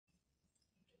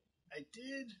I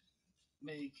did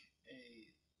make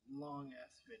a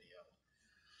long-ass video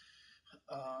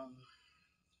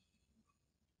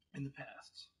in the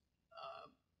past,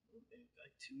 maybe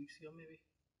like 2 weeks ago, maybe,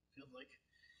 feels like,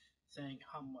 saying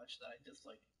how much that I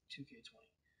dislike 2K20.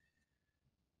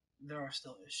 There are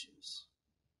still issues.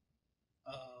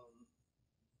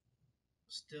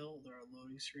 Still, there are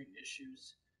loading screen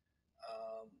issues,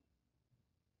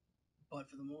 but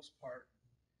for the most part,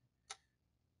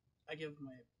 I give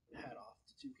my hat off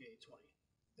to 2K20.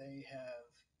 They have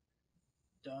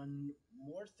done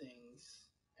more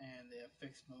things, and they have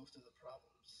fixed most of the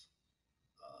problems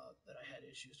that I had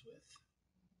issues with,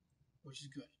 which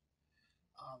is good.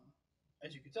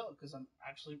 As you can tell, because I'm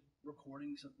actually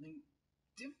recording something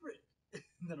different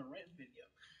than a rant video.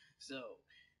 So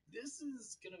this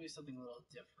is going to be something a little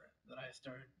different that I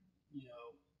started,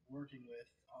 working with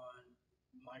on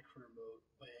my career mode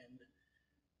when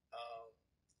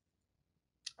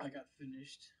I got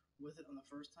finished with it on the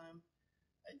first time.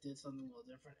 I did something a little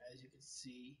different. As you can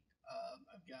see,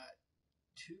 I've got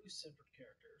two separate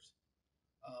characters.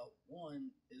 One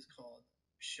is called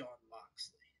Jon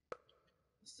Moxley.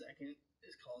 The second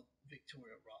is called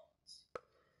Victoria Rollins.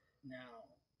 Now,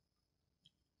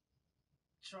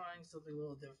 trying something a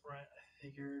little different, I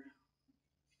figured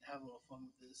have a little fun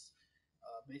with this.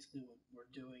 Basically, what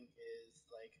we're doing is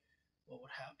like, what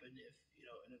would happen if,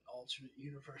 in an alternate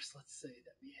universe, let's say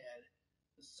that we had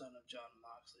the son of Jon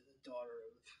Moxley, the daughter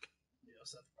of,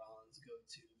 Seth Rollins, go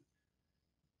to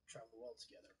travel the world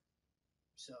together.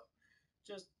 So,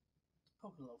 just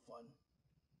poking a little fun,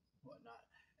 whatnot.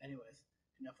 Anyways,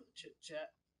 enough of the chit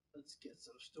chat. Let's get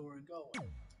some story going.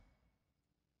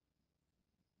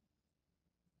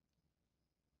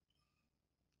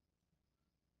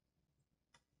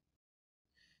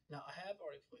 Now, I have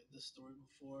already played this story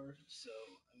before, so,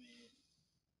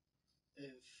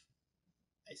 if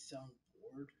I sound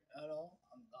bored at all,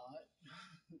 I'm not.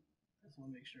 I just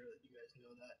want to make sure that you guys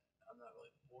know that I'm not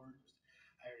really bored.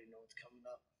 I already know what's coming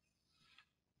up.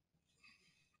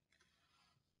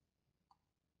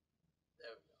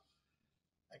 There we go.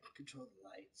 I can control the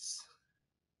lights.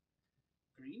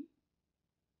 Green,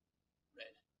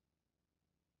 red,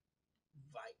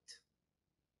 white,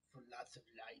 for lots of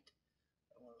light.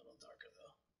 I want a little darker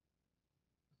though.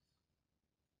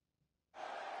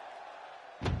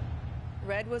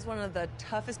 Red was one of the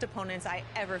toughest opponents I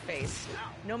ever faced.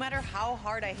 No matter how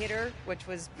hard I hit her, which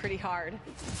was pretty hard,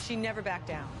 she never backed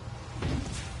down.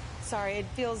 Sorry, it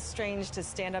feels strange to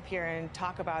stand up here and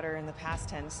talk about her in the past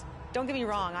tense. Don't get me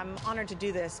wrong, I'm honored to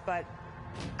do this, but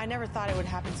I never thought it would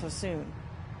happen so soon.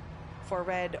 For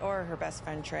Red or her best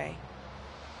friend, Trey.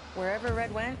 Wherever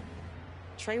Red went,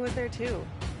 Trey was there too.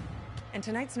 And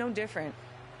tonight's no different.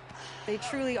 They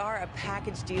truly are a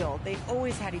package deal. They've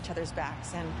always had each other's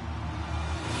backs, and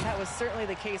that was certainly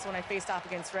the case when I faced off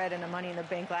against Red in a Money in the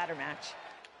Bank ladder match.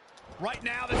 Right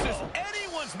now, this is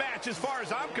anyone's match as far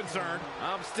as I'm concerned.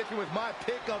 I'm sticking with my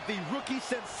pick of the rookie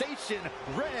sensation,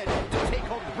 Red, to take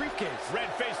home the briefcase.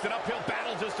 Red faced an uphill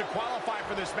battle just to qualify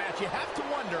for this match. You have to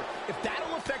wonder if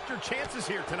that'll affect your chances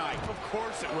here tonight. Of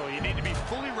course it will. You need to be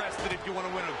fully rested if you want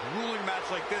to win a grueling match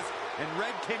like this. And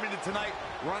Red came into tonight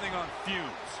running on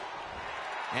fumes.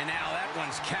 And now that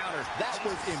one's countered. That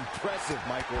was impressive,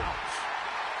 Michael. Ouch.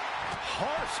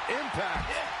 Harsh impact.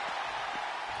 Yeah.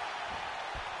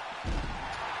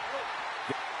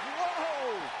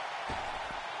 Whoa!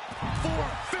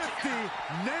 450,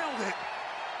 nailed it.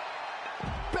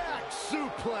 Back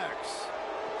suplex.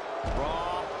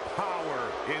 Raw power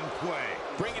in play.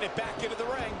 Bringing it back into the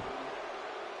ring.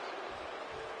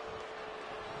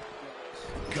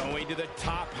 Going to the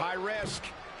top, high risk.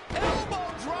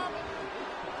 Elbow drop.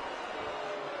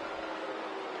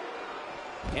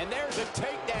 And there's a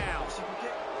takedown.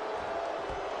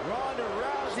 Ronda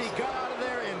Rousey got out of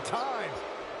there in time.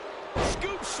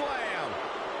 Scoop slam.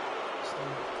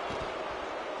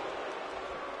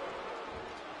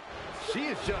 She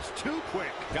is just too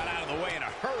quick. Got out of the way in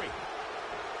a hurry.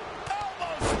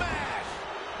 Elbow smash.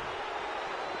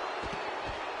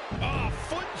 Oh,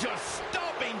 foot just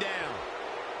stomping down.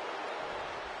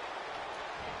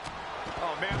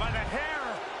 Oh, man, by the hair.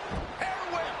 Hair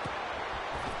whip.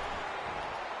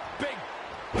 Big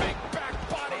back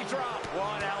body drop.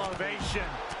 One elevation.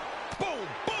 Boom,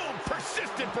 boom,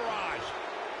 persistent barrage.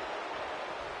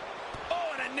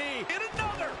 Oh, and a knee. And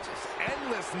another. Just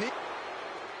endless knee.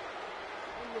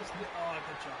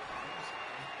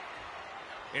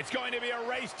 It's going to be a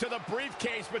race to the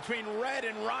briefcase between Red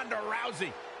and Ronda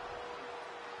Rousey.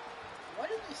 Why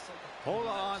did they say that? Hold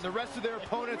on, the rest of their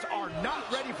opponents are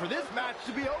not ready for this match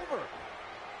to be over.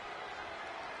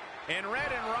 And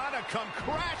Red and Ronda come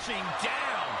crashing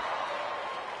down.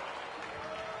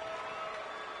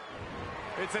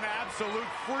 It's an absolute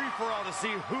free-for-all to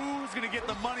see who's going to get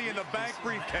the Money in the Bank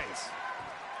briefcase.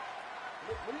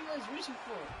 What are you guys reaching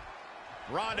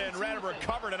for? Ronda and Red have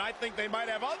recovered, and I think they might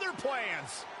have other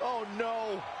plans. Oh,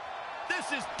 no.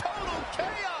 This is total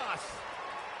chaos.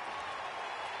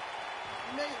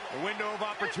 The window of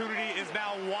opportunity is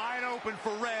now wide open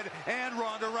for Red and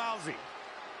Ronda Rousey.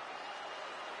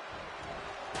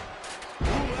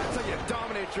 Ooh, that's how you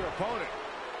dominate your opponent.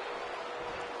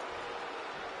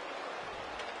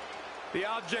 The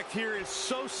object here is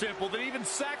so simple that even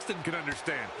Saxton can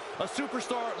understand. A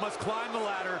superstar must climb the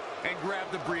ladder and grab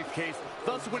the briefcase,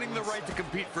 thus winning the right to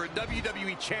compete for a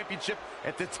WWE Championship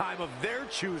at the time of their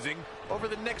choosing over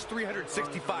the next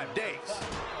 365 days.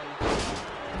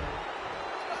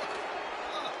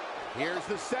 Here's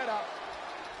the setup.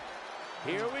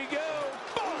 Here we go.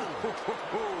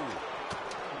 Boom!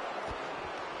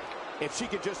 If she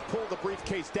could just pull the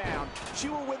briefcase down, she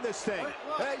will win this thing.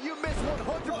 Hey, you miss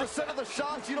 100% of the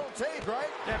shots you don't take, right?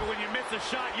 Yeah, but when you miss a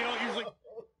shot, you don't usually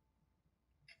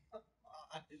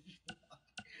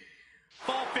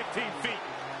fall 15 feet.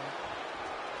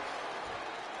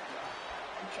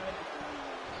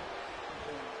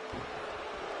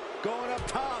 Going up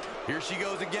top. Here she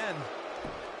goes again.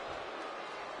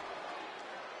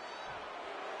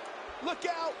 Look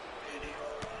out.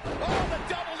 Oh,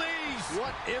 the double knees.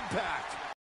 What impact.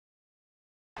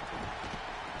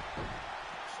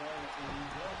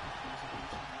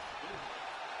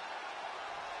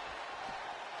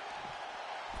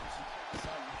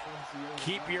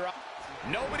 Keep your eye.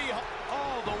 Nobody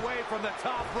All the way from the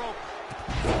top rope.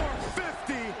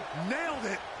 450. Nailed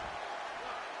it.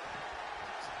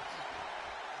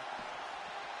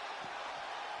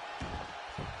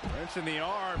 wrench in the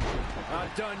arm.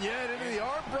 Not done yet. Into the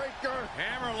arm breaker.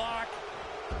 Hammerlock.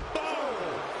 Boom.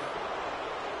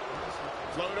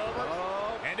 Float over.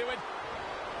 Into it.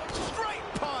 Straight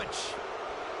punch.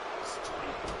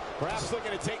 Perhaps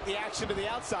looking to take the action to the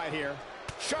outside here.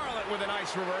 Charlotte with a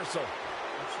nice reversal.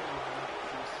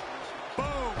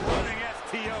 Boom. Running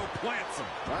STO plants him.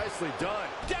 Nicely done.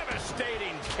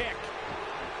 Devastating kick.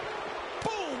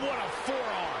 Boom. What a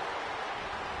forearm.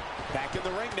 Back in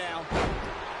the ring now.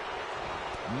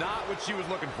 Not what she was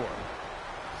looking for.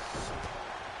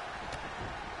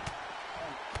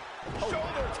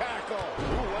 Shoulder tackle.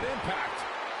 Ooh, what impact.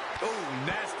 Oh,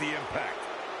 nasty impact.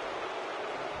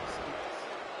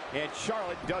 And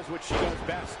Charlotte does what she does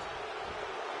best.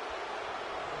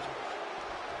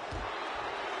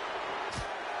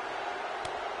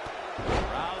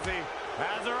 Rousey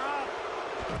has her up.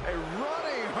 A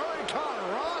running Hurricane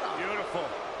Rana. Beautiful.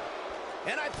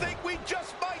 And I think we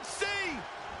just might see.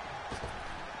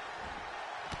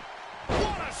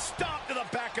 What a stomp to the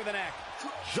back of the neck.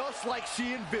 Just like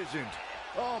she envisioned.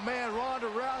 Oh, man, Ronda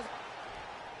Rousey.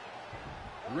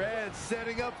 Red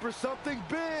setting up for something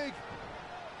big.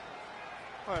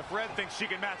 Well, if Red thinks she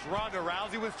can match Ronda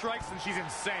Rousey with strikes, then she's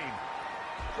insane.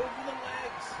 Go for the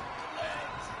legs.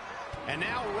 Legs. And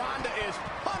now Ronda is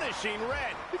punishing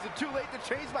Red. Is it too late to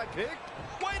change my pick?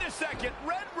 Wait a second.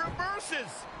 Red reverses.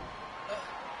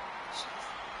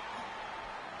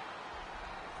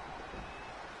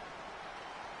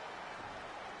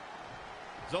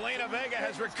 Zelina Vega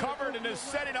has recovered and is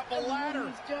setting up a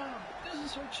ladder. This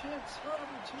is her chance, her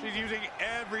opportunity. She's using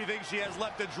everything she has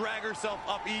left to drag herself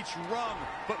up each rung.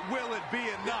 But will it be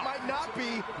enough? It might not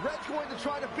be. Red's going to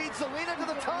try to beat Zelina to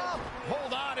the top.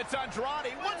 Hold on, it's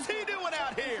Andrade. What's he doing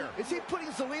out here? Is he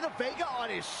putting Zelina Vega on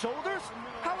his shoulders?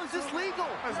 How is this legal?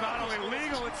 It's not only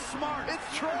legal, it's smart. It's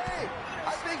Trey.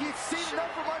 I think he's seen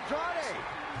enough from Andrade.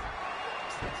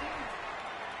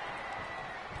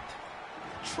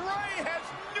 Trey has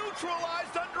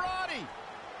neutralized Andrade.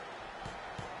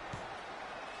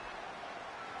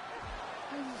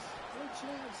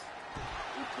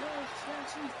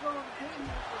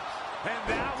 And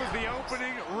that was the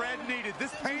opening Red needed.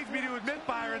 This pains me to admit,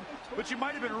 Byron, but you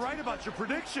might have been right about your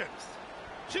prediction.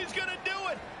 She's going to do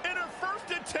it. In her first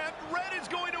attempt, Red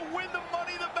is going to win the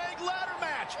Money in the Bank ladder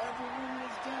match. Everyone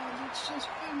is down. It's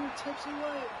just fingertips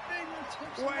away.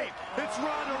 Fingertips Wait, away. it's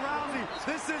Ronda Rousey.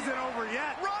 This isn't over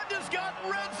yet. Ronda's got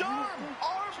Red's arm.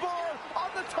 Armbar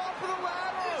on the top of the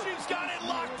ladder. She's got it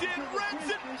locked in. Red's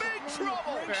in big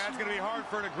trouble. Man, it's going to be hard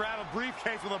for her to grab a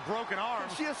briefcase with a broken arm.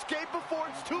 She escaped before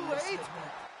it's too late.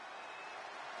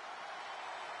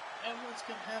 And what's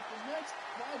going to happen next?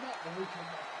 Why not when we come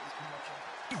back to this commercial?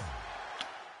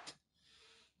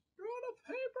 You're on a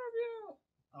pay-per-view!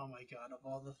 Oh my god, of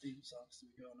all the theme songs to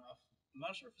be going off. I'm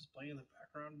not sure if it's playing in the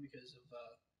background because of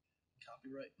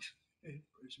copyright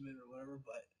infringement or whatever,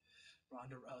 but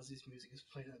Ronda Rousey's music is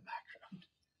playing in the background.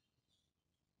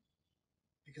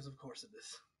 Because of course it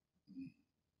is.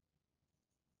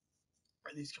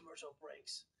 or these commercial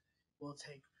breaks will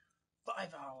take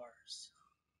 5 hours.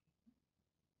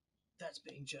 That's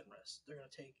being generous. They're going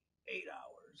to take 8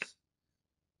 hours.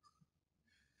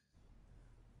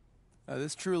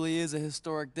 This truly is a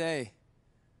historic day.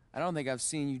 I don't think I've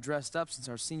seen you dressed up since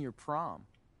our senior prom.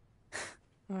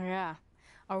 Oh yeah,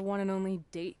 our one and only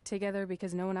date together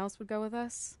because no one else would go with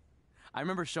us? I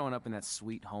remember showing up in that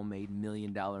sweet homemade $1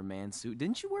 million man suit.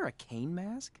 Didn't you wear a cane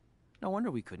mask? No wonder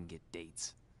we couldn't get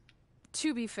dates.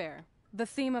 To be fair, the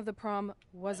theme of the prom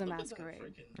was a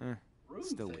masquerade.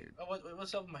 Still thing. weird. Oh,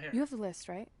 what's up with my hair? You have the list,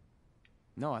 right?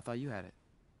 No, I thought you had it.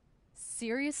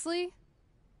 Seriously?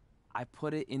 I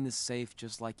put it in the safe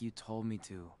just like you told me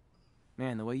to.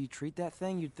 Man, the way you treat that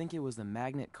thing, you'd think it was the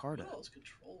Magnet Carta. Look at those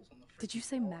controls on the Did you freaking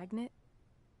say wall. magnet?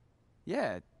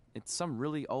 Yeah, it's some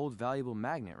really old, valuable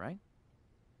magnet, right?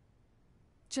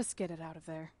 Just get it out of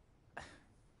there.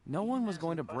 No one was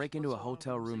going to break into a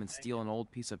hotel room and steal an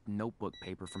old piece of notebook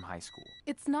paper from high school.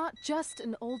 It's not just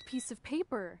an old piece of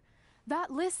paper. That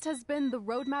list has been the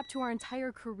roadmap to our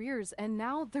entire careers, and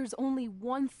now there's only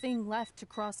one thing left to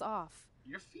cross off.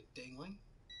 Your feet dangling.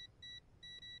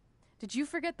 Did you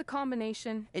forget the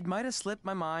combination? It might have slipped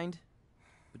my mind,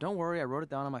 but don't worry, I wrote it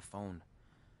down on my phone,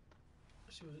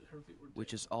 Her feet were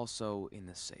which is also in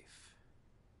the safe.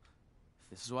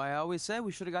 This is why I always said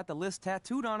we should have got the list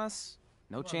tattooed on us.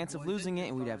 No chance of losing it,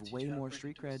 and we'd have way more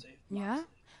street cred. Yeah?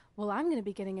 Well, I'm gonna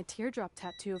be getting a teardrop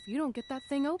tattoo if you don't get that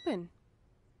thing open.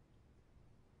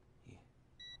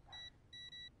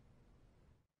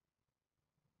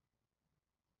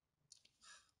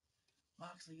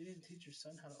 Moxley, you didn't teach your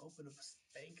son how to open a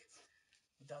bank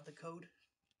without the code?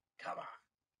 Come on.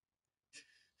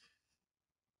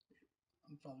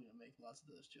 I'm probably going to make lots of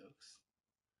those jokes.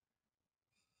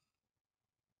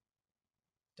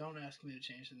 Don't ask me to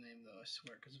change the name, though, I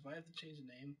swear. Because if I have to change the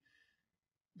name,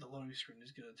 the loading screen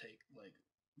is going to take, like,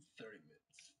 30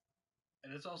 minutes.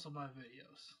 And it's also my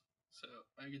videos. So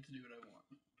I get to do what I want.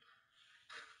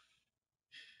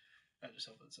 I just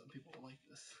hope that some people will like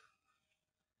this.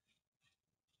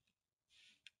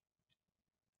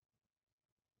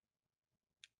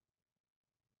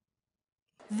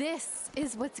 This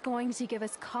is what's going to give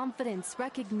us confidence,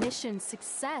 recognition,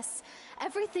 success,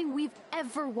 everything we've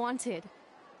ever wanted.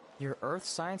 Your Earth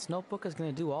Science notebook is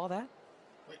going to do all that?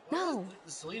 Wait, No.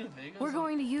 The Selena Vega? We're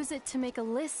going to use it to make a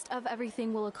list of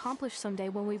everything we'll accomplish someday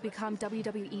when we become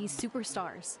WWE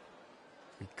superstars.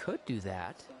 We could do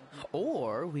that.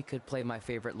 Or we could play my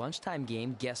favorite lunchtime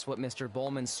game, Guess What Mr.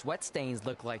 Bowman's Sweat Stains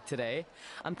Look Like Today.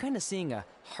 I'm kind of seeing a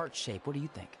heart shape. What do you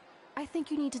think? I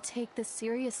think you need to take this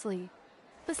seriously.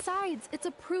 Besides, it's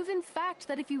a proven fact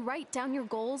that if you write down your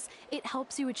goals, it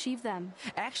helps you achieve them.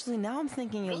 Actually, now I'm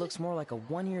thinking it looks more like a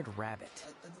one-eared rabbit.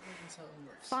 That's how it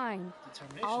works. Fine.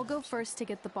 Determination. I'll go first to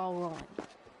get the ball rolling.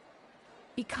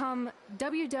 Become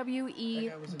WWE That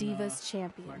guy was in, Divas My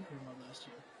Champion. Career last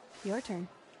year. Your turn.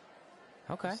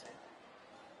 Okay.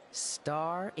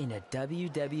 Star in a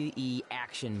WWE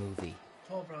action movie.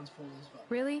 12 rounds full as well.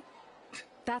 Really?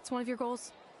 That's one of your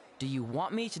goals? Do you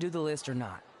want me to do the list or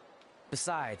not?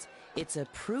 Besides, it's a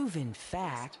proven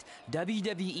fact,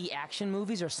 WWE action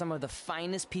movies are some of the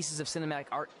finest pieces of cinematic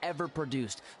art ever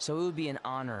produced, so it would be an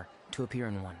honor to appear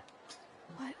in one.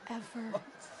 Whatever.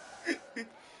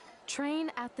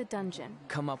 Train at the dungeon.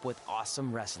 Come up with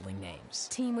awesome wrestling names.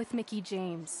 Team with Mickey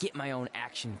James. Get my own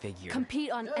action figure.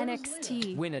 Compete on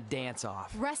NXT. Win a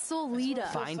dance-off. Wrestle Lita.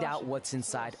 Find out what's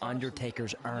inside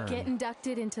Undertaker's urn. Get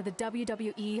inducted into the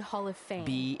WWE Hall of Fame.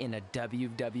 Be in a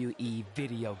WWE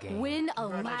video game. Win a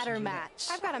ladder match.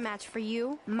 I've got a match for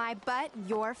you. My butt,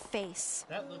 your face.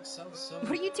 That looks so...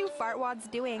 What are you two fartwads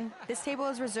doing? This table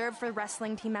is reserved for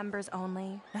wrestling team members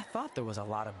only. I thought there was a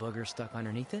lot of boogers stuck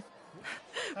underneath it.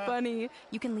 Funny.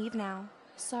 You can leave now.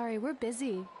 Sorry, we're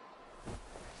busy.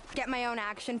 Get my own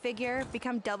action figure,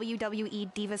 become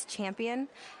WWE Divas Champion.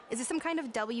 Is this some kind of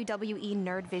WWE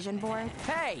nerd vision board?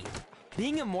 Hey!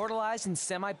 Being immortalized in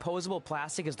semi-posable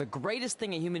plastic is the greatest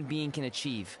thing a human being can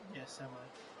achieve. Yes, am I.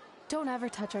 Don't ever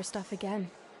touch our stuff again.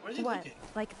 What is he What? looking?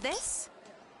 Like this?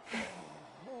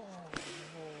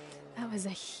 That was a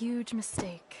huge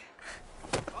mistake.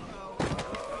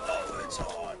 Oh, it's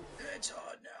on. It's on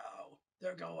now.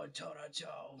 They're going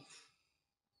toe-to-toe.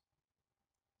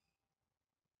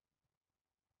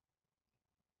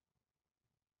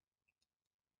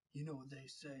 You know what they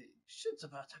say. Shit's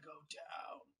about to go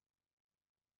down.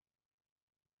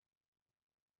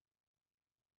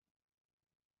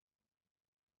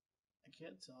 I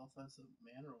can't tell if that's a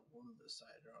man or a woman beside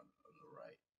her on the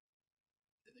right.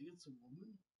 I think it's a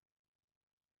woman.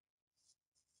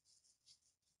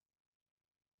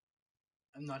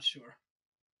 I'm not sure.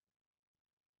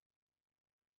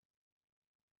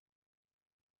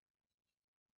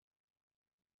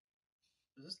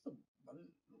 Is this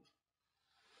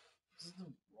the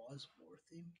Raw's War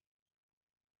theme?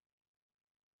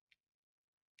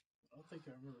 I don't think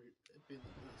I remember it being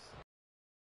like this.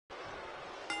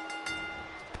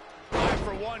 I,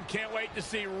 for one, can't wait to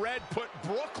see Red put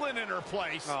Brooklyn in her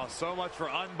place. Oh, so much for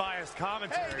unbiased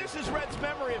commentary. Hey, this is Red's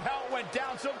memory of how it went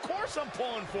down, so of course I'm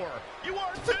pulling for her. You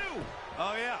are too.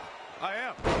 Oh, yeah, I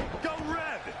am. Go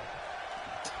Red!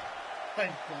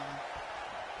 Thank God.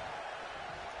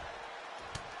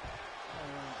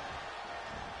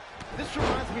 This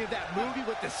reminds me of that movie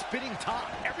with the spinning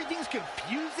top. Everything's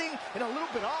confusing and a little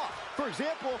bit off. For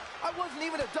example, I wasn't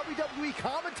even a WWE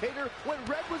commentator when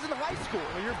Red was in high school.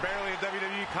 Well, you're barely a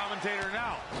WWE commentator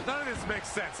now. None of this makes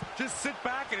sense. Just sit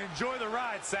back and enjoy the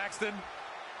ride, Saxton.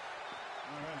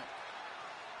 All right.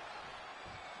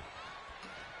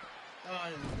 Oh, I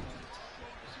didn't know what to talk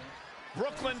about this.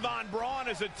 Brooklyn Von Braun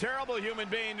is a terrible human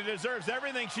being who deserves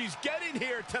everything she's getting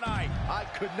here tonight. I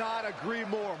could not agree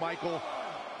more, Michael.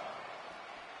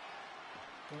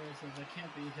 Corey says I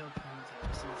can't be heel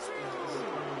commentator since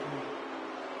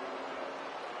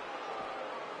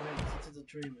it's a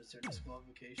dream. Is there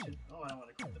disqualification? Oh, I don't want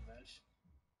to quit the match.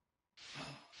 I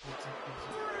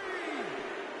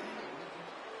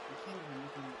can't even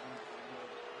look at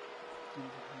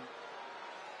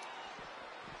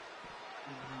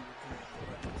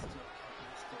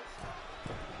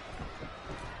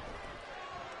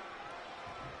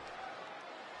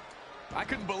I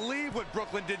couldn't believe what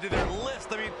Brooklyn did to their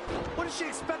list. I mean, what did she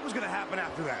expect was going to happen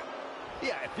after that?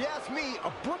 Yeah, if you ask me,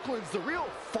 Brooklyn's the real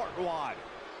fartwad.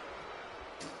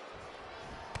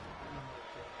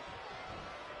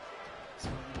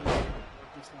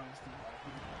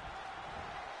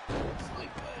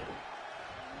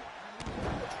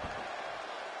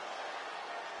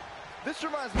 This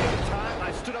reminds me of the time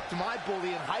I stood up to my bully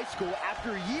in high school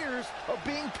after years of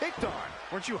being picked on.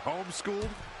 Weren't you homeschooled?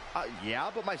 Yeah,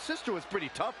 but my sister was pretty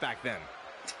tough back then.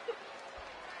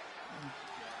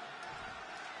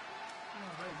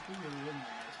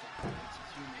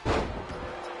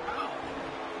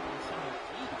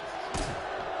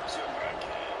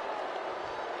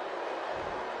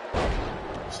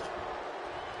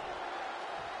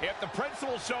 If the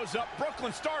principal shows up,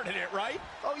 Brooklyn started it, right?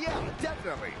 Oh, yeah,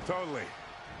 definitely. Totally.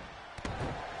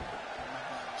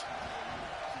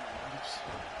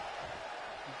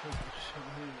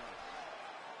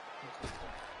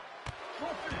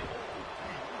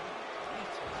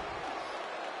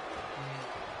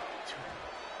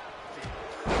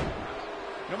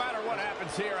 No matter what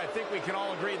happens here, I think we can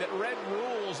all agree that Red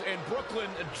rules and Brooklyn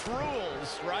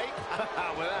drools, right?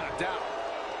 Without a doubt.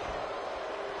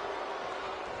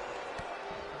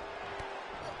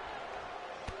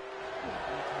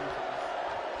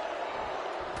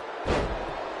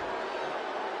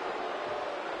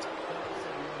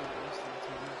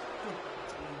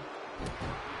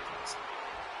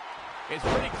 It's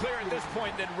pretty clear at this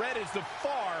point that Red is the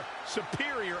far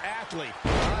superior athlete.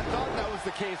 I thought that was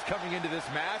the case coming into this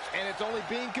match, and it's only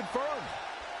being confirmed.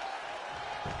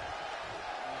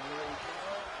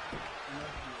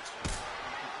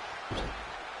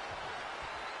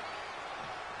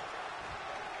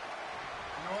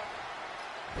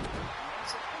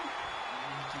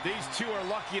 These two are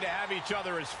lucky to have each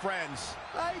other as friends.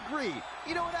 I agree.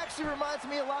 You know, it actually reminds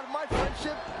me a lot of my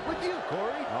friendship with you,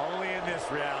 Corey. Only in this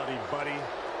reality, buddy.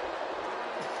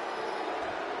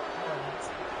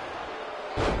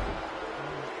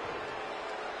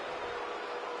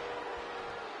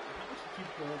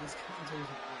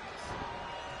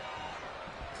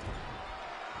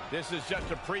 This is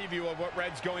just a preview of what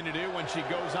Red's going to do when she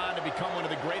goes on to become one of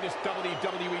the greatest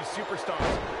WWE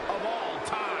superstars of all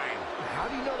time. How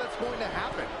do you know that's going to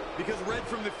happen? Because Red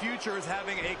from the future is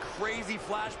having a crazy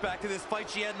flashback to this fight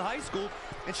she had in high school,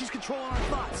 and she's controlling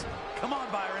her thoughts. Come on,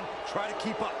 Byron. Try to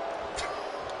keep up.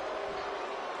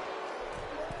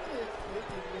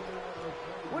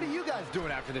 What are you guys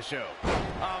doing after the show?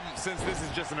 Since this is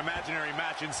just an imaginary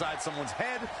match inside someone's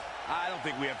head, I don't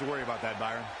think we have to worry about that,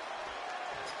 Byron.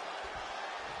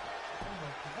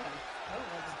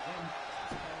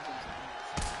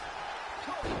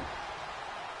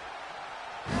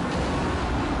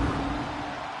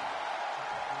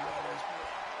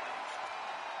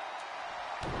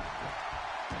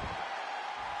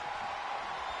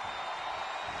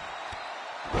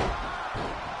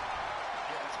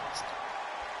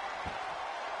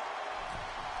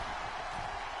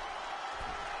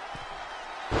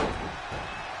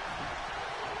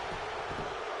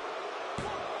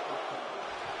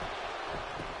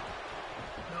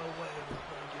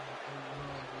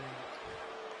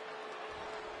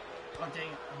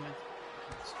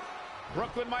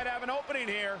 Brooklyn might have an opening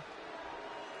here.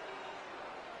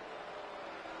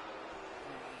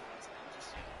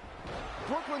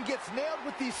 Brooklyn gets nailed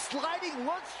with the sliding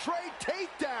lunch tray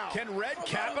takedown. Can Red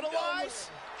capitalize?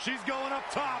 She's going up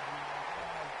top.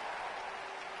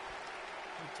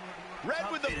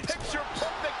 Red with the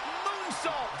picture-perfect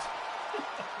moonsault.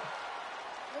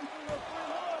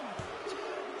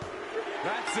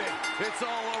 That's it. It's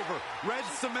all over. Red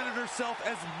cemented herself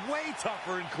as way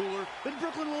tougher and cooler than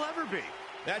Brooklyn will ever be.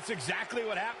 That's exactly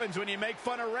what happens when you make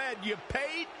fun of Red. You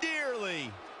pay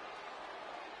dearly.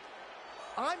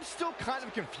 I'm still kind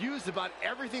of confused about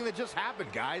everything that just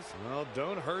happened, guys. Well,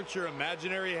 don't hurt your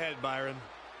imaginary head, Byron.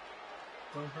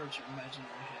 Don't hurt your imaginary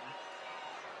head.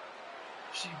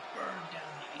 She burned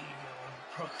down the ego and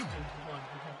Brooklyn won.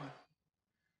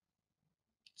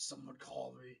 Someone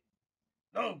call me.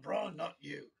 No, Braun, not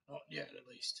you. Not yet, at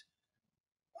least.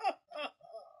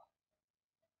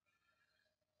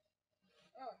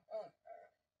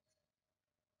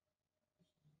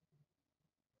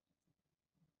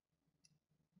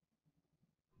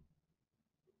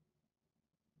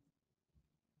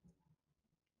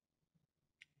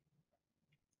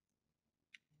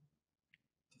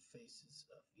 The faces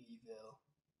of evil.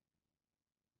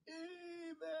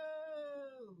 Evil!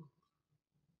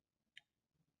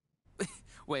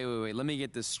 Wait, let me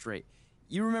get this straight.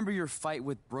 You remember your fight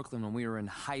with Brooklyn when we were in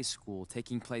high school,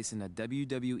 taking place in a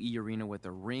WWE arena with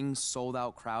a ring,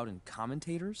 sold-out crowd, and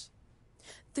commentators?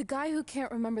 The guy who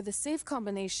can't remember the safe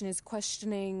combination is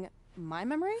questioning my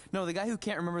memory? No, the guy who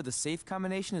can't remember the safe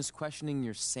combination is questioning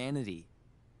your sanity.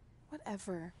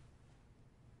 Whatever.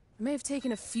 I may have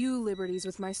taken a few liberties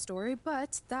with my story,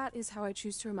 but that is how I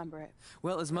choose to remember it.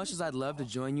 Well, as much as I'd love to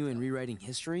join you in rewriting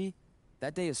history,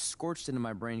 that day is scorched into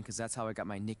my brain because that's how I got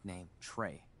my nickname,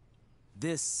 Trey.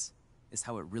 This is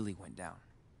how it really went down.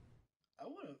 I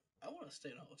wanna stay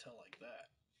in a hotel like that.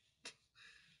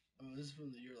 I mean, this is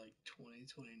from the year like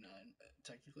 2029,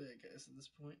 technically, I guess, at this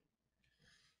point.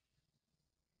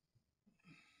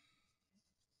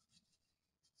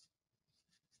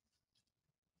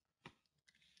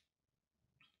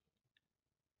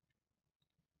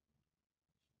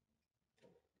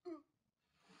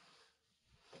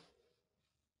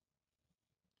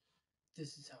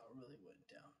 This is how it really went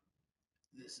down.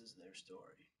 This is their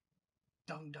story.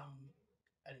 Dong dong.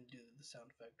 I didn't do the sound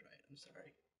effect right. I'm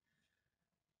sorry.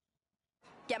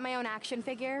 Get my own action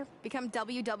figure? Become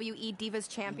WWE Divas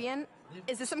Champion?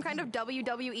 Is this some kind of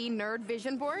WWE nerd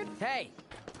vision board? Hey,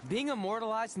 being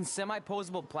immortalized in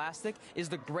semi-posable plastic is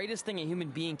the greatest thing a human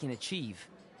being can achieve.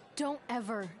 Don't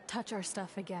ever touch our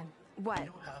stuff again. What?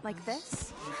 Like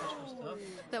this?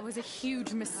 That was a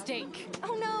huge mistake.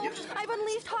 Oh no! I've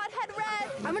unleashed Hothead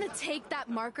Red! I'm gonna take that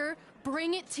marker,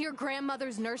 bring it to your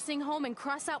grandmother's nursing home, and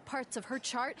cross out parts of her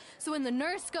chart so when the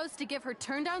nurse goes to give her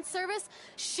turn-down service,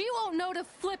 she won't know to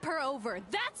flip her over.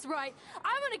 That's right!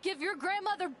 I'm gonna give your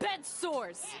grandmother bed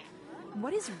sores!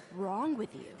 What is wrong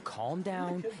with you? Calm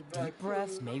down, deep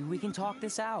breaths, maybe we can talk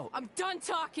this out. I'm done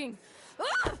talking!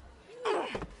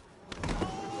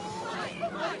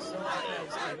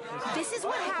 This is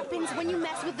what happens when you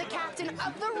mess with the captain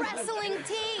of the wrestling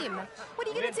team. What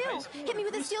are you gonna do? Hit me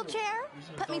with a steel chair?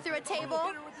 Put me through a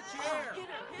table?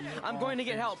 I'm going to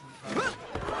get help.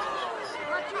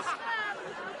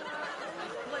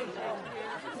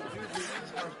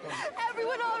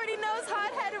 Everyone already knows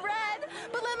Hothead Red,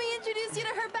 but let me introduce you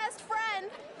to her best friend,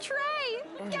 Trey.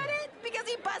 Get it? Because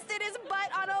he busted his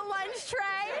butt on a lunch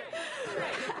tray.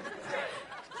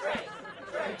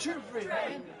 True free,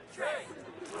 man.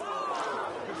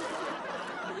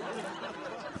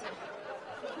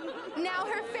 Now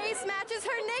her face matches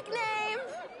her nickname.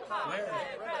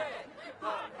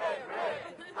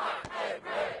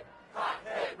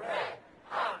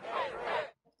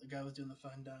 The guy was doing the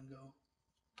fandango.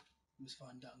 He was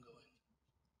fandangoing.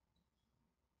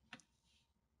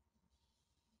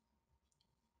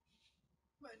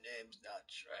 My name's not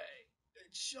Trey.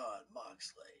 It's Jon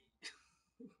Moxley.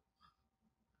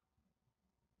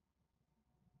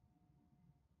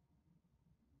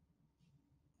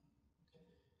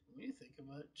 When you think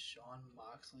about it, Jon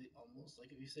Moxley, almost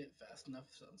like if you say it fast enough,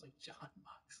 it sounds like Jon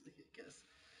Moxley, I guess.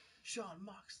 Jon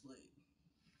Moxley.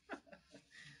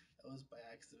 That was by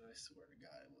accident, I swear to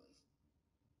God it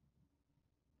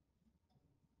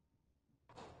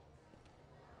was.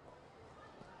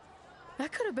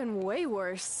 That could have been way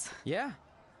worse. Yeah.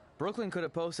 Brooklyn could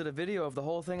have posted a video of the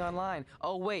whole thing online.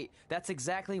 Oh, wait, that's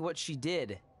exactly what she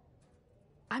did.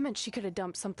 I meant she could have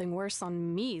dumped something worse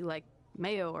on me, like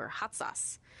mayo or hot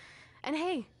sauce. And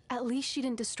hey, at least she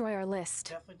didn't destroy our list.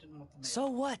 Definitely didn't want the mail. So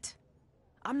what?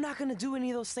 I'm not gonna do any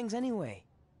of those things anyway.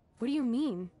 What do you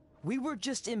mean? We were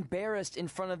just embarrassed in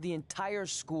front of the entire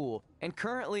school, and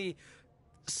currently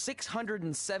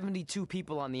 672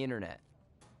 people on the internet.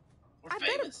 We're I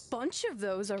famous. bet a bunch of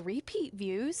those are repeat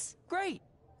views. Great.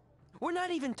 We're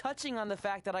not even touching on the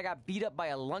fact that I got beat up by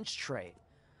a lunch tray.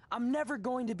 I'm never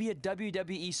going to be a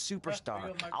WWE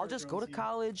superstar. I'll just go to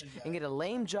college and get a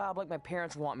lame job like my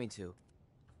parents want me to.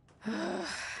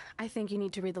 I think you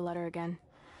need to read the letter again.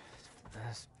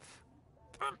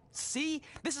 See?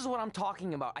 This is what I'm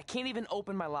talking about. I can't even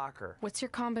open my locker. What's your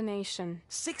combination?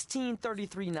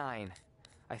 1633-9,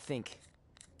 I think.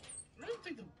 I don't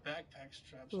think the backpack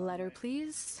straps. Letter, right.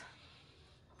 please.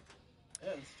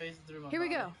 Yeah, it's phasing through my Here we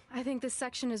body. go. I think this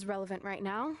section is relevant right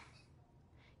now.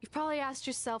 You've probably asked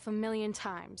yourself a million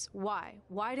times, why?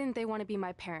 Why didn't they want to be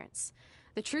my parents?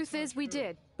 The truth is, we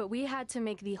did, but we had to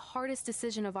make the hardest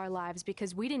decision of our lives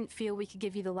because we didn't feel we could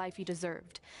give you the life you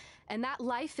deserved. And that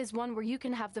life is one where you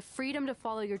can have the freedom to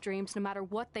follow your dreams no matter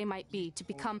what they might be, to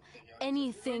become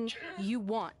anything you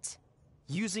want.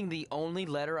 Using the only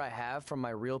letter I have from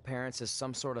my real parents as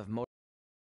some sort of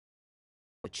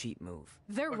a cheap move.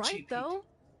 They're Or right, cheap though.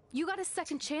 You got a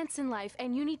second chance in life,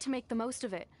 and you need to make the most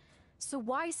of it. So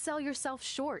why sell yourself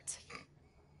short?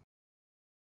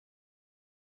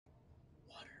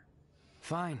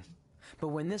 Fine. But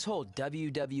when this whole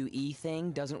WWE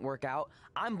thing doesn't work out,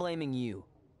 I'm blaming you.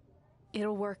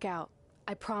 It'll work out.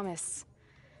 I promise.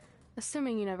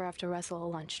 Assuming you never have to wrestle a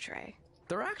lunch tray.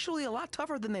 They're actually a lot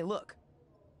tougher than they look.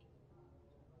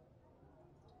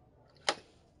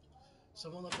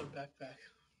 Someone left their backpack.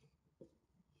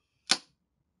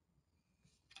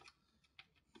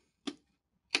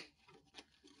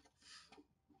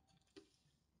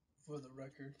 For the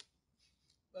record,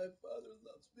 my father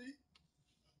loves me.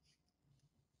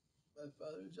 My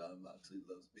father, Jon Moxley,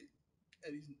 loves me,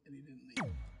 and he didn't leave.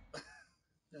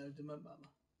 Neither did my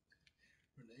mama,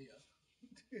 Renee.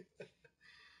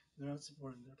 They're not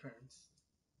supporting their parents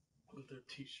with their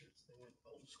T-shirts. They went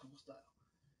old school style.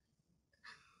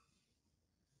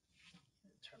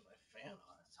 Turn my fan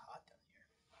on. It's hot down here.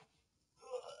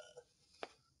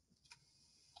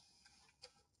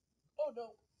 Oh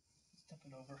no! Step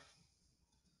it over.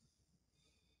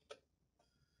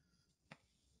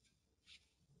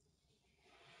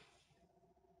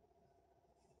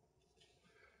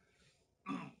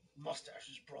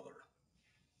 Mustache's brother.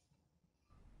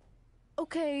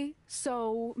 Okay,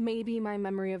 so maybe my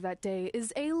memory of that day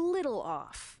is a little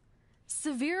off.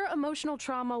 Severe emotional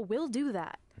trauma will do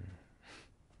that.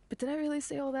 But did I really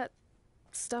say all that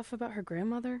stuff about her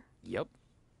grandmother? Yep.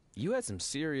 You had some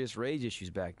serious rage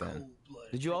issues back then.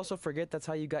 Cold-blooded. Did you also forget that's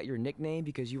how you got your nickname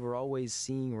because you were always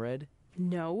seeing red?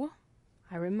 No,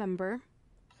 I remember.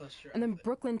 Plus your And then outfit.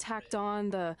 Brooklyn tacked on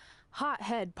the hot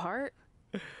head part.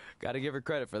 Gotta give her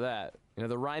credit for that. You know,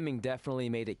 the rhyming definitely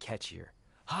made it catchier.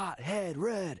 Hot head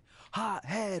red, hot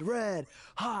head red,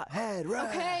 hot head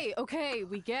red. Okay,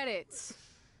 we get it.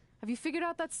 Have you figured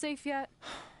out that's safe yet?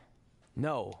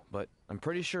 No, but I'm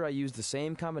pretty sure I used the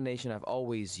same combination I've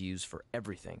always used for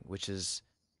everything, which is...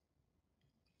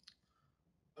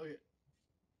 Okay.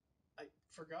 I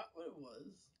forgot what it was.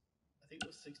 I think it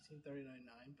was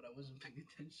 1639.9, but I wasn't paying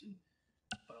attention.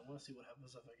 But I want to see what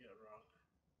happens if I get it wrong.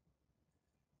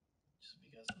 Just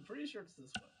because I'm pretty sure it's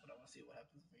this one, but I want to see what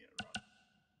happens if I get it wrong.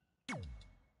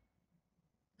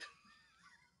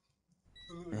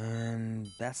 And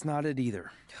that's not it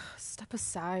either. Step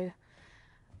aside.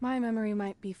 My memory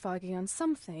might be foggy on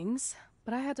some things,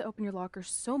 but I had to open your locker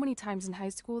so many times in high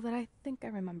school that I think I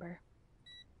remember.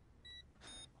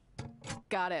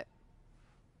 Got it.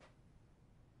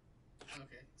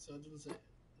 Okay, so it doesn't say.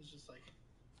 It's just like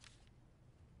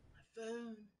my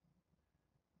phone.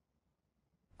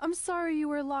 I'm sorry you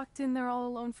were locked in there all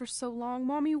alone for so long.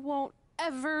 Mommy won't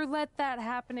ever let that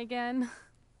happen again.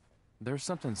 There's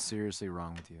something seriously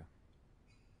wrong with you.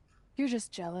 You're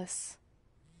just jealous.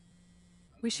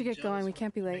 We should get going. We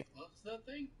can't be late. Make love to that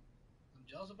thing? I'm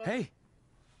jealous about it. Hey,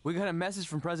 we got a message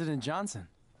from President Johnson.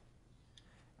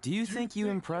 Do you think you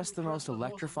impressed the most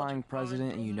electrifying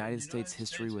president in United States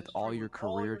history with all your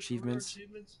career achievements?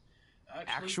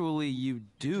 Actually, you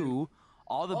do.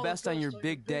 All the best on your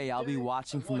big day. I'll be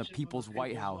watching from the People's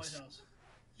White House.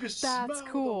 That's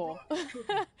cool.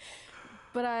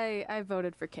 But I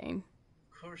voted for Kane.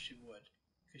 Of course you would,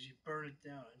 because you burn it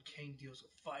down and Kane deals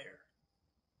with fire.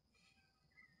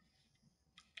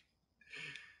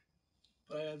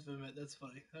 But I have to admit, that's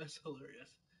funny. That's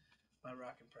hilarious. My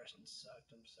rock impression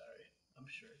sucked. I'm sorry. I'm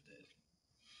sure it did.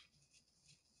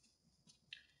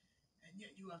 And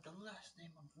yet you have the last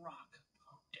name of Rock.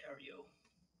 How dare you?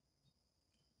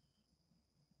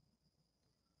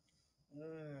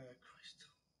 Christ.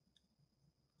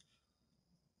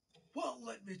 Well,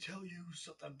 let me tell you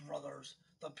something, brothers.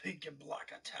 The pink and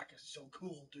black attack is so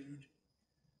cool, dude.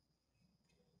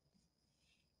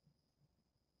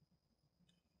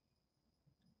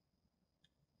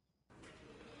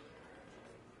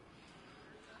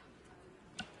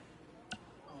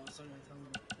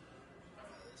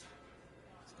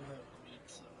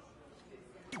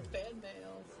 fan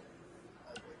mail.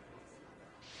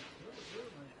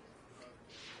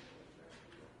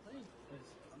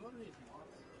 I'm underneath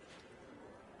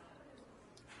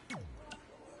Moxley.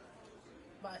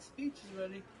 My speech is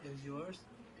ready. Is yours?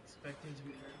 Expecting to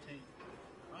be entertained.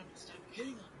 Ryan, stop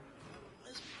hitting on me.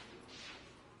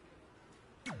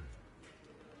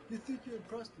 You think you're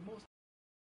impressed the most?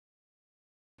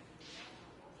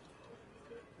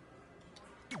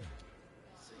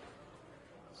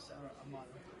 Sarah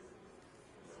Amano.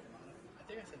 I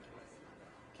think I said it right.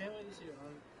 Can't wait to see you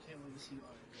on. Can't wait to see you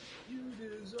on. You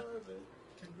deserve it.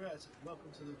 Congrats.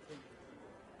 Welcome to the club.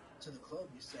 To the club,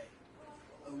 you say.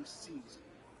 OCs.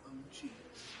 OGs.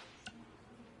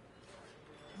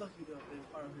 Lucky to have been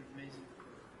part of your amazing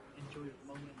career. Enjoy your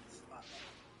moment in the spotlight.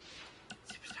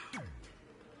 Superstar.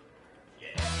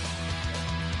 Yeah.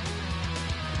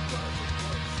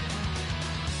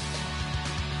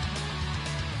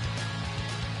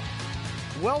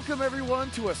 Welcome, everyone,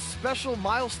 to a special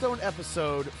milestone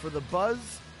episode for the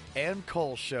Buzz and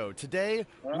Cole Show. Today,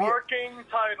 working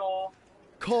title.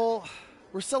 Cole,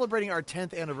 we're celebrating our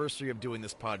 10th anniversary of doing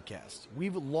this podcast.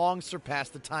 We've long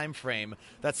surpassed the time frame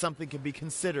that something can be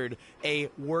considered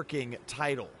a working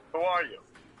title. Who are you?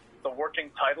 The working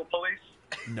title police?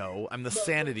 No, I'm the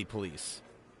sanity police.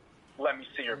 Let me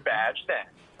see your badge then.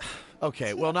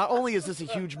 Okay, well, not only is this a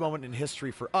huge moment in history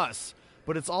for us,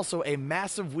 but it's also a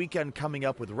massive weekend coming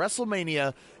up with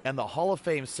WrestleMania and the Hall of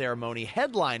Fame ceremony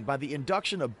headlined by the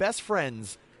induction of best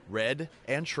friends, Red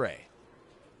and Trey.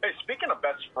 Hey, speaking of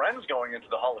best friends going into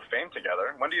the Hall of Fame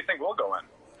together, when do you think we'll go in?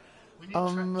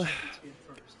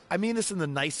 I mean this in the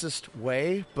nicest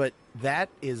way, but that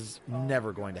is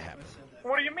never going to happen.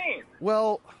 What do you mean?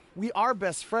 Well, we are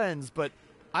best friends, but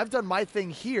I've done my thing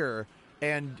here,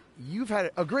 and you've had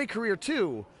a great career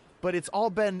too, but it's all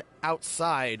been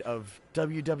outside of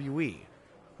WWE.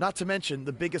 Not to mention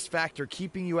the biggest factor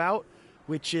keeping you out,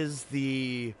 which is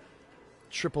the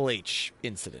Triple H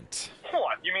incident.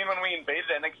 What? You mean when we invaded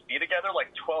NXT together like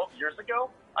 12 years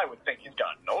ago? I would think he's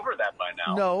gotten over that by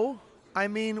now. No, I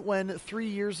mean when 3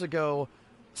 years ago,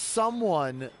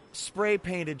 someone spray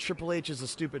painted Triple H as a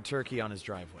stupid turkey on his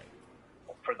driveway.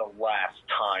 For the last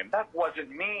time, that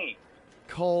wasn't me.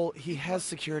 Cole, he has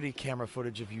security camera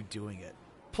footage of you doing it.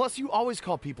 Plus, you always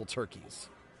call people turkeys.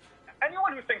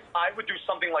 Anyone who thinks I would do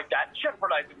something like that,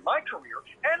 jeopardizing my career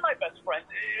and my best friend,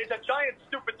 is a giant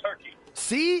stupid turkey.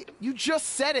 See? You just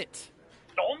said it.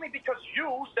 Only because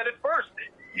you said it first.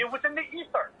 It was in the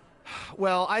ether.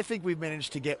 Well, I think we've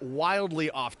managed to get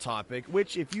wildly off topic,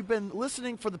 which, if you've been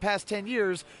listening for the past 10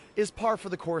 years, is par for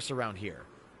the course around here.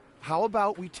 How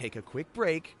about we take a quick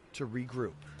break to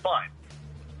regroup? Fine.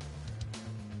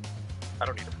 I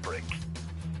don't need a break.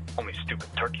 Only stupid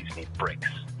turkeys need breaks.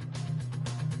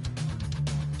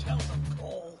 Tell them,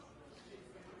 Cole.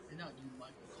 You're not you,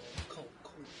 Michael Cole.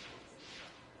 Cole.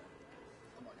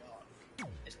 Oh my God.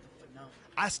 It's the phenomenon.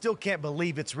 I still can't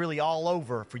believe it's really all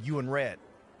over for you and Red.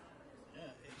 Yeah,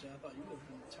 AJ, I thought you would have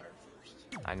been retired first.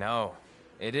 I know.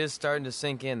 It is starting to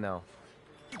sink in, though.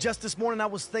 Just this morning, I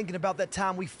was thinking about that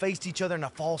time we faced each other in a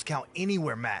Falls Count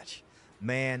Anywhere match.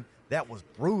 Man, that was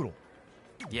brutal.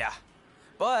 Yeah.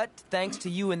 But thanks to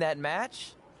you in that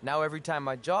match, now every time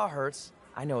my jaw hurts,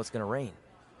 I know it's gonna rain.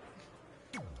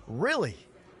 Really?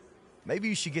 Maybe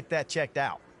you should get that checked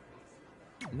out.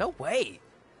 No way.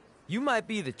 You might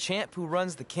be the champ who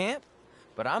runs the camp,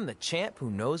 but I'm the champ who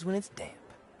knows when it's damp.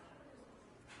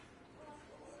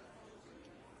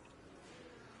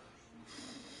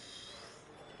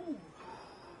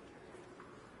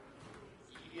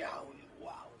 Yowie,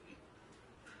 wowie.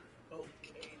 Okay,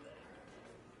 then.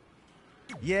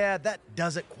 Yeah, that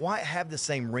doesn't quite have the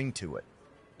same ring to it.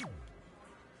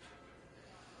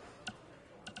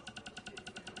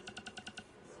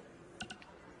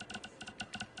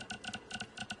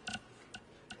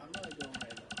 I'm not going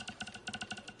right now.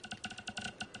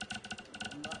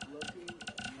 I'm not looking.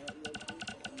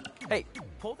 Hey,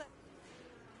 pull that.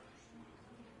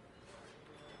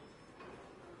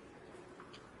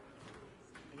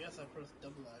 I guess I pressed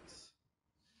double X.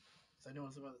 Because I know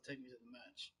it's about to take me to the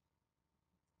match.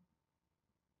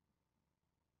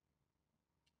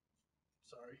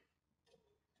 Sorry.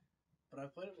 But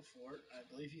I've played it before. I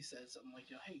believe he said something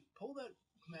like, hey, pull that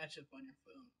match up on your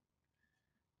phone.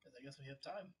 Because I guess we have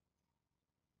time.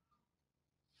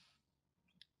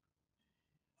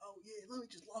 Oh, yeah, let me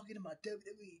just log into my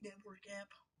WWE Network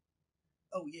app.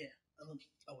 Oh, yeah. Oh, wait,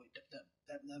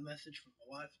 that message from my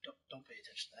wife, don't pay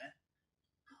attention to that.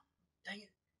 Dang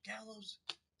it, Gallows,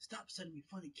 Stop sending me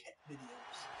funny cat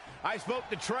videos. I spoke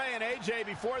to Trey and AJ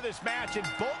before this match, and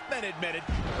both men admitted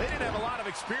they didn't have a lot of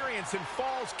experience in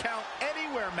Falls Count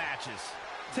Anywhere matches.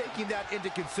 Taking that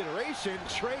into consideration,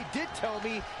 Trey did tell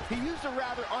me he used a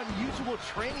rather unusual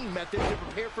training method to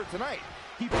prepare for tonight.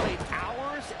 He played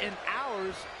hours and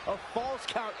hours of Falls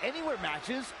Count Anywhere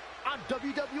matches on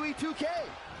WWE2K.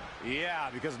 Yeah,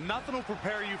 because nothing will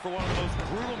prepare you for one of the most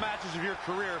brutal matches of your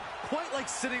career, quite like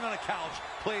sitting on a couch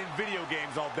playing video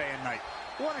games all day and night.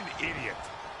 What an idiot.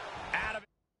 Adam.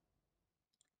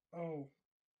 Oh.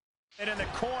 And in the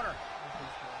corner.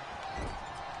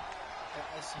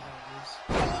 I see how it is.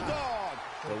 Bulldog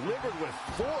delivered with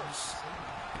force.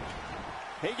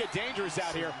 They get dangerous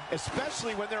out here,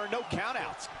 especially when there are no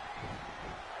countouts.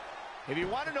 If you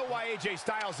want to know why AJ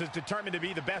Styles is determined to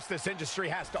be the best this industry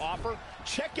has to offer,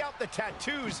 check out the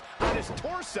tattoos on his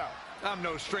torso. I'm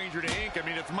no stranger to ink. I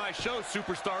mean, it's my show,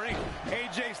 Superstar Ink.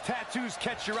 AJ's tattoos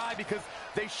catch your eye because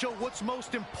they show what's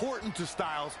most important to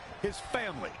Styles, his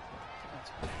family.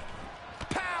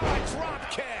 Pow! A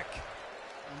drop kick!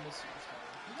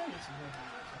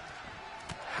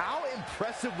 How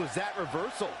impressive was that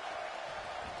reversal?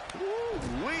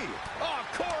 Woo-wee! Oh,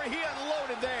 Corey, he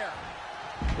unloaded there.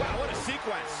 Wow, what a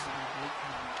sequence.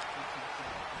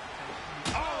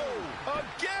 Oh,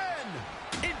 again!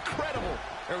 Incredible.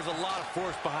 There was a lot of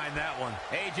force behind that one.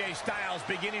 AJ Styles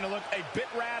beginning to look a bit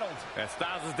rattled. Yeah,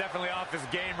 Styles is definitely off his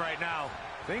game right now.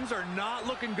 Things are not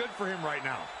looking good for him right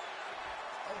now.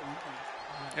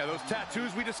 Yeah, those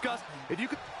tattoos we discussed, if you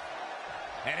could...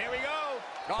 And here we go.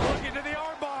 Oh, look into the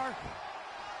armbar.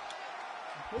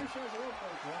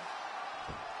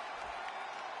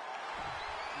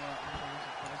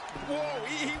 Whoa,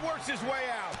 he works his way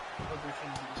out.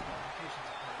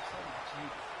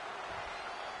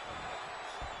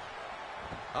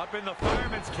 Up in the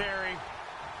fireman's carry.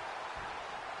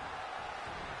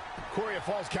 Corey, a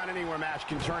Falls Count Anywhere match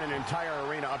can turn an entire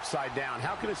arena upside down.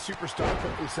 How can a superstar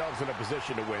put themselves in a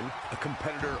position to win? A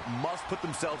competitor must put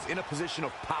themselves in a position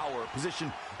of power, a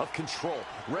position of control.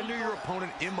 Render your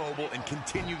opponent immobile and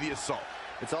continue the assault.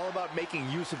 It's all about making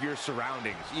use of your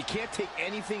surroundings. You can't take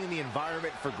anything in the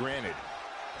environment for granted.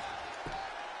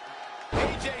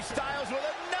 AJ Styles with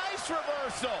a nice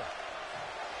reversal.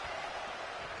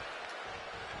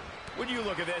 When you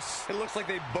look at this, it looks like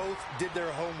they both did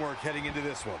their homework heading into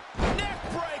this one. Neck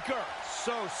breaker.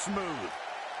 So smooth.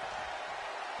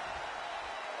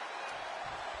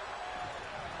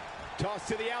 Toss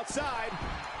to the outside.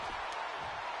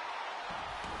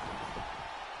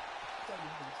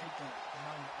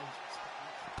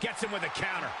 Gets him with a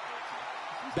counter.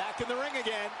 Back in the ring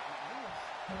again.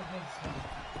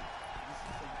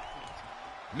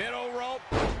 Middle rope.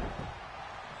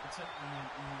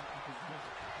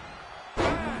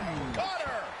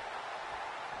 Cutter.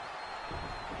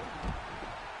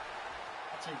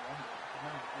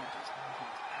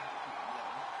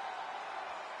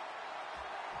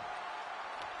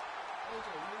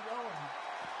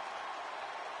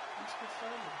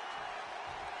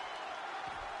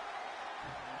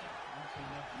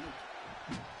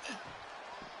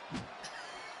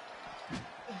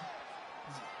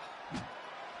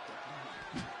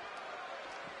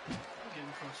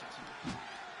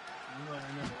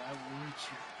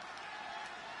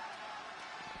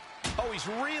 Oh, he's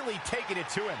really taking it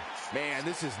to him. Man,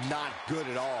 this is not good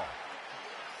at all.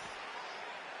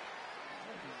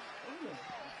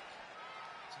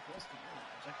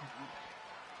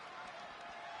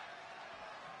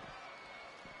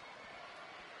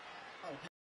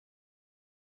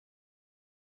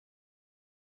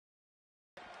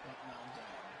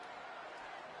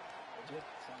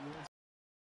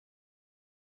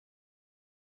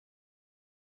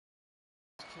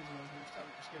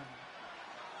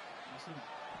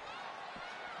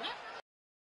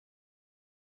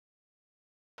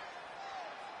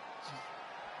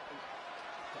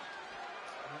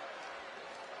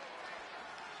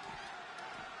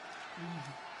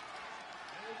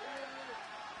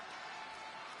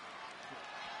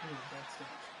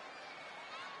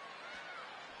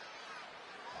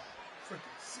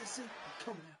 Freaking sissy, I'm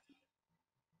coming after you.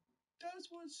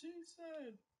 That's what she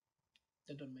said.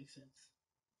 That doesn't make sense.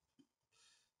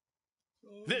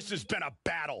 This has been a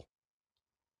battle.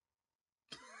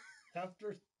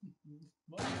 After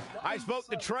I spoke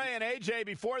to Trey and AJ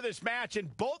before this match,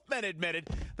 and both men admitted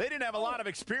they didn't have a lot of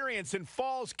experience in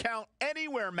Falls Count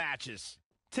Anywhere matches.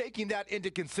 Taking that into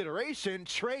consideration,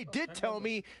 Trey did tell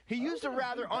me he used a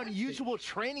rather unusual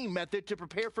training method to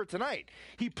prepare for tonight.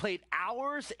 He played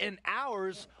hours and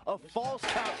hours of Falls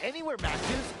Count Anywhere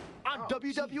matches on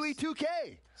WWE 2K.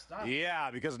 Stop.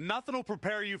 Yeah, because nothing will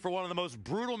prepare you for one of the most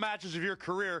brutal matches of your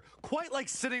career, quite like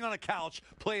sitting on a couch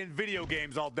playing video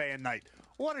games all day and night.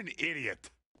 What an idiot.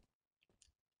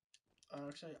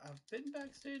 Actually, I've been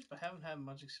backstage, but haven't had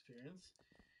much experience.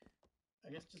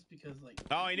 I guess just because, like...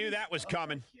 Oh, I knew that was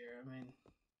coming. Here, I mean...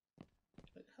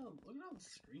 But hell, look at how the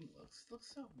screen looks. It looks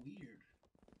so weird.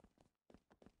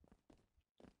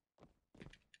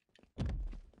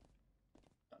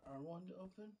 R1 to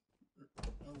open?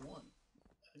 Or L1?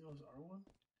 I think it was R1.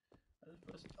 I just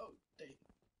pressed... Oh, dang.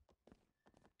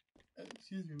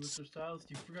 Excuse me, Mr. Styles.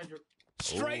 You forgot your...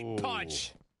 Straight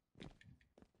punch!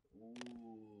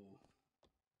 Ooh.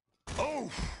 Oh!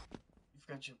 You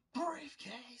forgot your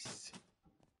briefcase!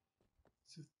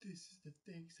 So this is the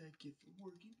thanks I get for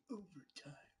working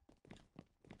overtime.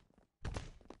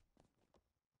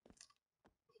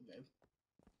 Okay.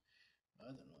 That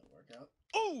didn't really work out.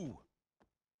 Ooh!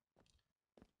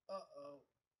 Uh-oh.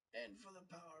 And for the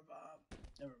power bomb.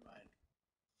 Never mind.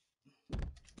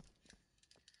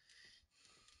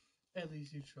 At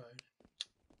least you tried.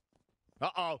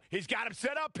 Uh-oh. He's got him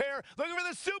set up here. Looking for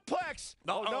the suplex.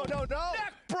 Oh, no.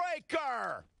 Neck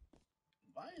breaker.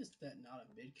 Why is that not a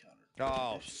mid counter?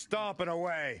 Oh, stomping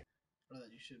away. Or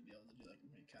that you should be able to do like a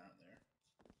mid counter there.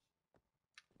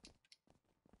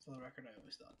 For the record, I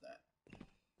always thought that.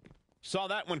 Saw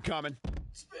that one coming.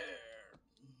 Spare.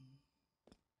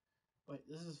 Wait,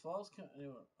 this is false count.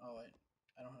 Oh wait,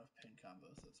 I don't have pin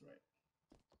combos. That's right.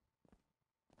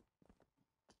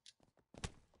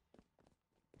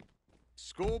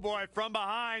 Schoolboy from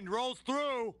behind rolls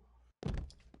through.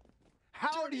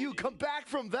 How do you come back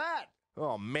from that?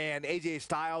 Oh, man, AJ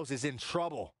Styles is in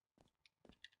trouble.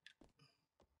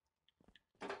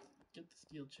 Get the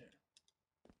steel chair.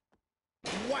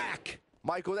 Whack!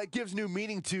 Michael, that gives new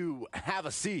meaning to have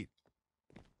a seat.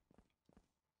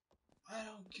 I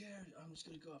don't care. I'm just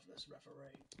gonna go after this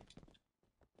referee.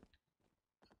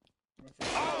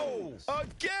 Oh!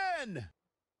 Again!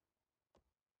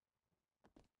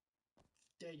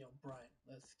 Daniel Bryan,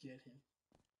 let's get him.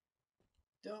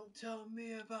 Don't tell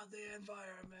me about the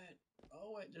environment.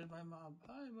 Oh wait, there's my mom.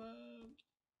 Hi, Mom.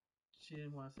 She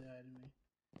didn't want to say hi to me.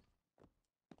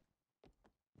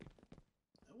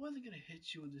 I wasn't gonna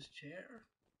hit you with this chair.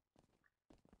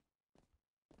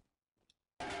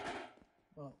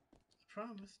 Well, I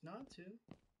promise not to.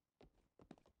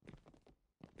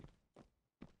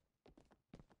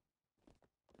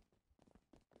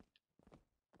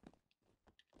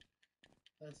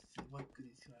 Let's see, what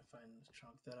goodies can I find in this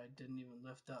trunk that I didn't even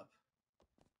lift up?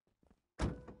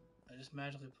 I just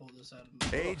magically pulled this out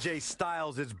of my... AJ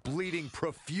Styles is bleeding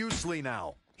profusely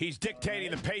now. He's dictating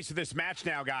the pace of this match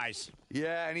now, guys.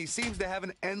 Yeah, and he seems to have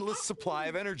an endless supply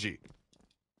of energy.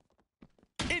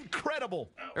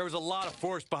 Incredible. There was a lot of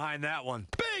force behind that one.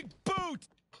 Big boot.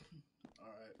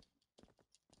 Alright.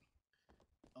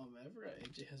 Oh man, I forgot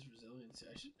AJ has resiliency.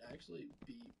 I should actually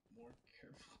be more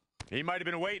careful. He might have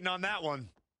been waiting on that one.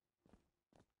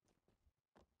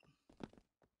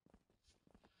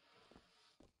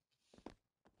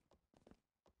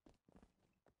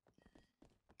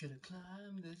 Gonna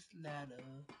climb this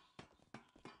ladder.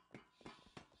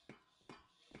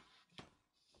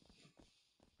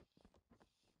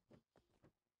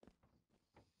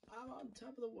 I'm on top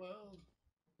of the world.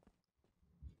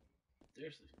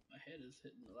 Seriously, my head is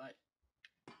hitting the light.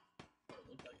 Oh, it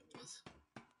looked like it was.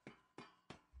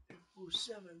 If we're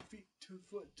 7 feet 2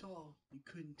 foot tall, you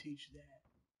couldn't teach that.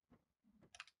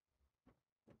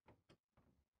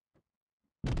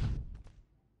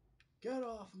 Get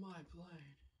off my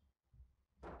plane.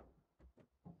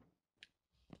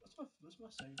 What's my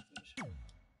second finish?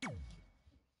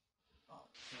 Oh,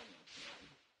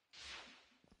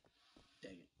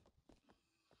 dang it.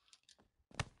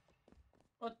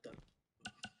 What the?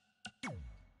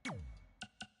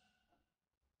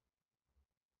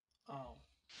 Oh.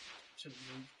 Should've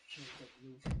moved. Should've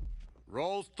moved.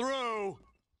 Rolls through.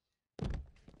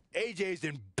 AJ's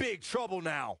in big trouble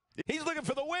now. He's looking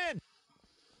for the win.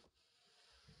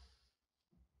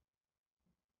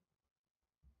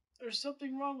 There's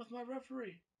something wrong with my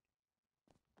referee.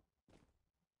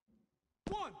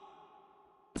 1,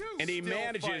 2. And he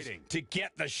manages to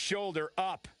get the shoulder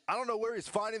up. I don't know where he's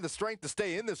finding the strength to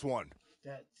stay in this one.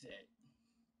 That's it.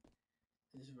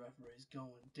 This referee's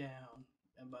going down.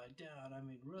 And by down, I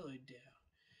mean really down.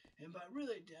 And by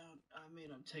really down, I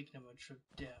mean I'm taking him a trip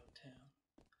downtown.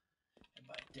 And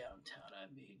by downtown, I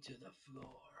mean to the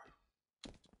floor.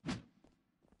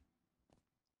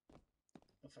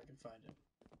 If I can find him.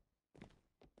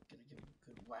 Gonna give him a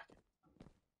good whacking.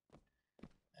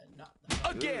 And not the...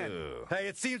 Again. Hey,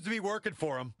 it seems to be working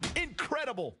for him.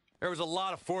 Incredible. There was a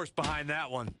lot of force behind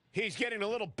that one. He's getting a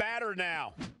little battered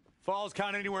now. Falls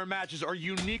Count Anywhere matches are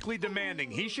uniquely demanding.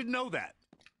 He should know that.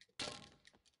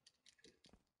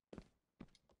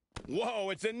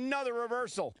 Whoa, it's another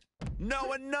reversal.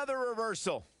 No, another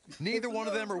reversal. Neither one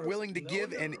of them are willing to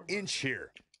give an inch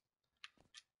here.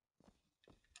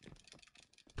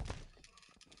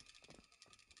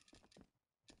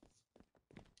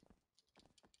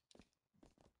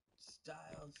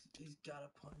 Styles, he's got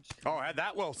a punch. Oh, had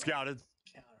that well scouted.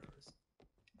 Counters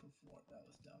before that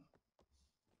was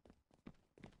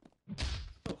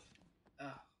dumb. Oof.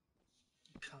 Ah,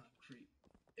 concrete.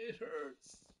 It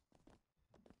hurts.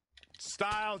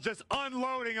 Styles just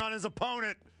unloading on his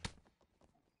opponent.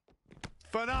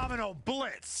 Phenomenal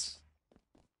blitz.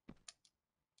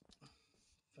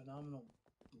 Phenomenal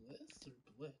blitz or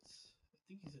blitz? I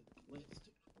think he said blitz.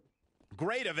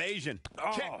 Great evasion.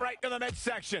 Oh. Kick right to the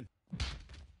midsection.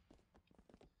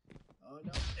 Oh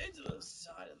no, into the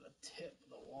side of the tip of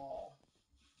the wall.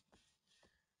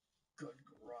 Good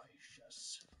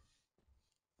gracious.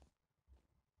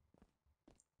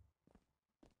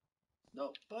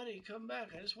 No, buddy, come back.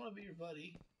 I just want to be your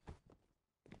buddy.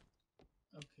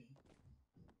 Okay.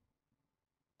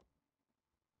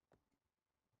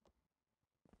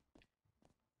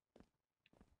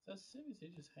 That's Sami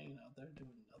Zayn just hanging out there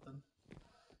doing nothing.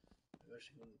 Maybe I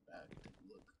should go to the back and take a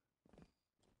look.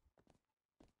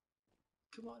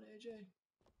 Come on, AJ.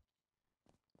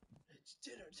 It's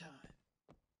dinner time.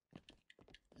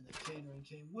 And the catering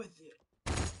came with you.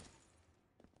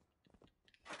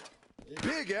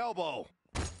 Big elbow.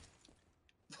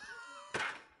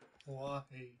 Why?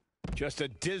 Just a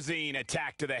dizzying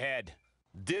attack to the head.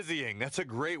 Dizzying. That's a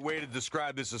great way to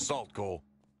describe this assault, Cole.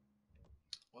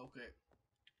 Okay.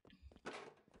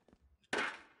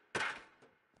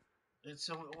 Did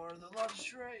someone order the lunch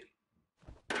tray?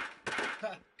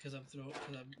 Because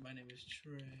my name is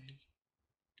Trey.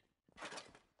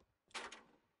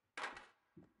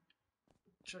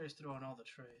 Trey's throwing all the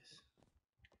trays.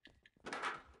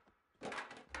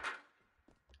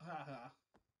 Haha.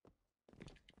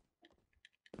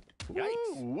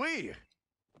 Yikes. Wee.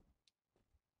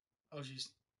 Oh, jeez.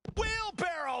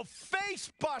 Wheelbarrow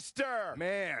face buster.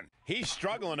 Man, He's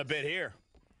struggling a bit here.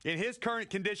 in his current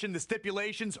condition, the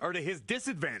stipulations are to his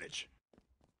disadvantage.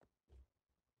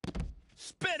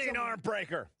 Spinning arm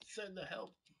breaker. Send the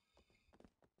help.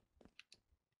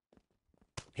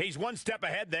 He's one step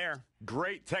ahead there.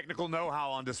 Great technical know-how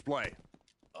on display.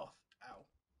 Oh, ow.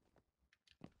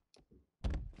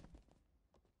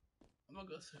 I'm gonna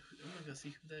go see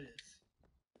who that is.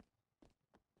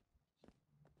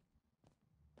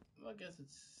 I'm gonna guess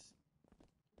it's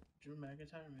Drew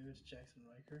McIntyre. Maybe it's Jackson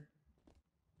Riker.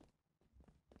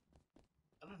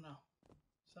 I don't know.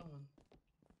 Someone.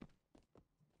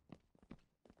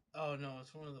 Oh no,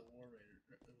 it's one of the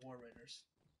War Raiders.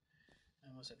 I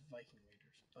almost said Viking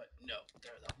Raiders, but no,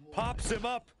 they're the War Pops Raiders. him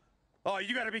up. Oh,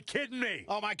 you got to be kidding me.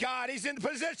 Oh my God, he's in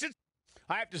position.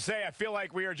 I have to say, I feel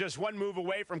like we are just one move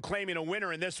away from claiming a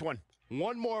winner in this one.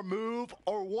 One more move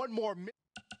or one more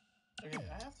Okay,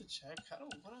 I have to check.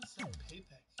 What else is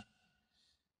payback?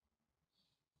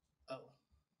 Oh.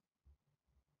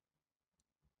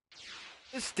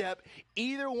 step.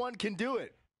 Either one can do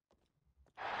it.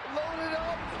 Loaded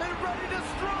up and ready to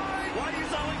strike. Why do you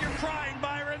sound like you're crying,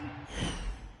 Byron?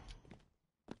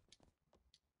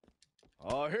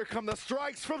 Oh, here come the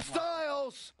strikes from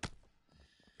Styles.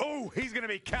 Oh, he's going to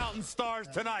be counting stars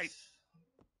tonight.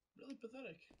 Really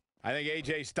pathetic. I think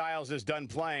AJ Styles is done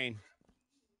playing.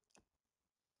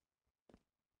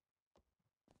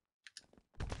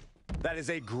 That is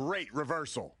a great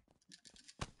reversal.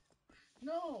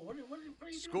 No, what are you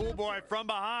doing? Schoolboy from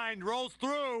behind rolls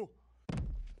through.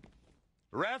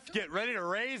 Ref, get ready to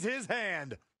raise his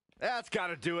hand. That's got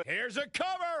to do it. Here's a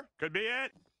cover. Could be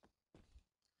it.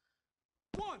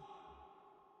 1,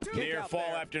 2. Near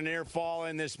fall after near fall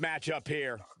in this matchup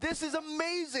here. This is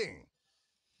amazing.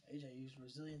 AJ used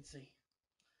resiliency.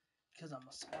 Because I'm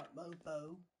a smart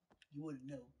mofo. You wouldn't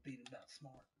know being about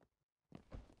smart.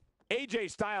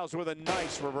 AJ Styles with a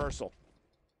nice reversal.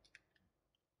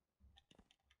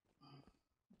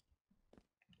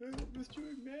 Mr.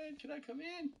 McMahon, can I come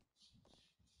in?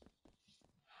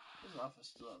 His office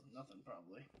still has nothing,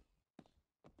 probably.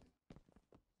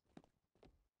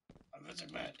 I'm Mr.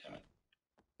 McMahon, damn it.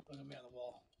 Look at me on the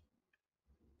wall.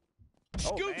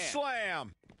 Scoop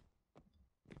slam.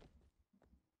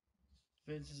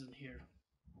 Vince isn't here.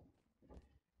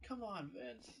 Come on,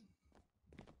 Vince.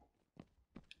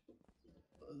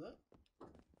 What was that?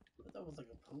 I thought that was like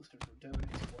a poster for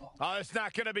WWE wall. Oh, it's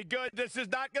not going to be good. This is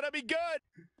not going to be good.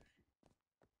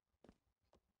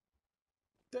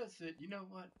 That's it. You know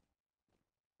what?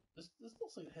 This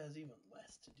looks like it has even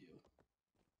less to do.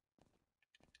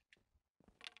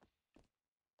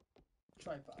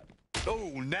 Tripod.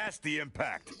 Oh, nasty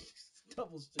impact.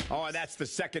 Double stick. Oh, and that's the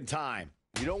second time.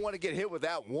 You don't want to get hit with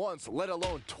that once, let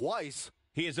alone twice.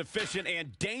 He is efficient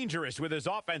and dangerous with his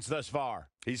offense thus far.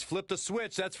 He's flipped a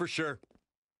switch, that's for sure.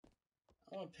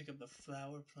 I want to pick up the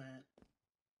flower plant.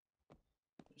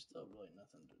 There's still really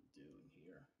nothing to do in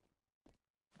here.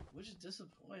 Which is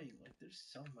disappointing. Like, there's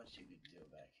so much you could do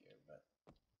back here, but...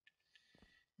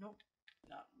 Nope.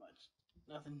 Not much.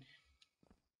 Nothing.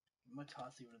 I'm gonna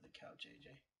toss you to the couch,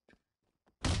 AJ.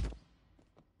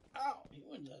 Ow! He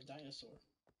went to a dinosaur.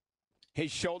 His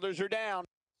shoulders are down.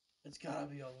 It's gotta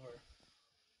be over.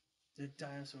 The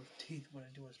dinosaur teeth went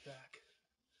into his back.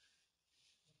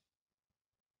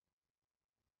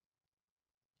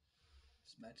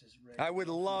 This match is rigged. I would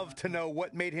love to know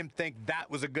what made him think that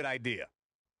was a good idea.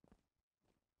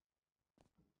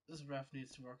 This ref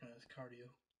needs to work on his cardio.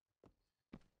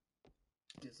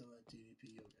 Get some of that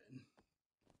DDP again.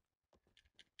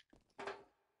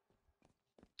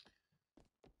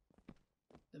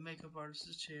 The makeup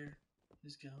artist's chair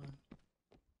is gone.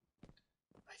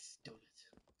 I stole it.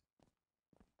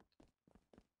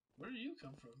 Where did you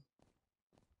come from?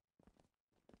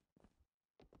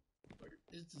 Where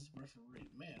is this referee?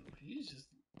 Man, he's just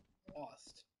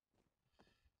lost.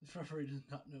 This referee does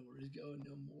not know where he's going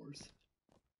no more.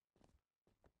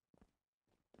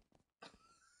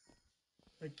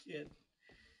 I can't.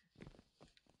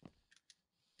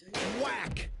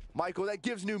 Whack! Michael, that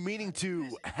gives new meaning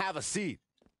to have a seat.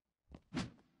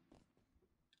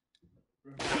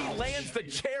 He lands the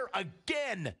chair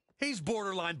again. He's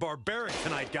borderline barbaric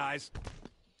tonight, guys.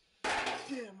 Damn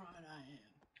right I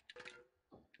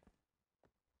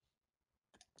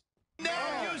am.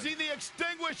 Now using the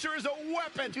extinguisher as a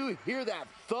weapon. Do you hear that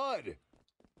thud?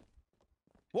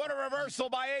 What a reversal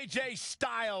by AJ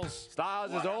Styles.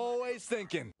 Styles is always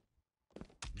thinking.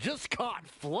 Just caught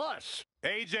flush.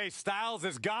 AJ Styles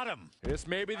has got him. This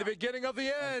may be the beginning of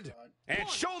the end. And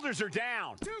shoulders are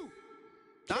down.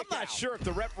 I'm not sure if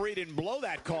the referee didn't blow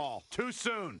that call. Too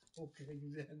soon. Okay,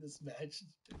 you end this match.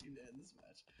 You end this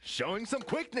match. Showing some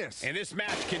quickness. And this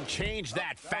match can change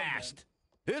that fast.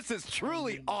 This is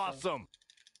truly awesome.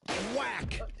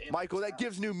 Whack! Michael, that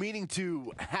gives new meaning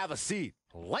to have a seat.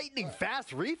 Lightning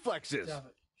fast reflexes.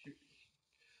 Stop it.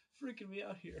 You're freaking me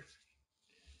out here.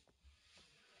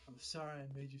 I'm sorry I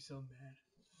made you so mad.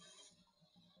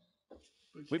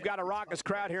 We've got a raucous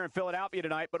crowd here in Philadelphia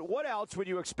tonight, but what else would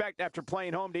you expect after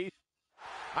playing home to?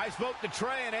 I spoke to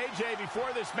Trey and AJ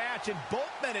before this match, and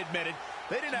both men admitted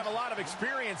they didn't have a lot of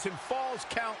experience in Falls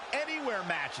Count Anywhere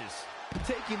matches.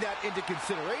 Taking that into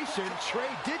consideration, Trey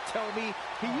did tell me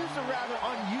he used a rather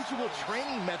unusual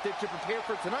training method to prepare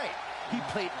for tonight. He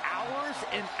played hours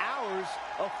and hours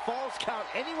of Falls Count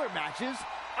Anywhere matches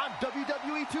on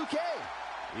WWE2K.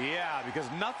 Yeah, because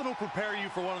nothing will prepare you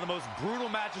for one of the most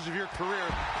brutal matches of your career,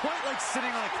 quite like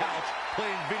sitting on a couch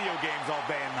playing video games all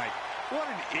day and night. What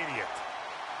an idiot.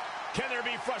 Can there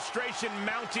be frustration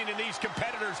mounting in these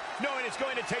competitors, knowing it's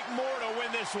going to take more to win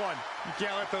this one? You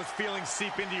can't let those feelings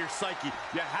seep into your psyche.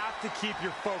 You have to keep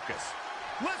your focus.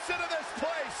 Listen to this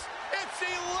place.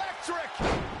 It's electric.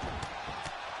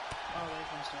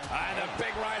 And the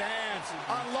big right hands.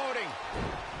 Unloading.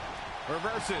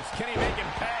 Reverses. Can he make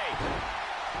him pay?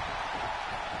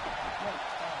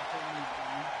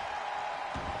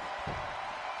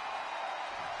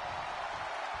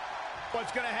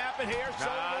 What's going to happen here?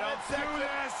 Don't do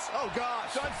this. Oh,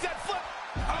 gosh. Sunset flip.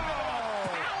 Oh,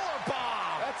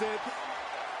 powerbomb. That's it.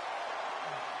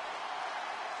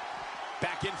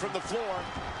 Back in from the floor.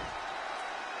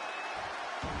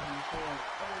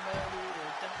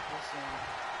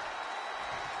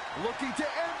 Looking to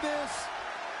end this.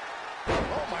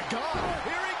 Oh, my God.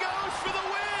 Here he goes for the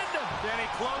win. Can he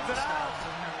close it out?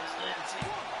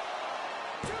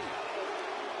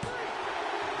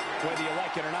 Whether you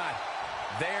like it or not,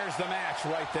 there's the match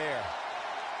right there.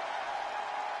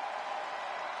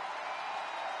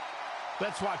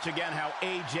 Let's watch again how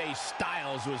AJ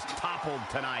Styles was toppled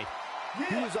tonight.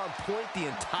 He was on point the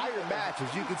entire match,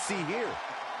 as you can see here.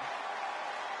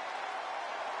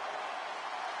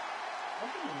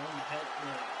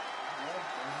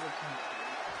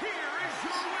 Here is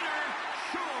your winner,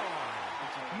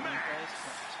 Jon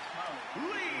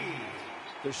Moxley.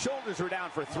 The shoulders were down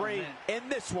for 3,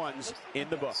 and this one's in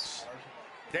the books.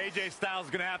 AJ Styles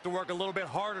is going to have to work a little bit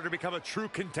harder to become a true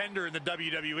contender in the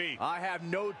WWE. I have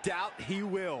no doubt he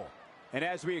will. And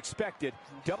as we expected,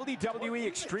 WWE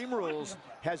Extreme Rules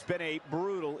has been a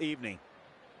brutal evening.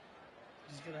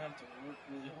 He's going to have to work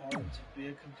really hard to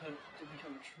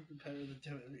become a true competitor in the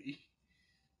WWE.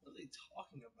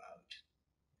 talking about?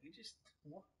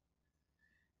 What?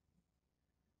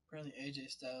 Apparently AJ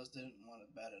Styles didn't want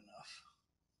it bad enough.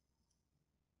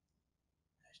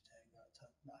 Hashtag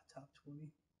not top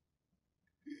 20.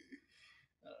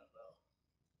 I don't know.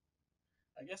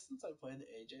 I guess since I played the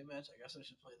AJ match, I guess I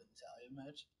should play the Natalia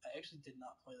match. I actually did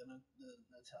not play the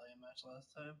Natalia match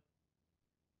last time.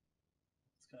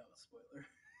 It's kind of a spoiler.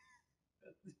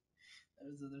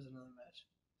 There's another match.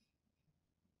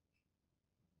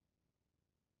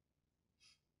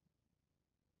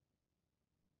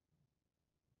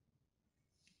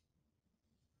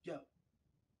 Yo,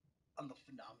 I'm the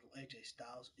phenomenal AJ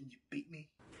Styles, and you beat me?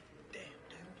 Damn,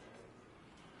 dude.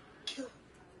 Kill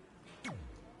him.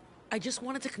 I just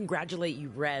wanted to congratulate you,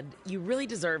 Red. You really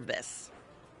deserve this.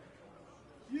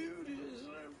 You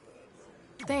deserve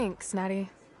it. Thanks, Natty.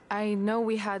 I know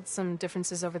we had some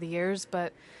differences over the years,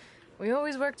 but we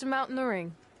always worked them out in the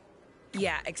ring.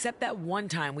 Yeah, except that one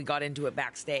time we got into it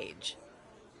backstage.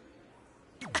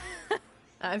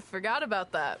 I forgot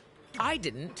about that. I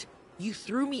didn't. You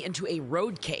threw me into a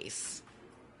road case.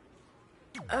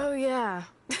 Oh, yeah.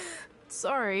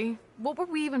 Sorry. What were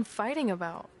we even fighting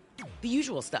about? The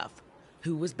usual stuff.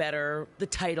 Who was better, the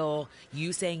title,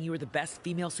 you saying you were the best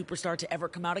female superstar to ever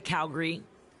come out of Calgary.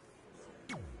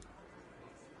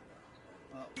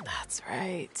 That's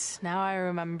right. Now I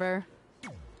remember.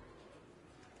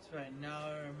 That's right, now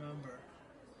I remember.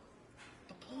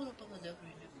 But pull it up on the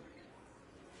WWE Network.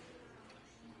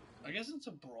 I guess it's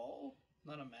a brawl,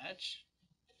 not a match.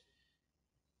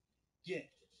 Yeah,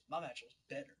 my match was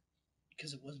better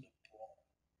because it wasn't a brawl.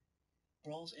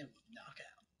 Brawls end with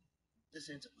knockout. This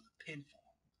ends up with a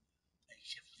pinfall.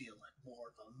 Makes you feel like more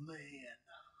of a man.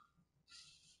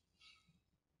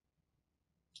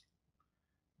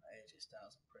 AJ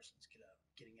Styles impressions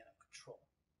getting out of control.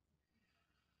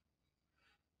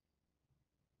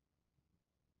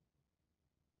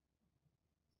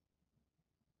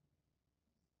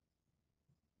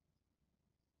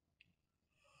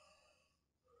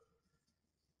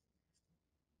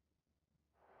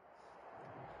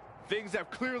 Things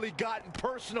have clearly gotten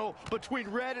personal between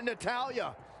Red and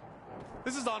Natalia.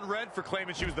 This is on Red for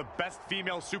claiming she was the best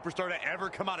female superstar to ever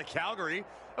come out of Calgary.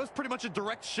 That was pretty much a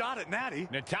direct shot at Natty.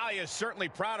 Natalia is certainly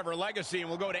proud of her legacy and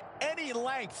will go to any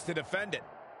lengths to defend it.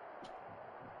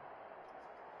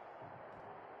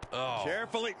 Oh.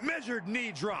 Carefully measured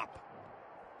knee drop.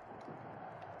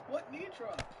 What knee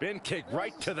drop? Bin kick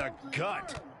right to the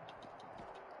gut.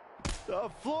 The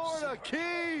Florida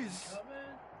Keys.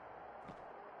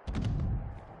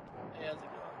 Hey, how's it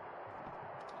going?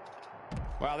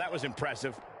 Wow, that was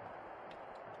impressive.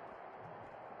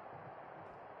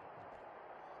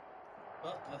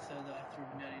 Well, I said that I threw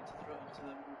Natty to throw into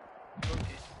the road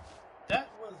case. That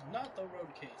was not the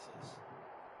road cases.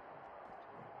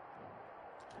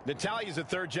 Natalia's a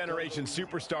third-generation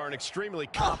superstar and extremely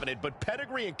confident, but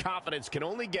pedigree and confidence can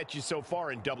only get you so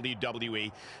far in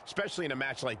WWE, especially in a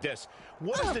match like this.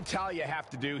 What does Natalya have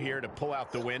to do here to pull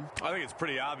out the win? I think it's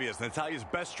pretty obvious. Natalia's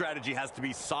best strategy has to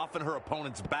be soften her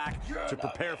opponent's back to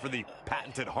prepare for the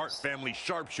patented Hart family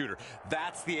sharpshooter.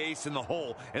 That's the ace in the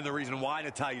hole and the reason why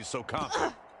Natalya's so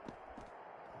confident.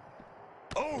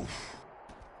 Oh!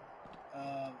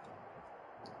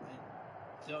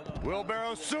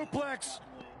 Wheelbarrow suplex.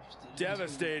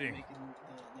 Devastating.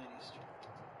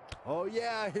 Oh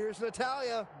yeah, here's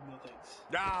Natalya. No thanks.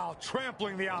 Now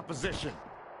trampling the opposition.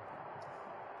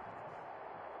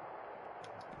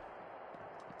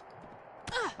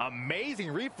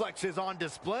 Amazing reflexes on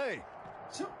display.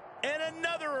 And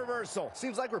another reversal.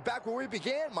 Seems like we're back where we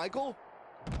began, Michael.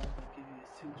 I'll give you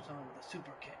a superstar with a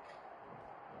super kick.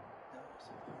 That was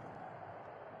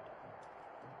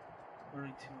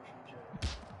learning too much from Joe.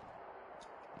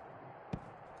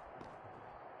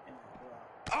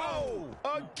 Oh,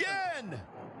 again!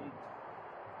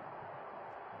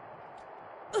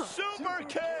 Super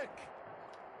kick!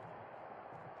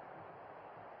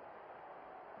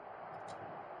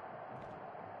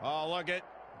 Oh, look at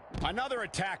another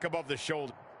attack above the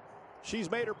shoulder. She's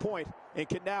made her point and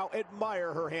can now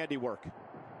admire her handiwork.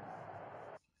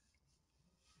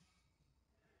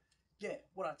 Yeah,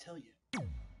 what I tell you.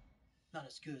 Not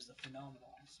as good as the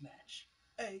phenomenal match.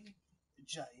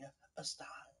 AJ Styles.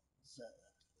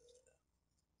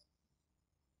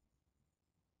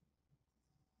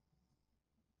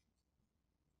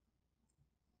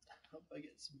 I hope I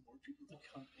get some more people to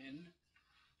come in,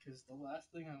 because the last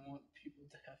thing I want people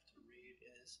to have to read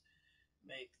is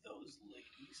make those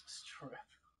ladies strip.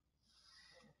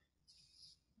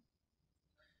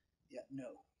 Yeah,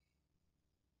 no.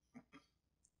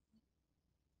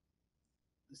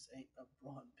 This ain't a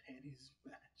bra and panties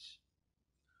match.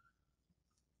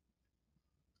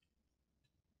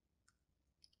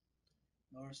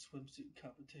 Or swimsuit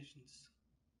competitions.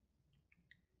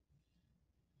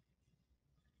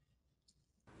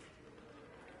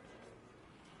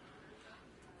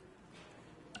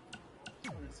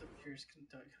 So I'm curious, can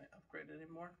I upgrade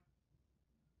anymore?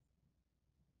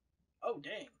 Oh,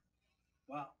 dang.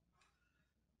 Wow.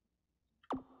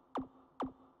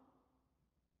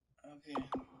 Okay.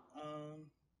 I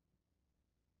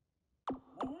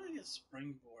want to get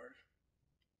springboard.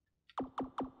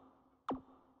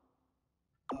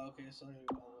 Oh, okay, so I gotta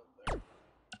go all the way up there.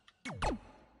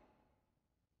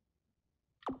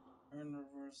 Earn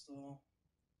reversal.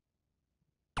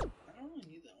 I don't really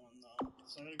need that one though,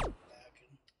 so I gotta go back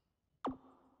and.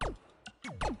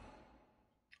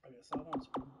 Okay, so I want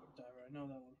springboard diver. I know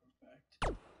that one for a fact.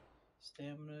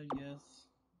 Stamina, yes.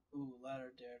 Ooh,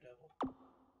 ladder daredevil.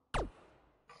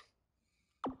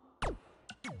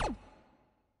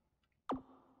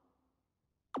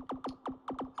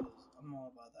 Because I'm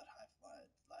all about that high fly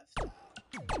lifestyle.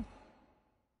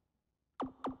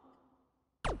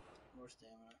 More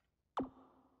stamina.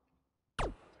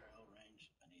 Aerial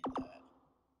range. I need that.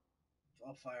 If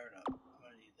I'll fire it up, I'm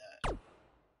gonna need that.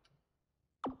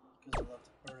 Because I love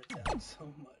to burn it down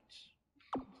so much.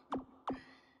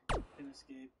 Pin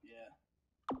escape, yeah.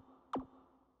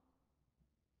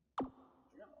 I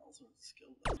got all sorts of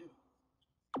skills I do.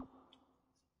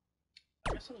 I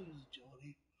guess I'll use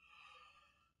agility.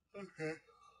 Okay.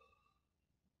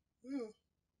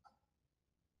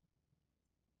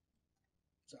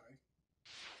 Sorry.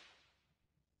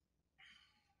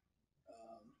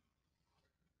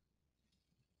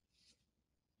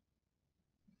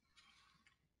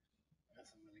 I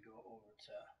guess I'm gonna go over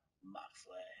to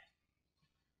Moxley.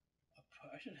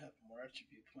 I should have more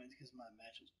attribute points because my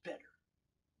match was better.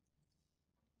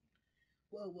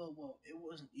 Whoa, whoa, whoa. It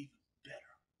wasn't even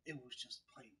better. It was just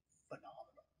plain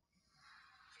phenomenal.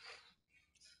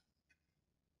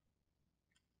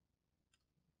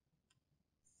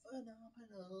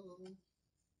 Phenomenal.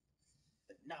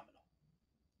 Phenomenal.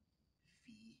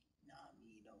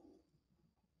 Phenomenal.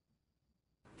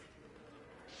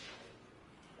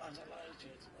 Lots of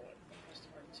chance of what? Press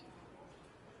R2.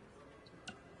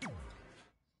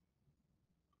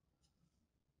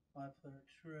 Five-player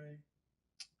tray.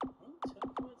 Only 10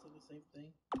 points are the same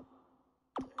thing.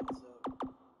 Okay, so,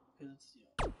 because it's,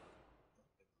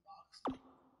 Moxley.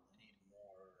 I need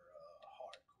more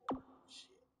hardcore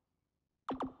shit.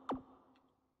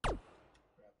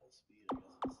 Grapple speed, I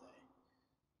guess I'll say.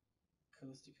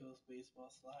 Coast to coast baseball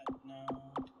slide, no.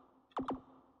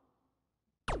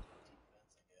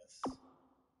 Defense, I guess.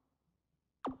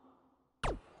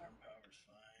 Arm power's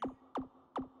fine.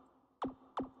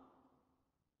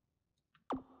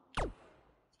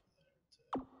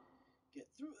 Get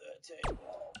through that tag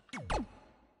wall.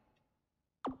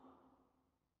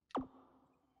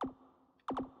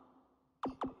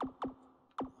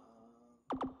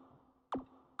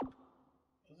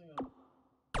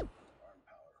 Arm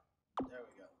power. There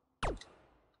we go.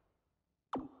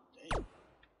 Ooh, dang.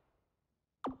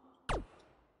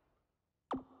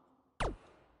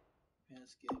 Pin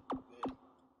escape, good.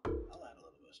 I'll add a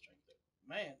little bit of strength there.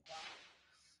 Man, wow.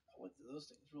 I went through those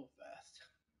things real fast.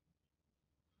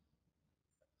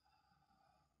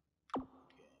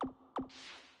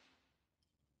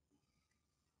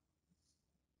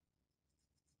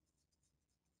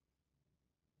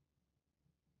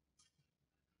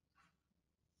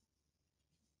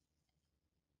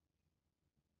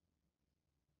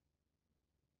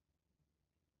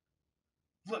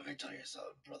 Let me tell you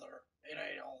something, brother. It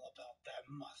ain't all about that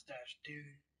mustache,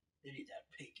 dude. They need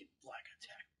that pink and black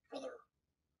attack, brother.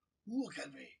 Look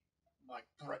at me. My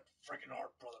Bret freaking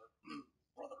Hart, brother.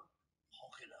 Brother.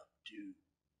 Hulk it up, dude.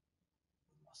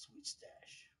 With my sweet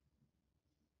stash.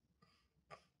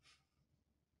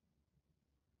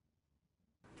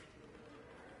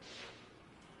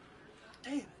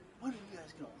 Damn it. When are you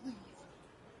guys gonna leave?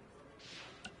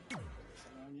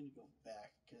 So now I need to go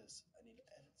back because I need to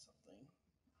edit something.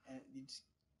 And you just,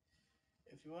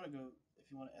 if you want to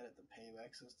edit the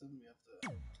payback system, you have to.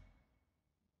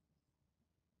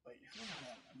 Wait, hold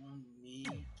on. I'm on me.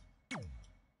 I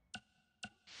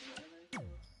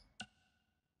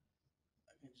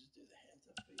can just do the hands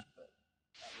up feet, but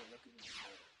we're looking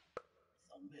for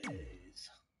zombies.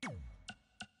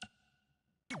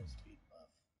 Speed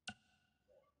buff.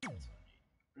 That's what I need.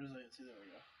 Resiliency, there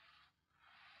we go.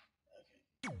 Okay.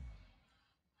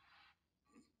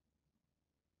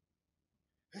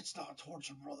 It's not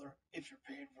torture, brother, if you're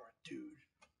paying for it, dude.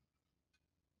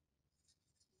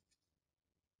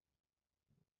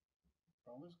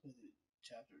 Almost go to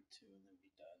chapter 2 and then be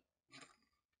done.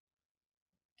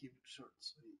 Keep it short and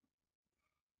sweet.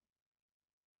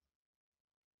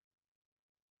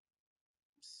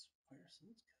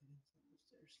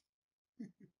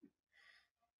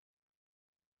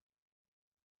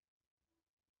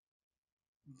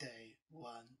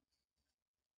 1.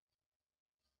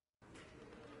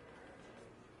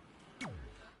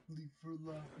 Leave for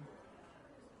laughing.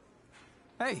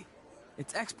 Hey,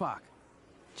 it's X-Pac.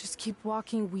 Just keep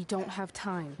walking. We don't have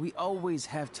time. We always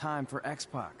have time for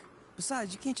X-Pac.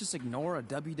 Besides, you can't just ignore a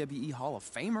WWE Hall of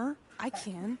Famer. I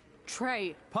can.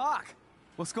 Trey. Pac,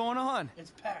 what's going on?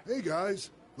 It's Pac. Hey,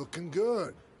 guys. Looking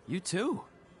good. You too.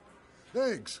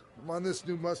 Thanks. I'm on this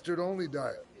new mustard-only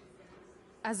diet.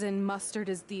 As in mustard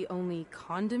is the only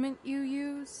condiment you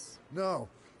use? No,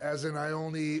 as in I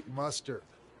only eat mustard.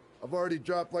 I've already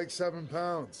dropped like 7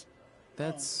 pounds.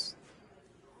 That's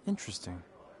interesting.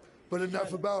 But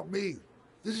enough about me.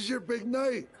 This is your big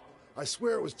night. I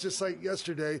swear it was just like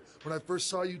yesterday when I first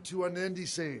saw you two on the indie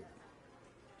scene.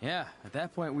 Yeah, at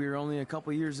that point we were only a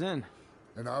couple years in.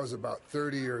 And I was about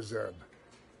 30 years in.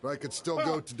 But I could still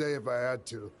go today if I had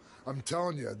to. I'm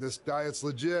telling you, this diet's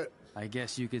legit. I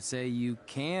guess you could say you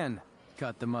can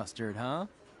cut the mustard, huh?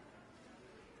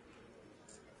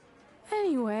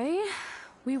 Anyway,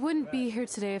 we wouldn't be here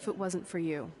today if it wasn't for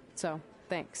you. So,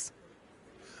 thanks.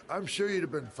 I'm sure you'd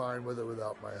have been fine with it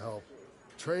without my help.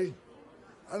 Trey,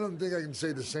 I don't think I can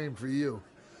say the same for you.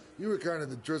 You were kind of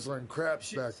the drizzling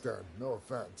craps back then, no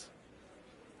offense.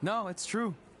 No, it's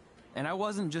true. And I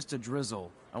wasn't just a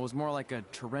drizzle. I was more like a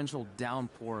torrential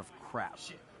downpour of crap.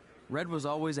 Red was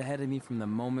always ahead of me from the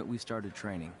moment we started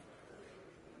training.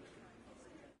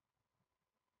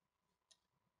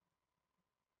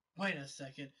 Wait a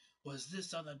second. Was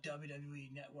this on the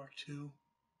WWE Network too?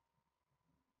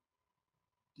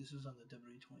 This was on the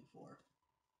WWE24.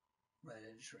 Red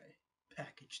and Trey.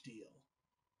 Package deal.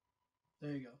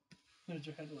 There you go. There's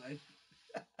your headline.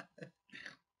 I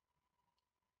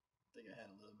think I had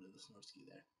a little bit of the Snorsky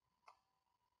there.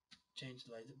 Change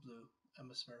the light to blue.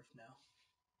 I'm a Smurf now.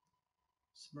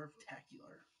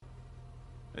 Smurf-tacular.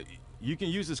 You can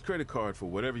use this credit card for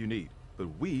whatever you need, but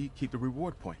we keep the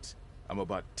reward points. I'm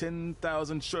about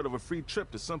 10,000 short of a free trip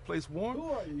to someplace warm,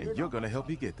 and you're gonna help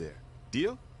me get there.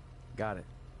 Deal? Got it.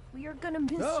 We are gonna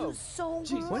miss you so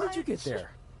much. When did you get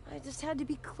there? I just had to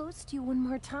be close to you one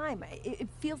more time. It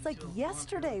feels like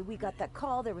yesterday we got that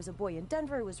call. There was a boy in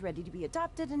Denver who was ready to be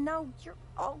adopted, and now you're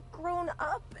all grown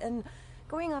up and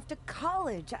going off to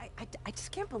college. I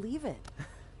just can't believe it.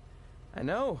 I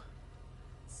know.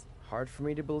 It's hard for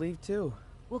me to believe, too.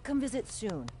 We'll come visit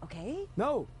soon, okay?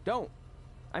 No, don't.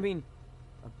 I mean,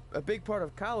 a big part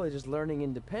of college is learning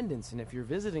independence, and if you're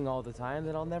visiting all the time,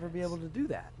 then I'll never be able to do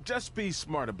that. Just be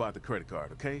smart about the credit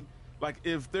card, okay? Like,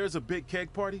 if there's a big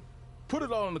keg party, put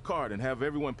it all on the card and have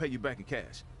everyone pay you back in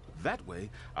cash. That way,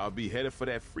 I'll be headed for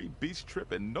that free beach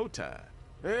trip in no time.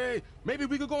 Hey, maybe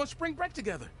we could go on spring break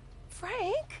together.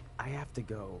 Frank? I have to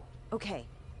go. Okay,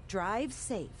 drive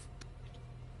safe.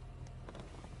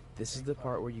 This is the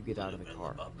part where you get out of the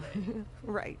car.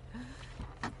 Right.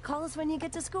 Call us when you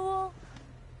get to school.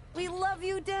 We love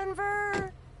you,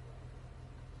 Denver.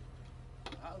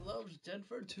 I love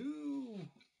Denver too.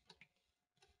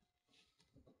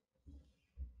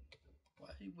 Why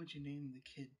would you name the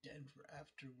kid Denver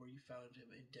after where you found him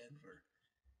in Denver?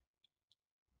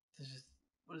 This is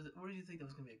what is it? What do you think that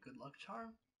was gonna be a good luck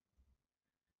charm?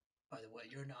 By the way,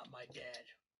 you're not my dad.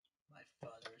 My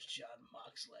father is Jon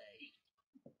Moxley.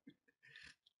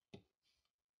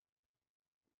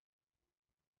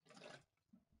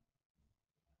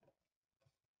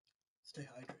 Stay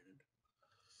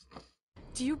hydrated.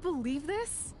 Do you believe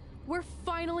this? We're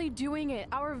finally doing it.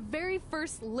 Our very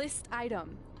first list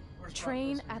item.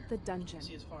 Train at the dungeon.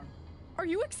 See his farm. Are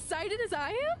you excited as I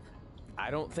am? I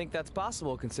don't think that's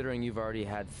possible, considering you've already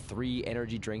had 3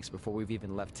 energy drinks before we've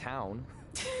even left town.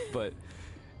 But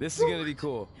this is gonna be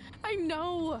cool. I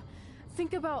know.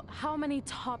 Think about how many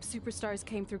top superstars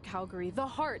came through Calgary. The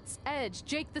Hearts, Edge,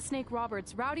 Jake the Snake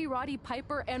Roberts, Rowdy Roddy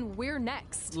Piper, and we're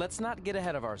next. Let's not get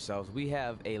ahead of ourselves. We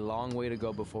have a long way to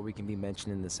go before we can be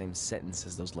mentioned in the same sentence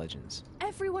as those legends.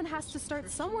 Everyone has to start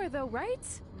somewhere though, right?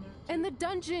 And the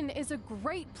dungeon is a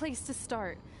great place to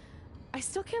start. I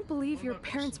still can't believe your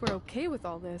parents were okay with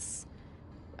all this.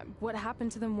 What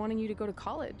happened to them wanting you to go to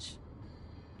college?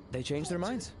 They changed their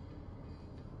minds.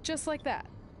 Just like that.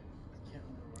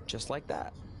 Just like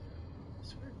that.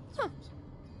 Huh.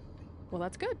 Well,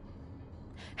 that's good.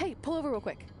 Hey, pull over real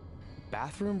quick.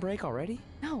 Bathroom break already?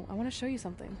 No, I want to show you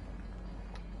something.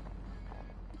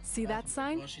 See that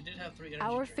sign? Well, she did have 3 energy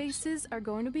Our drinks. faces are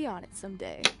going to be on it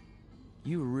someday.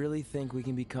 You really think we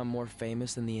can become more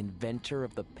famous than the inventor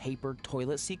of the paper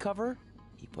toilet seat cover?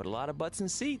 He put a lot of butts in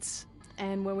seats.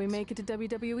 And when we make it to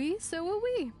WWE, so will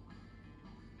we.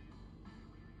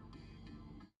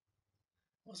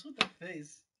 What's with that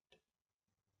face?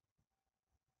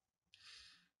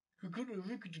 We're gonna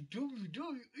make it to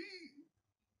WWE.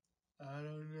 I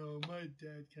don't know. My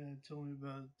dad kind of told me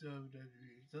about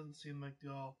WWE. It doesn't seem like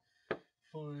they're all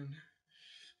fun.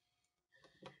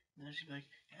 And then she'd be like,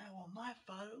 yeah, well, my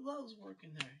father loves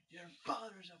working there. Your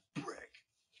father's a prick.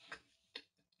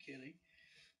 Kidding.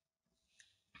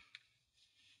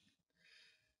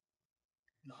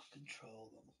 Not control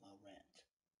them with my rant.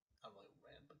 I like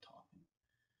rant but talking.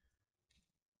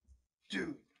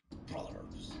 Dude,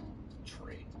 brothers,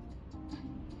 trade.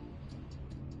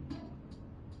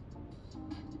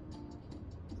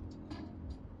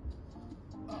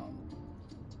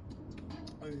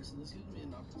 Okay, so this gives me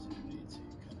an opportunity to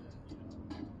kind of,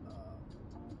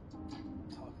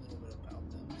 talk a little bit about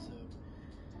them. So,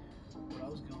 what I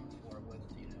was going for with,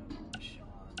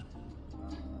 Jon,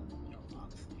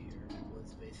 Moxley here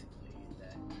was basically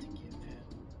that to give him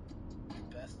the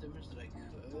best image that I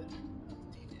could of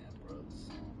Dean Ambrose,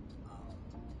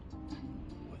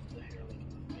 with the hair like in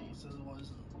the face as it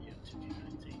was in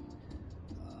 2K19,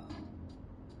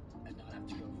 and not have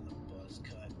to go for the buzz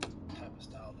cut type of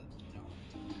style that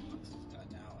Moxley's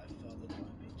got now. I felt that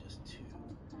would be just too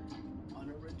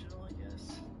unoriginal, I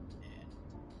guess, and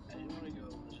I didn't want to go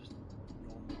with just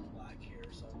normal black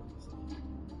hair, so I went with something a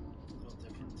little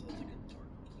different, so it's like a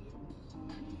dark blue.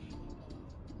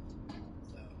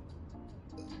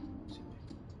 Excuse me.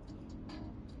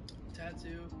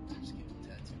 Tattoo, I just gave him a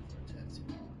tattoo for a tattoo.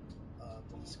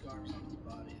 But the scars on his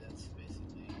body, that's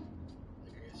basically,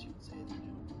 like, I guess you would say, he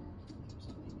was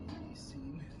on the indie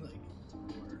scene, like,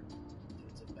 or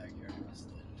doing some backyard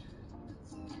wrestling.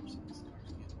 That's where some of the scars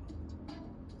came from.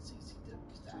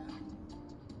 CCW style.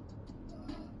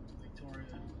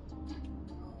 Victoria,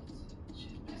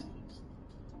 she's basically just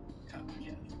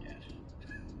copycat of her dad.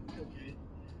 Okay?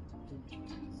 Pretty much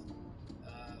what it is.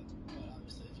 But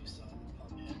obviously, as you saw, the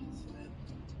pump-handed slam,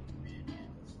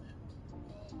 manhandle slam,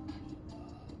 whatever they're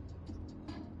called,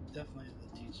 definitely the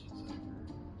teachings of her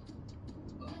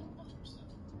mother. So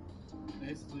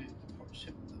basically, the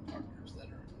partners that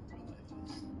are in real life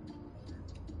is her mother,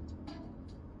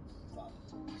 father.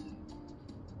 So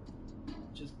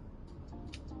just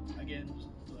again, just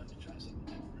going to try something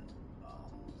different.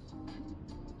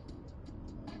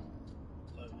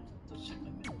 But let's check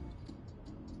my mail.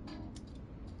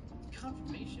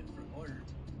 Confirmation for order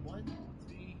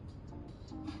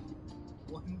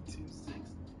 13126.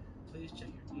 Please check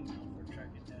your email for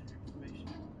tracking down your information.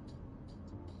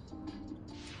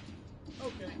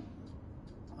 Okay.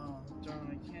 Oh, darn,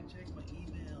 I can't check my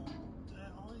email.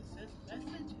 It only says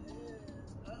messages.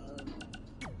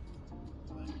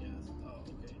 Podcast.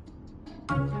 Oh, okay.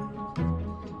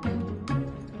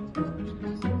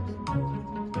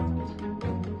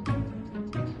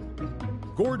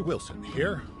 Gord Wilson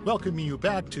here, welcoming you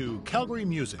back to Calgary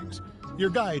Musings,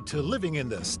 your guide to living in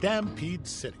the Stampede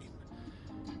City.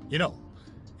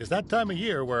 It's that time of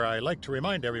year where I like to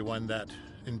remind everyone that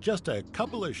in just a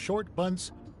couple of short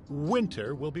months,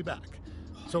 winter will be back.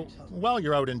 So while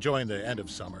you're out enjoying the end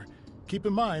of summer, keep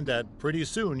in mind that pretty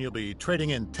soon you'll be trading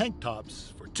in tank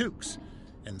tops for toques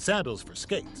and sandals for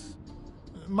skates.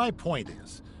 My point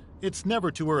is, it's never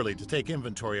too early to take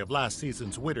inventory of last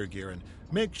season's winter gear and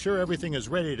make sure everything is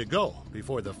ready to go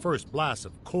before the first blast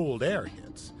of cold air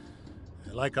hits.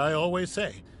 Like I always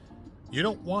say, you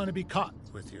don't want to be caught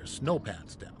with your snow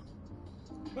pants down.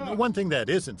 One thing that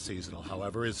isn't seasonal,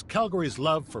 however, is Calgary's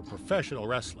love for professional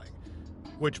wrestling.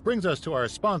 Which brings us to our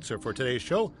sponsor for today's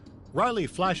show, Riley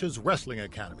Flash's Wrestling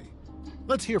Academy.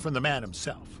 Let's hear from the man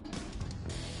himself.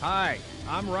 Hi,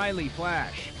 I'm Riley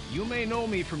Flash. You may know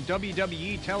me from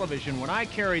WWE television when I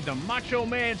carried the Macho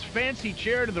Man's fancy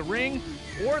chair to the ring,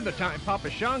 or the time Papa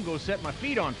Shango set my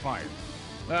feet on fire.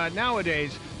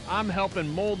 Nowadays, I'm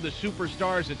helping mold the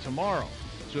superstars of tomorrow.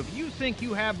 So if you think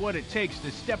you have what it takes to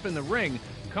step in the ring,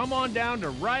 come on down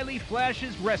to Riley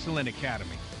Flash's Wrestling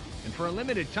Academy. And for a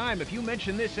limited time, if you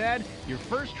mention this ad, your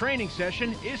first training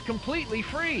session is completely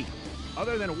free,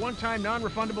 other than a one-time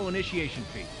non-refundable initiation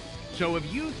fee. So if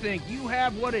you think you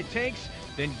have what it takes,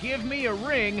 then give me a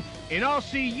ring, and I'll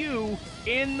see you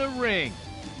in the ring.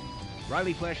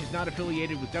 Riley Flash is not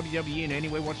affiliated with WWE in any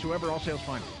way whatsoever. All sales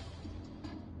final.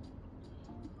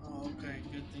 Oh, okay.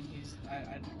 Good thing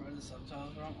I read the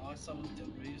subtitles wrong. All I saw was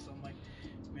WWE, so I'm like,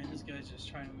 man, this guy's just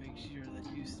trying to make sure that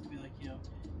you used to be like, you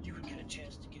could get a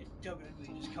chance to get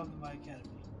WWE. Just come to my academy.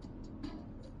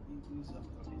 He was up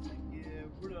front. He's like, yeah,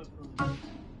 we're not affiliated.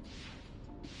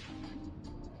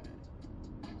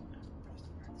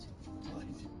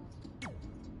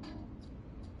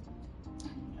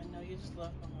 I know you just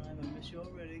left behind. I miss you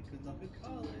already. Good luck in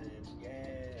college. Yeah.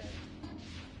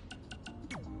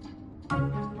 I'm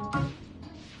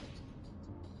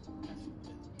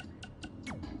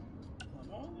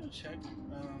gonna check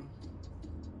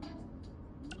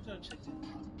gotta check the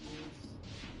box.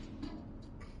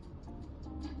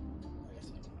 I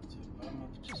guess I don't have to, but I'm gonna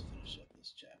just finish up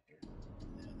this chapter.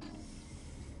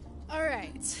 All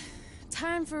right,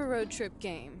 time for a road trip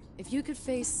game. If you could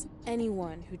face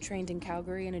anyone who trained in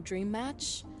Calgary in a dream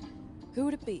match, who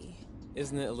would it be?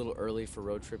 Isn't it a little early for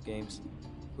road trip games?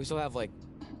 We still have like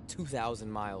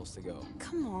 2,000 miles to go.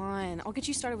 Come on, I'll get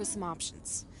you started with some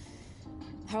options.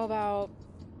 How about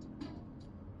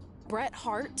Bret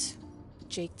Hart,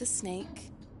 Jake the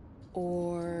Snake,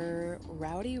 or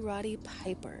Rowdy Roddy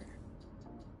Piper?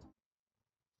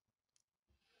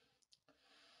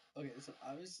 Okay, so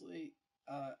obviously,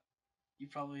 you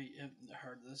probably haven't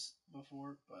heard this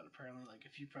before, but apparently, like,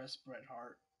 if you press Bret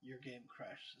Hart, your game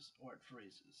crashes or it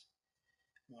freezes.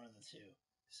 One of the two.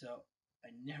 So,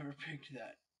 I never picked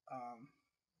that.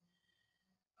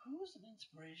 Who was an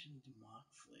inspiration to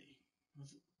Moxley?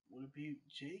 Would it be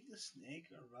Jake the Snake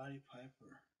or Roddy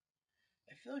Piper?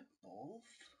 I feel like both.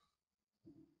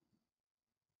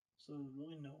 So,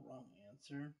 really no wrong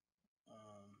answer.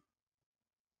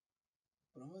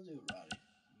 But I'm gonna do Roddy.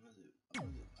 I'm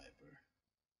gonna do Piper.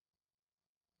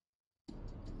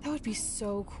 That would be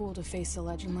so cool to face a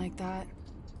legend like that.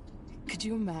 Could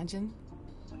you imagine?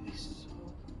 That'd be so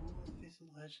cool to face a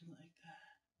legend like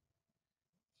that.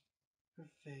 Her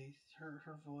face,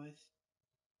 her voice.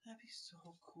 That'd be so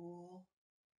cool.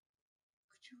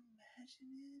 Could you imagine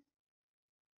it?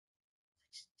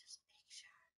 Just make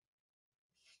sure.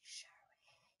 Make sure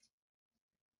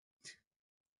it.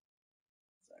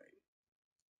 Sorry.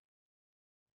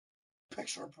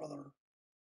 Picture, brother.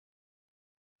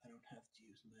 I don't have to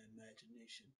use my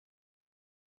imagination.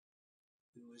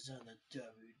 It was on the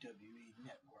WWE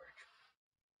network.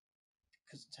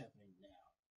 Because it's happening now.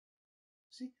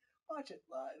 See? Watch it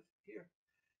live. Here.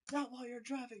 Not while you're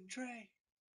driving, Trey.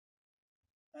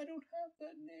 I don't have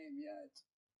that name yet.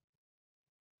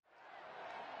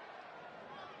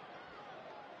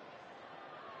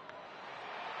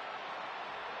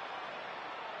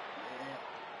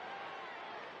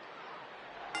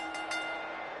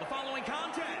 The following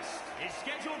contest is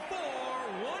scheduled for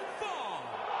one fall.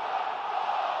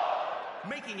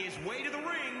 Making his way to the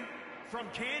ring from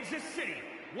Kansas City,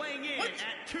 weighing in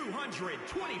at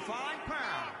 225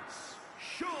 pounds,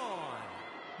 Jon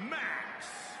Max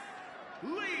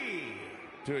Lee.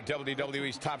 Two of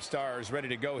WWE's top stars ready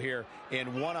to go here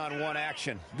in one-on-one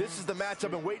action. This is the match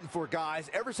I've been waiting for, guys.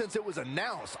 Ever since it was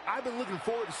announced, I've been looking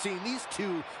forward to seeing these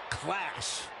two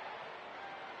clash.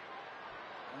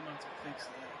 I'm going to fix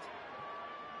that.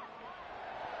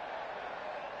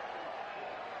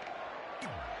 I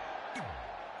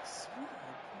swear I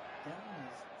put down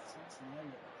as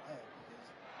Cincinnati Ohio because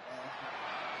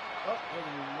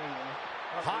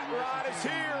Hot Rod is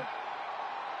here.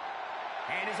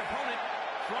 And his opponent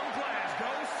from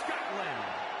Glasgow, Scotland,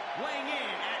 weighing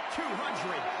in at 230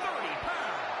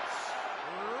 pounds,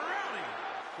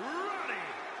 Roddy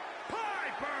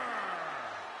Piper.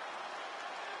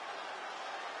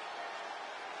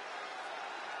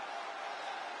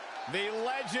 The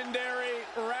legendary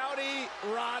Rowdy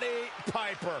Roddy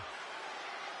Piper.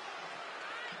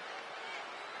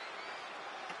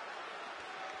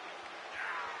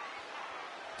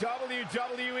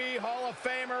 WWE Hall of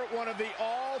Famer, one of the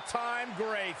all-time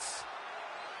greats.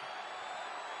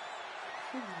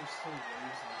 You're so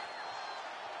lazy.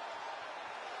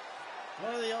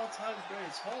 One of the all-time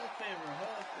greats. Hall of Famer,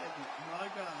 Hall of Famer. My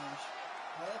gosh.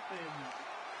 Hall of Famer.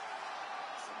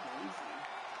 So lazy.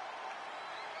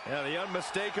 Yeah, the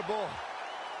unmistakable,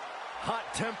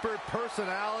 hot-tempered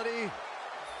personality,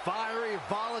 fiery,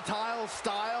 volatile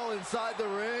style inside the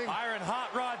ring. Iron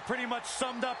Hot Rod pretty much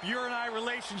summed up your and I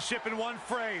relationship in one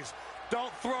phrase.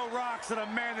 Don't throw rocks at a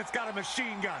man that's got a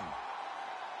machine gun.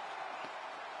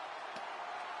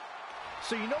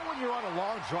 So you know when you're on a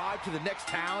long drive to the next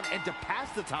town and to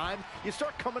pass the time, you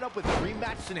start coming up with dream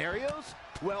match scenarios?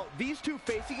 Well, these two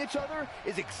facing each other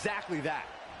is exactly that.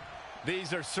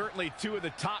 These are certainly two of the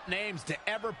top names to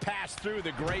ever pass through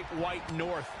the Great White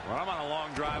North. When I'm on a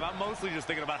long drive, I'm mostly just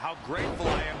thinking about how grateful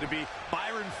I am to be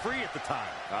Byron Free at the time.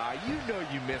 You know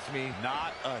you miss me.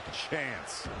 Not a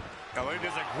chance. Oh, look at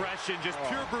this aggression, just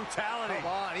pure brutality. Come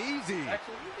on, easy.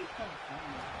 Actually, it would be kind of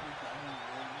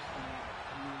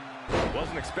fun.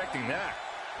 Wasn't expecting that.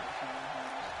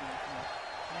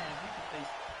 Man, if you could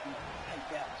face, hey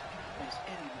guys, if you could face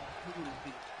anyone, who would it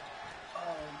be? Oh,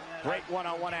 man. Great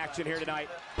one-on-one action here tonight.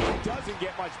 Doesn't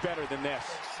get much better than this.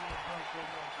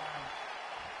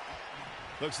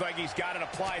 Looks like he's got it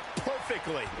applied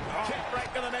perfectly. Kick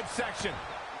right to the midsection.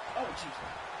 Oh, jeez.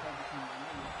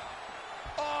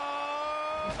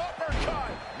 Oh,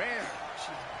 uppercut. Man.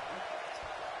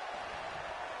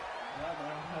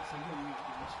 That's a good move.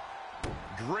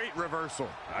 Great reversal.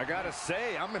 I gotta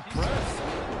say, I'm impressed.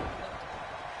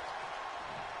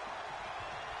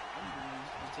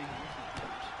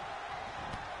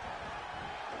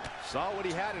 Saw what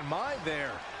he had in mind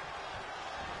there.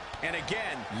 And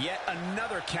again, yet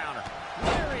another counter.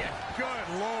 Lariat.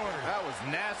 Good Lord. That was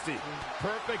nasty.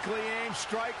 Perfectly aimed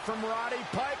strike from Roddy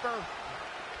Piper.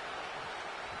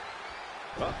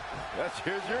 Oh,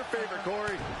 here's your favorite,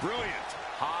 Corey. Brilliant.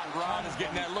 Hot Rod is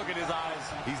getting that look in his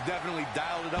eyes. He's definitely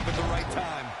dialed it up at the right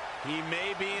time. He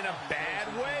may be in a bad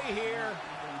way here.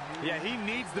 Yeah, he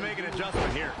needs to make an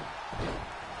adjustment here.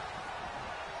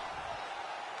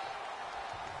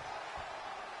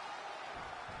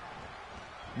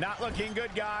 Not looking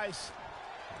good, guys.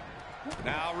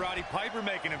 Now Roddy Piper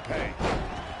making him pay.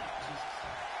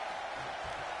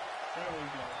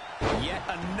 Yet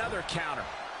another counter.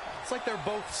 It's like they're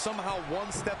both somehow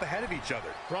one step ahead of each other.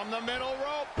 From the middle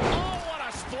rope. Oh, what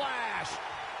a splash.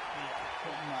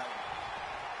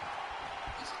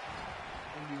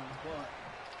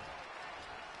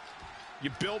 You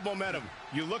build momentum.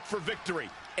 You look for victory.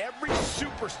 Every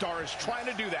superstar is trying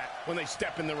to do that when they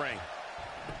step in the ring.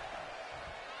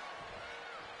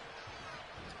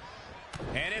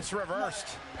 And it's reversed.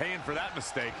 Paying for that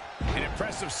mistake. An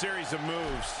impressive series of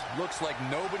moves. Looks like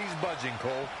nobody's budging,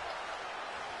 Cole.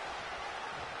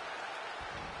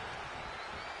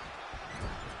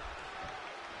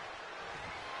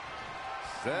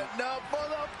 Setting up for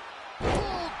the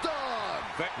Bulldog.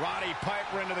 Roddy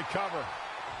Piper into the cover.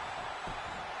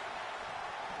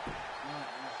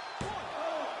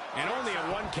 And only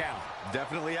a 1 count.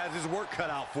 Definitely has his work cut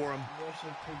out for him.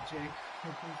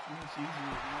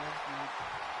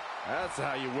 That's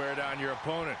how you wear down your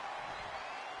opponent.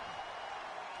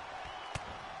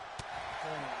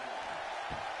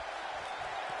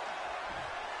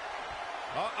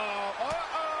 Uh-oh,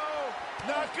 uh-oh!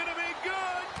 Not gonna be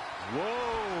good!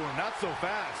 Whoa, not so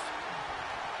fast.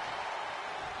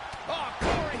 Oh,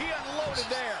 Corey, he unloaded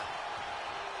there.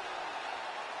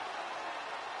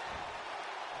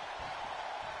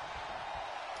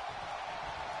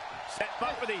 Set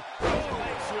up for the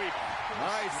leg sweep.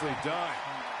 Nicely done.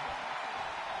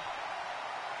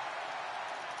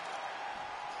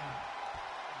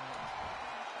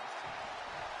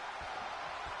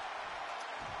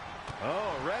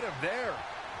 Oh, read him there.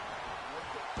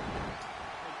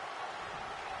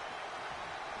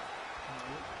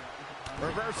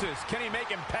 Reverses. Can he make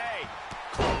him pay?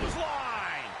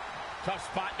 Clothesline. Tough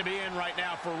spot to be in right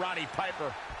now for Roddy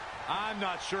Piper. I'm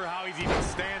not sure how he's even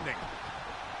standing.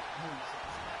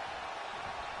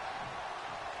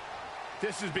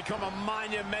 This has become a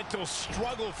monumental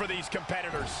struggle for these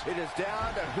competitors. It is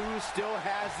down to who still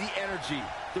has the energy,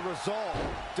 the resolve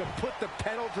to put the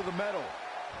pedal to the metal.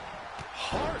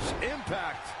 Harsh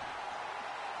impact.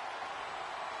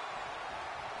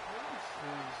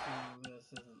 This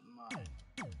isn't mine.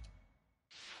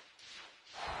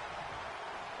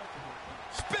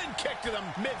 Spin kick to the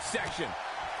midsection.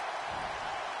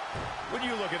 When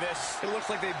you look at this, it looks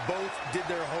like they both did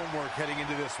their homework heading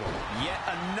into this one. Yet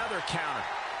another counter.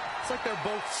 It's like they're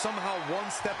both somehow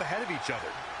one step ahead of each other.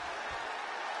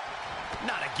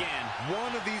 Not again.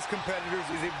 One of these competitors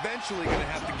is eventually going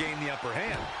to have to gain the upper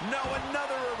hand. No,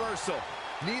 another reversal.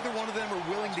 Neither one of them are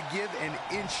willing to give an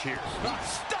inch here.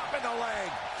 Stopping the leg.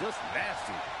 Just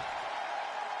nasty.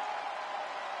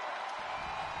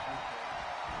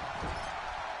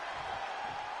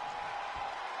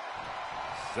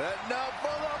 Setting up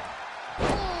for the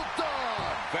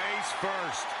Bulldog. Face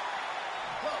first.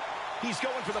 He's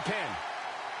going for the pin.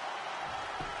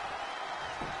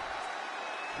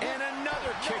 And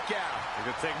another kick out. It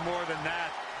could take more than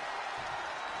that.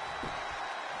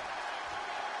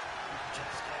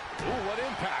 Ooh, what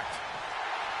impact.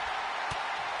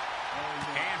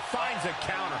 And finds a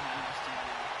counter.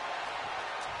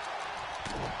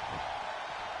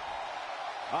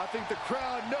 I think the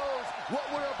crowd knows what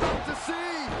we're about to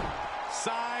see.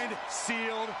 Signed,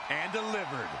 sealed, and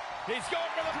delivered. He's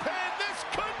going for the pin. This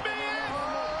could be it.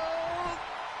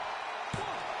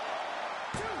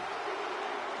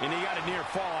 And he got a near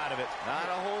fall out of it. Not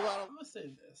a whole lot of... I'm going to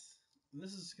say this. And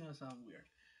this is going to sound weird.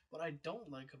 What I don't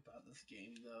like about this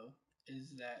game, though,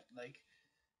 is that, like,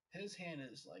 his hand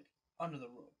is, like, under the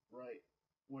rope, right?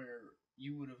 Where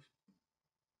you would have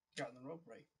gotten the rope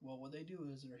right. Well, what they do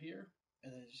is they're here,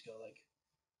 and then just go, like,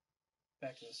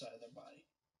 back to the side of their body.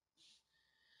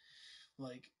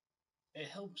 Like, it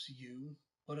helps you,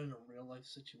 but in a real-life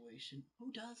situation,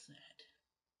 who does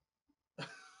that?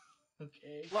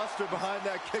 Okay. Luster behind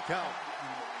that kick out.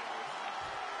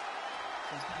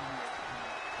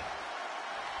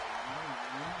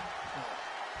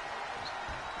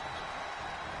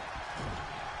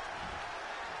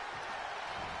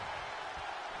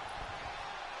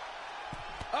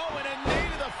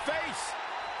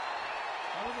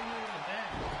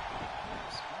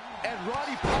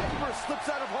 Roddy Piper slips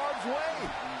out of harm's way.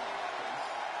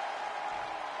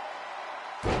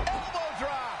 Elbow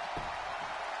drop.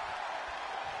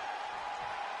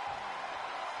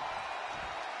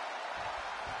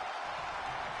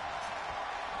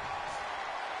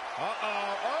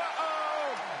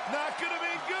 Not gonna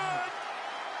be good.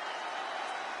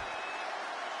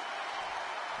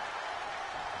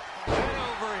 Head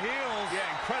over heels.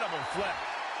 Yeah, incredible flip.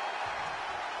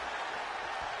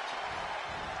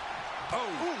 Oh,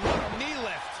 what a knee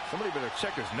lift. Somebody better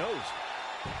check his nose.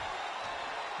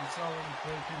 It's already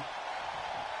broken.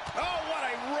 Oh, what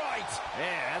a right.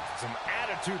 Yeah, that's some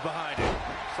attitude behind it.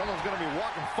 Someone's going to be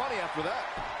walking funny after that.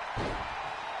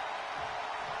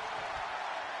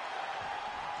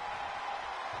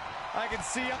 I can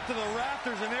see up to the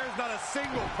rafters, and there's not a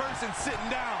single person sitting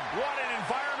down. What an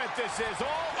environment this is.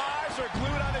 All eyes are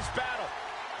glued on this battle.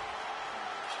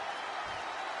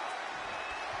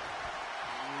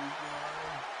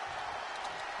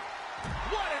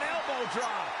 What an elbow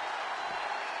drop.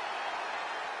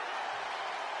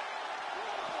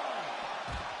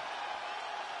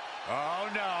 Oh,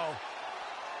 no.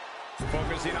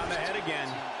 Focusing on the head again.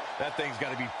 That thing's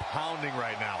got to be pounding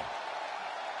right now.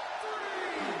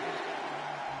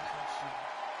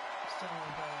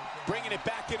 Bringing it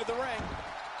back into the ring.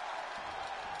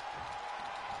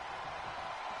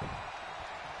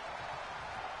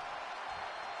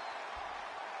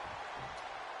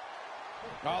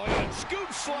 Oh, and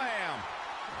scoop slam.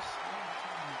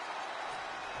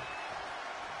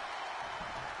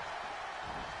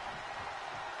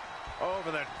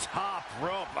 Over the top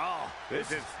rope. Oh,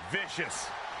 this is vicious.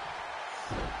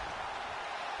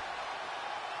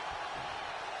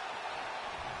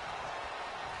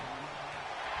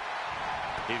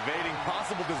 Evading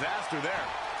possible disaster there.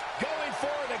 Going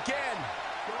for it again.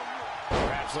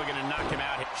 Perhaps looking to knock him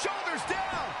out. Shoulders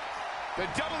down. The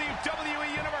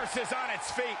WWE Universe is on its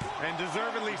feet. And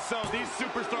deservedly so. These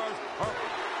superstars are...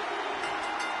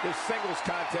 This singles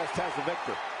contest has the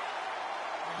victor.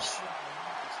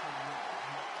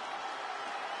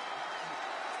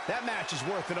 That match is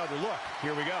worth another look.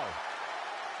 Here we go.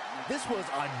 This was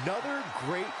another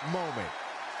great moment.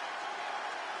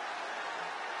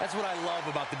 That's what I love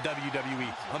about the WWE.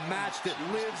 A match that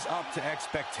lives up to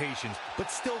expectations,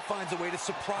 but still finds a way to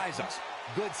surprise us.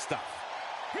 Good stuff.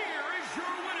 Here is your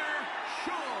winner,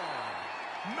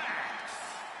 Jon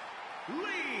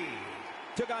Moxley.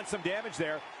 Took on some damage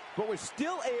there, but was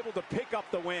still able to pick up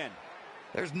the win.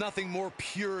 There's nothing more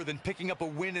pure than picking up a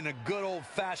win in a good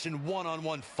old-fashioned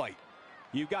one-on-one fight.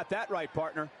 You got that right,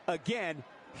 partner. Again,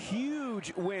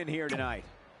 huge win here tonight.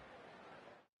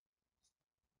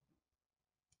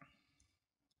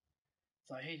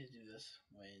 So I hate to do this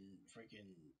when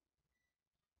freaking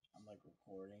I'm like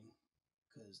recording,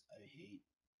 because I hate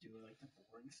doing like the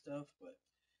boring stuff, but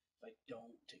if I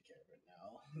don't take care of it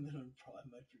now, then I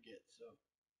might forget. So,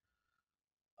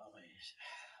 oh my,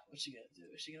 what's she gonna do?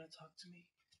 Is she gonna talk to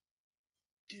me?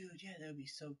 Dude, yeah, that would be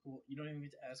so cool. You don't even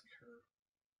get to ask her.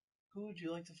 Who would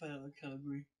you like to fight out of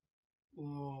Calgary?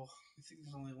 Oh, I think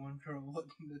there's only one girl,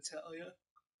 Natalia.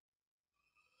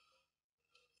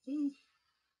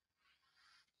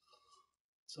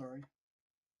 Sorry.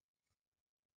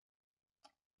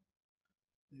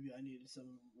 Maybe I needed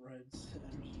some Red's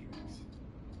energy drinks.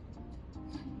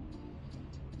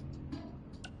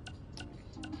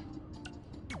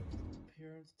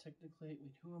 Appearance, technically.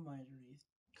 Wait, who am I underneath?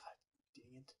 God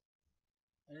dang it.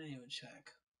 I didn't even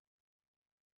check.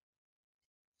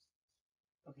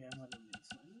 Okay, I'm underneath.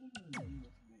 So I'm looking at the name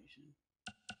information.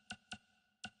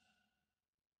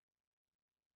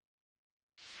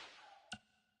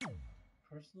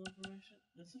 Personal information?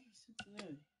 That's not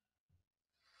Cincinnati.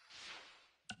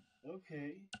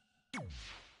 Okay.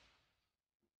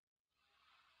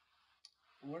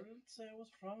 Where did it say I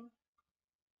was from?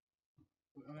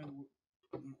 I mean,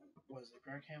 was it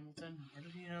Greg Hamilton? Where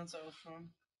did he announce I was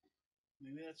from?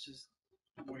 Maybe that's just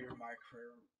where my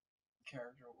career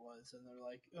character was, and they're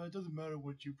like, oh, it doesn't matter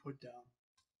what you put down.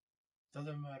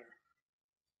 Doesn't matter.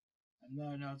 I'm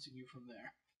not announcing you from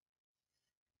there.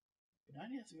 But now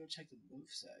you have to go check the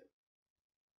moveset.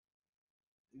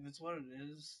 If it's what it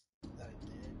is that I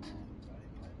did to Roddy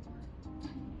Piper,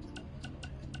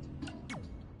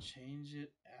 change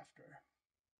it after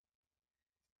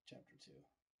Chapter 2.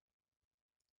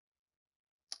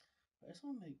 But I just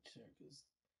want to make sure, because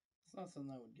it's not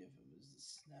something I would give him, is the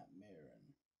snap mirror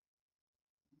and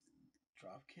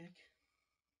drop kick.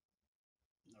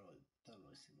 No, it doesn't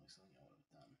really seem like something I would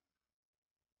have done.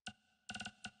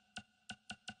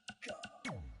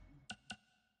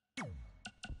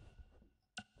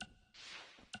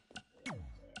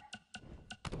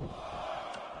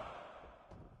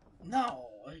 No,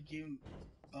 I gave him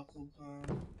buckle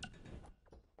bomb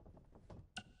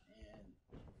and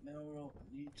metal rope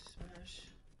need to smash.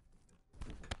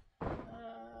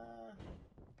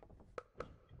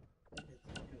 Maybe it's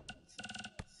a good one,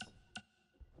 something else.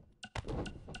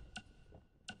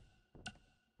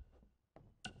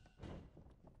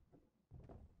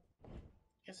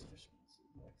 Guess fish ones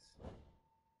is next.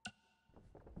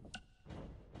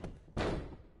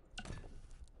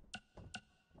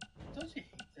 Don't you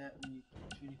hate that when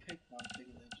you pick one thing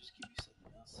and then just give you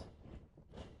something else?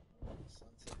 Oh, the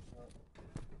sun's setting up.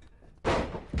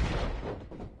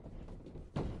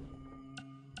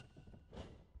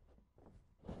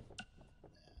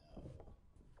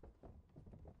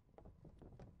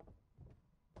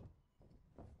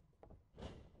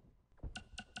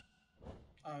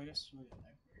 Oh, I guess we'll get an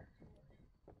here could work.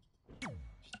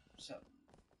 Something.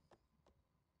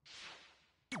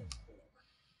 Whatever.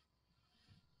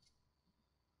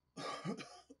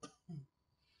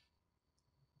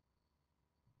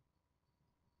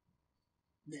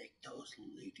 Make those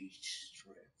ladies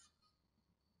strip.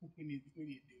 We need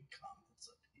new comments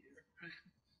up here.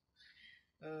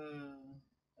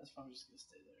 That's probably just gonna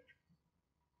stay there.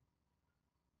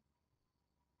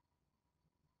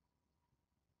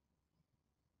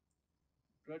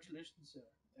 Congratulations, sir.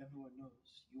 Everyone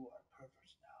knows you are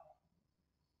perfect now.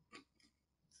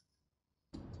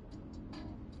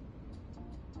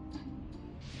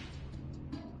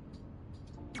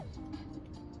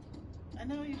 I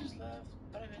know you just left,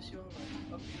 but I miss you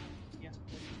alright. Okay, yeah.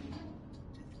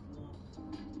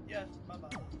 Yeah, bye-bye.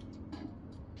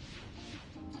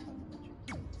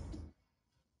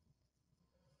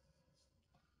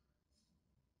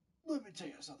 Let me tell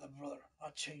you something, brother.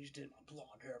 I changed in my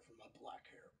blonde hair for my black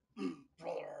hair.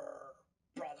 Brother.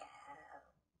 Brother,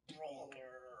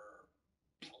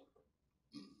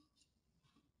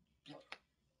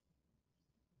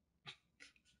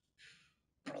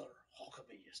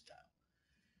 Hulkamania style.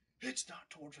 It's not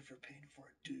torture if you're paying for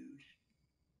it, dude.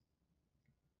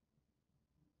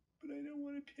 But I don't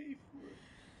want to pay for it.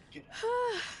 Get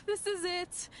out. This is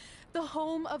it. The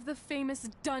home of the famous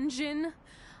dungeon.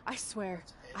 I swear,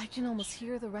 I can almost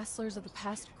hear the wrestlers of the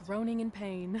past groaning in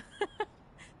pain.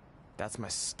 That's my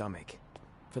stomach.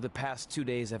 For the past 2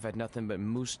 days, I've had nothing but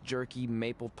moose jerky,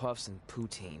 maple puffs, and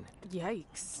poutine.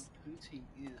 Yikes. Poutine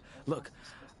is Look,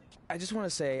 I just want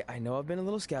to say, I know I've been a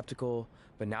little skeptical,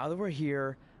 but now that we're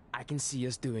here, I can see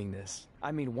us doing this.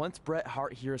 I mean, once Bret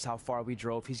Hart hears how far we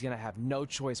drove, he's going to have no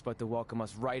choice but to welcome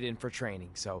us right in for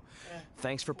training. So,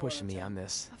 thanks for pushing me on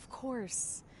this. Of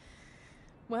course.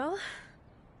 Well,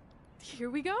 here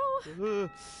we go.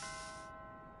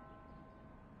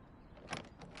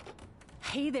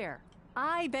 Hey there.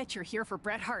 I bet you're here for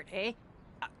Bret Hart, eh?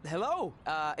 Hello.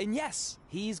 And yes,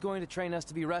 he's going to train us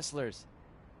to be wrestlers.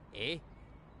 Eh?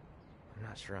 I'm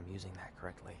not sure I'm using that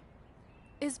correctly.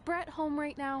 Is Bret home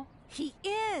right now? He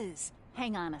is.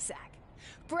 Hang on a sec.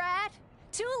 Bret,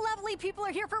 2 lovely people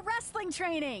are here for wrestling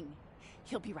training.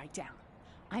 He'll be right down.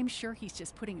 I'm sure he's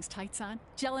just putting his tights on,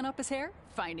 gelling up his hair,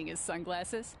 finding his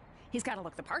sunglasses. He's got to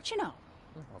look the part, you know.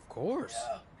 Of course.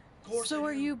 Yeah, of course. So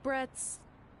are you Bret's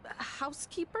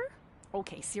housekeeper?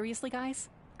 Okay, seriously, guys?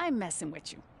 I'm messing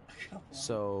with you.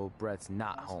 So Bret's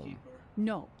not home.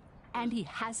 No, and he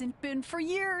hasn't been for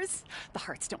years. The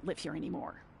Harts don't live here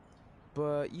anymore.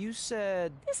 But you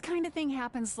said... This kind of thing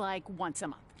happens like once a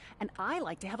month, and I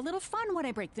like to have a little fun when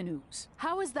I break the news.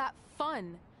 How is that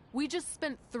fun? We just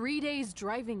spent 3 days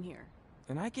driving here.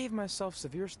 And I gave myself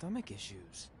severe stomach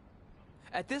issues.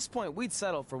 At this point, we'd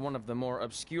settle for one of the more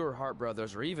obscure Hart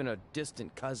brothers or even a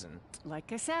distant cousin.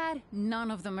 Like I said,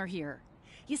 none of them are here.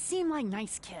 You seem like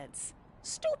nice kids.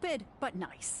 Stupid, but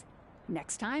nice.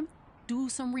 Next time, do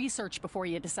some research before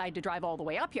you decide to drive all the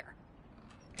way up here.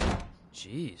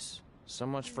 Jeez. So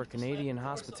much for Canadian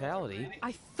hospitality.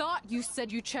 I thought you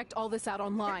said you checked all this out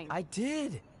online. I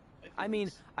did. I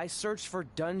mean, I searched for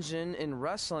dungeon in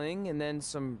wrestling, and then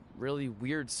some really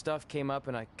weird stuff came up,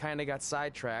 and I kind of got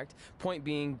sidetracked. Point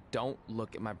being, don't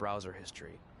look at my browser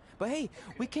history. But hey,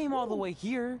 we came all the way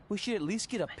here. We should at least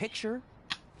get a picture.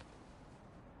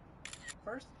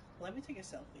 First, let me take a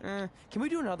selfie. Can we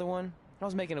do another one? I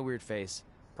was making a weird face.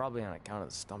 Probably on account of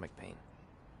the stomach pain.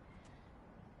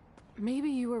 Maybe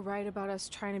you were right about us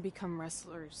trying to become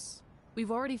wrestlers. We've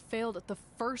already failed at the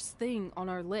first thing on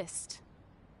our list.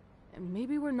 And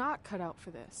maybe we're not cut out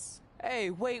for this. Hey,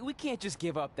 wait, we can't just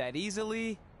give up that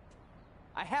easily.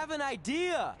 I have an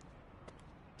idea!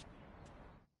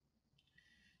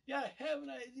 Yeah, I have an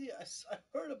idea. I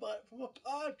heard about it from a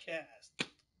podcast.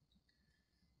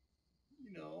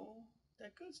 You know,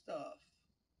 that good stuff.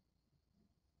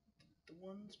 The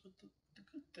ones with the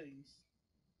good things.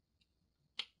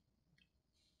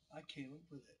 I came up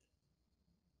with it.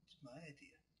 It's my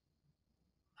idea.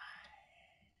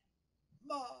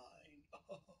 Mine.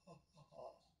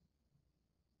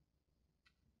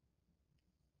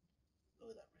 Look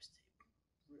at that wrist tape.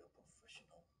 Real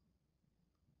professional.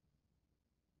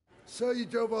 So you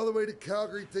drove all the way to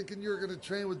Calgary thinking you were going to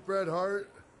train with Bret Hart?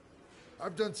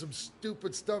 I've done some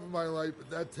stupid stuff in my life, but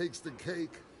that takes the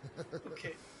cake.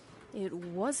 Okay. It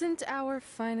wasn't our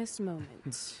finest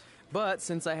moment. But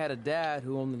since I had a dad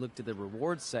who only looked at the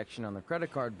rewards section on the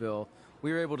credit card bill,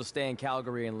 we were able to stay in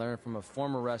Calgary and learn from a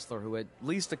former wrestler who, at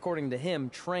least according to him,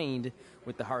 trained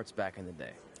with the Harts back in the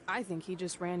day. I think he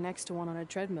just ran next to one on a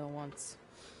treadmill once.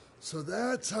 So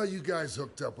that's how you guys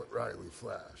hooked up with Riley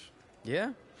Flash.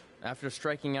 Yeah. After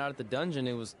striking out at the dungeon,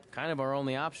 it was kind of our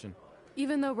only option.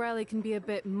 Even though Riley can be a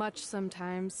bit much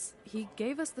sometimes, he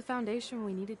gave us the foundation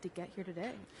we needed to get here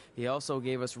today. He also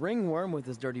gave us ringworm with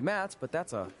his dirty mats, but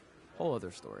that's a whole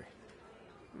other story.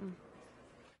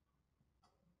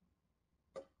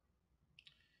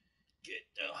 Get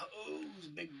the hose,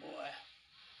 big boy.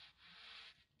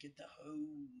 Get the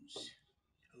hose.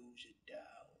 Hose it down.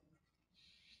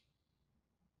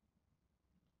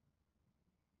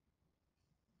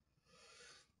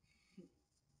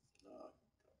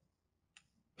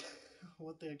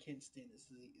 One thing I can't stand is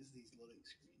these loading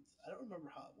screens. I don't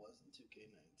remember how it was in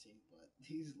 2K19, but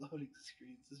these loading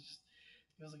screens, it just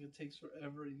feels like it takes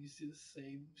forever and you see the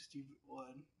same stupid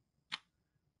one.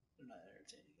 They're not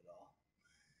entertaining at all.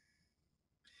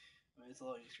 I mean, it's a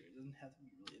loading screen. It doesn't have to be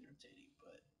really entertaining,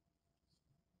 but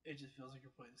it just feels like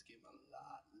you're playing this game a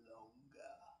lot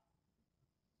longer.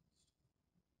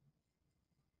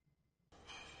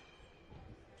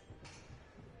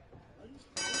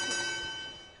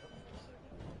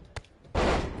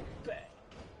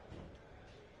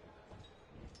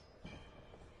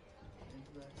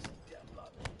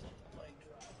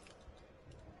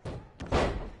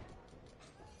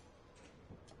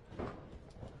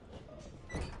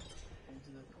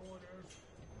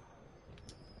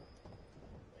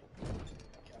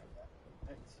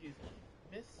 Excuse me,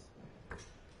 miss?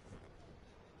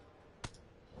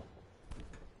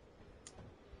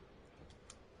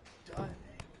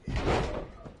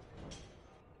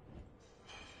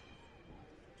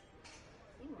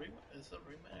 Is the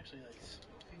ring actually like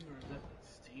smoking, or is that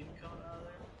steam coming out of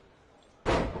there?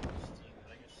 Steam,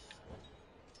 I guess.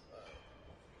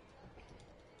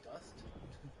 Dust?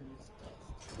 It's dust.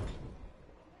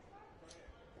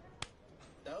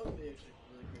 That would be actually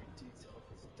really great detail if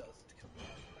it's dust coming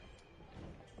out of there.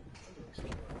 That looks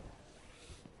cool.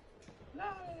 No!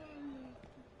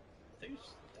 I think it's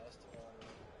just dust all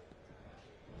around.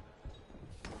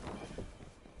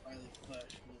 Riley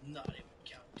Flash will not even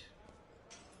count.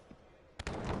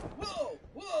 Whoa!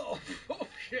 Whoa!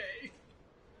 Okay!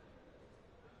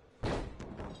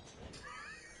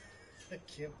 I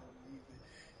can't believe it.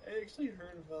 I actually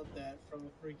heard about that from a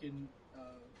freaking,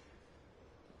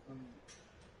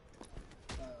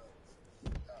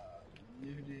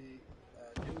 New Day,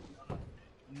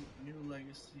 New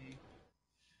Legacy.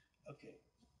 Okay.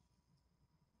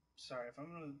 Sorry, if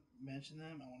I'm gonna mention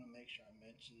them, I want to make sure I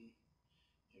mention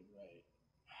it right.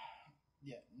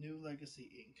 Yeah, New Legacy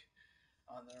Inc.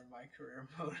 On their My Career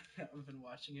mode. I've been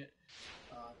watching it.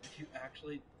 If you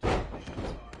actually talk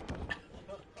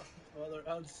while they're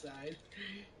outside,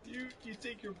 you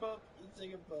take your bump. You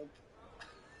take a bump.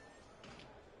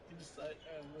 You decide,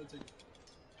 I'm gonna take.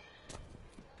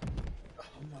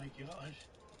 Oh my god.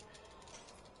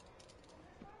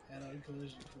 Head-on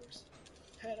collision course.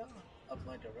 Head-on.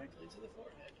 Apply directly to the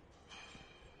forehead.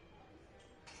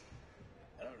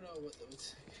 I don't know what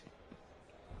those.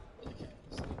 What the count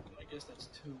is. I guess that's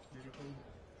two. Beautiful.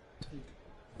 Two.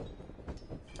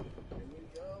 Here we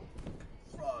go.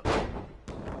 Frog.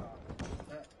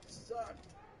 That sucked.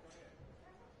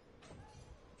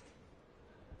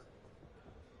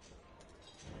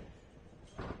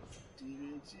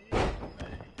 DDT.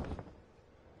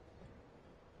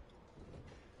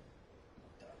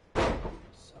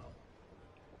 So.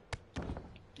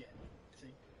 Yeah.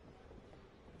 See?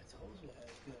 I told you I had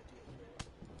a good idea for you.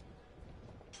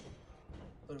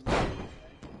 But it wasn't a good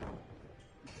idea.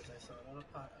 Because I saw it on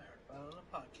I heard about it on a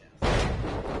podcast.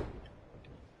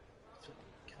 So it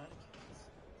kind of counts.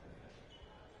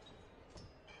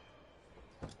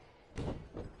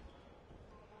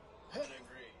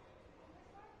 Pedigree.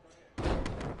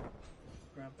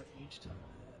 Grandpa each time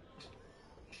that.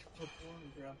 Perform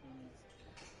Grandpa with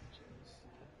James,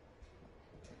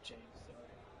 or James,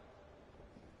 sorry.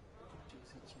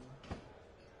 JCQ.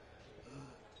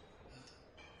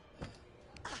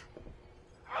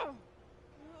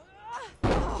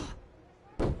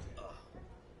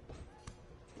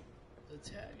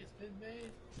 tag has been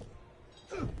made.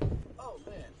 Oh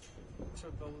man,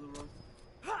 trip over the rope,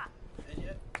 and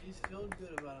yet he's feeling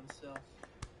good about himself.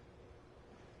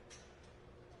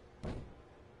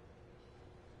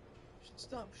 Should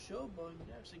stop showboating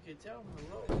and actually get down on the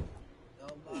rope.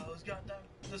 Elbows got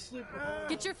the sleeper hold.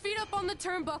 Get your feet up on the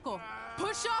turnbuckle.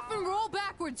 Push off and roll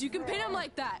backwards. You can pin him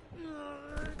like that.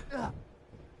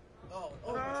 Oh,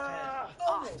 almost had it.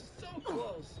 Almost, so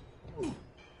close.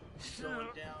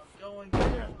 Going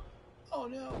down. Oh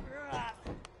no.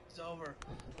 It's over.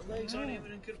 The legs aren't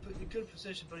even in good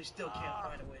position, but he still can't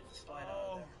find a way to slide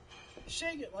out of there.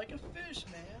 Shake it like a fish,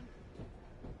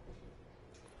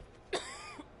 man.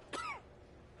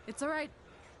 It's all right.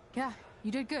 Yeah,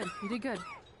 you did good. You did good.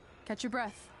 Catch your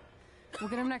breath. We'll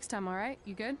get him next time, all right?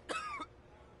 You good?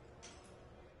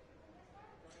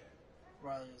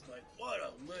 Riley was like, what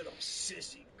a little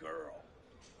sissy girl.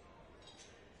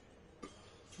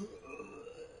 Over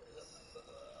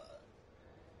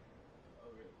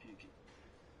puking.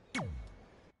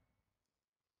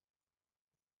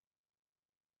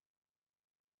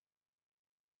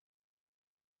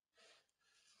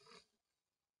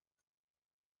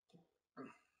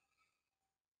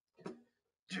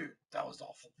 Dude, that was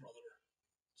awful, brother.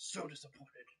 So disappointed.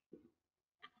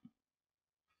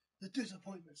 The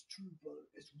disappointment's true, brother.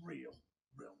 It's real.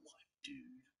 Real life, dude.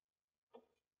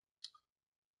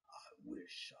 I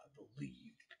wish I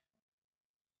believed.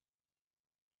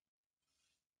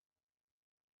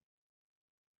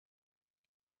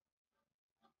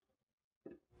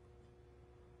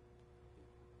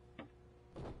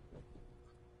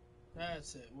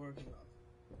 That's it, working on.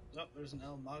 Oh, there's an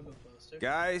El Mago poster.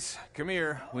 Guys, come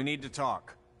here. We need to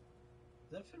talk.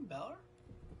 Is that Finn Balor?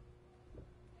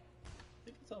 I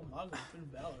think it's El Mago, Finn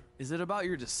Balor. Is it about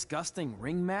your disgusting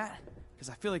ring mat? Because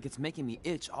I feel like it's making me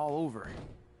itch all over.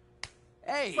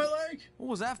 Hey! My leg! What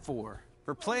was that for?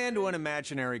 For playing to an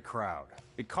imaginary crowd.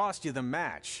 It cost you the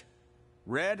match.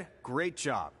 Red, great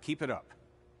job. Keep it up.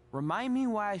 Remind me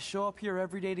why I show up here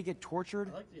every day to get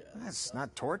tortured? That's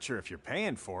not torture if you're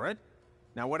paying for it.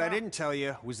 Now, what I didn't tell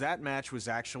you was that match was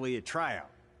actually a tryout.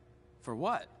 For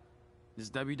what? Is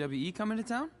WWE coming to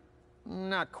town?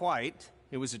 Not quite.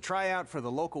 It was a tryout for the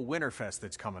local Winterfest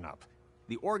that's coming up.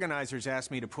 The organizers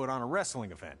asked me to put on a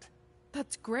wrestling event.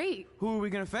 That's great. Who are we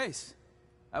gonna face?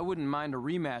 I wouldn't mind a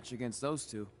rematch against those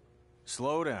two.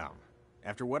 Slow down.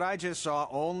 After what I just saw,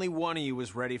 only one of you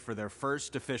was ready for their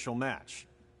first official match.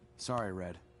 Sorry,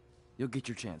 Red. You'll get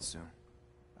your chance soon.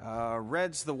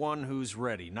 Red's the one who's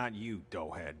ready, not you,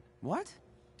 doughhead. What?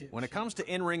 When it comes to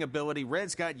in-ring ability,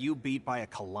 Red's got you beat by a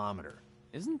kilometer.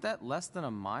 Isn't that less than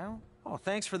a mile? Oh,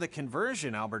 thanks for the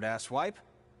conversion, Albert Asswipe.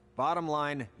 Bottom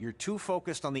line, you're too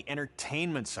focused on the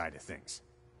entertainment side of things.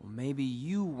 Well, maybe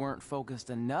you weren't focused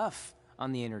enough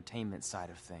on the entertainment side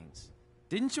of things.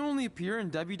 Didn't you only appear in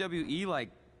WWE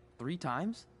like 3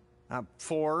 times?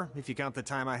 4, if you count the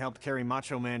time I helped carry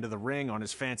Macho Man to the ring on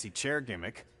his fancy chair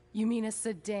gimmick. You mean a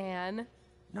sedan?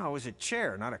 No, it was a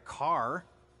chair, not a car.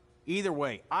 Either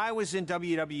way, I was in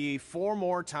WWE 4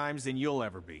 more times than you'll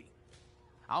ever be.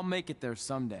 I'll make it there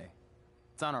someday.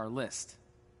 It's on our list.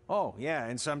 Oh, yeah,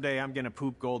 and someday I'm gonna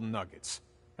poop golden nuggets.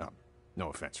 No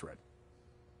offense, Red.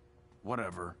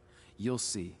 Whatever. You'll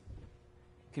see.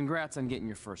 Congrats on getting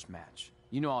your first match.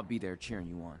 You know I'll be there cheering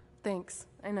you on. Thanks.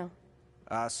 I know.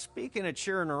 Speaking of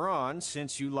cheering her on,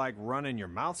 since you like running your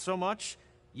mouth so much,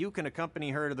 you can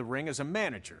accompany her to the ring as a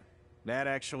manager. That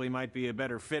actually might be a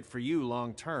better fit for you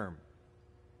long term.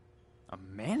 A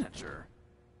manager?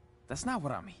 That's not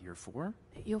what I'm here for.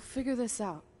 You'll figure this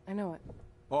out. I know it.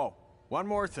 Oh, one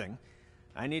more thing.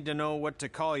 I need to know what to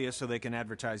call you so they can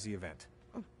advertise the event.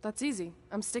 Oh, that's easy.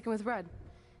 I'm sticking with Red.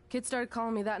 Kids started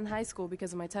calling me that in high school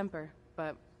because of my temper,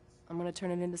 but I'm gonna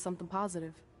turn it into something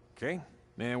positive. Okay.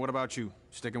 And what about you?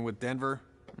 Sticking with Denver?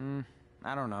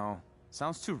 I don't know.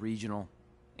 Sounds too regional.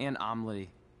 And omelette-y.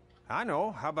 I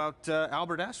know. How about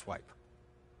Albert Asswipe?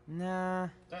 Nah.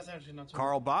 That's actually not too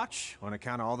Carl Botch, on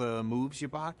account of all the moves you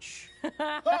botch?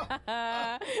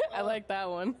 I like that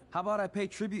one. How about I pay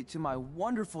tribute to my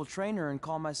wonderful trainer and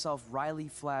call myself Riley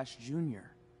Flash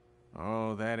Jr.?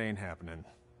 Oh, that ain't happening.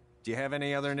 Do you have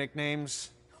any other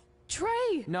nicknames?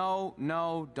 Trey!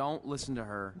 No, don't listen to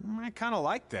her. I kind of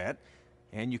like that.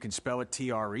 And you can spell it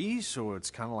T-R-E, so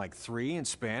it's kind of like 3 in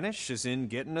Spanish, as in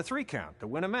getting a 3 count to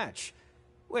win a match.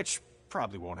 Which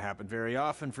probably won't happen very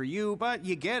often for you, but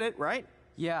you get it, right?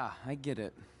 Yeah, I get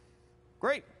it.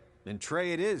 Great. Then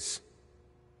Trey it is.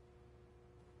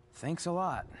 Thanks a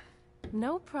lot.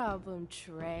 No problem,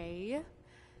 Trey.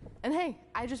 And hey,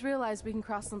 I just realized we can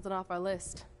cross something off our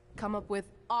list. Come up with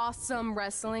awesome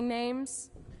wrestling names.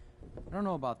 I don't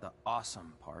know about the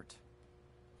awesome part.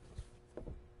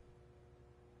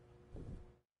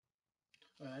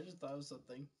 I just thought of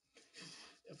something.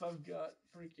 If I've got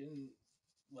freaking,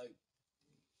 like,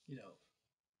 you know,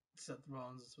 Seth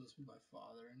Rollins is supposed to be my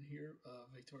father in here,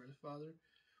 Victoria's father,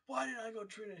 why didn't I go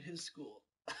train at his school?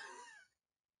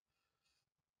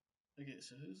 Okay,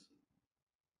 so who's...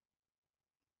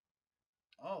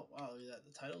 Oh, wow, look at that.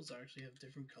 The titles actually have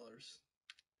different colors.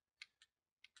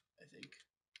 I think.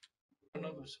 I don't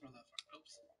know if it's for that far.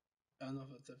 Oops. I don't know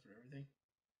if it's it for everything.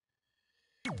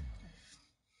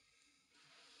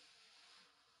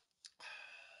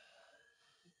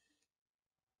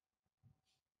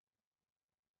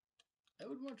 I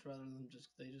would much rather them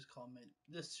they just call me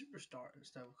the superstar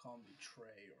instead of calling me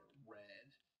Trey or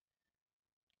Red.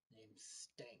 Name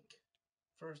Stank.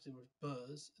 First it was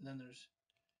Buzz, and then there's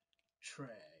Trey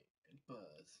and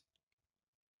Buzz.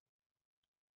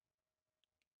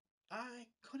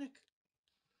 Iconic.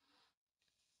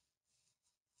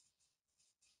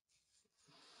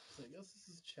 So I guess this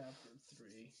is chapter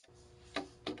 3. So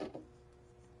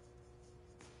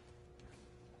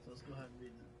let's go ahead and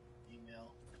read the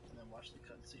email and then watch the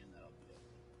cutscene. That'll be it.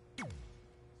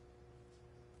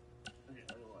 Okay,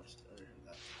 I already watched it. I already heard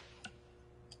that.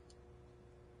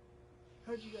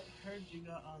 Heard you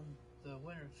got on the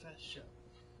Winter Fest show.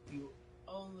 You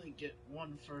only get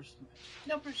one first match.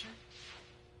 No pressure.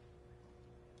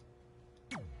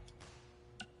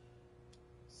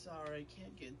 Sorry,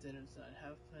 can't get dinner tonight.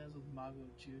 Have plans with Mago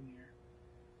Jr.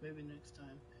 Maybe next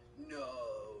time.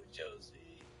 No,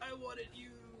 Josie. I wanted you.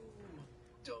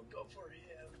 Don't go for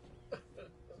him.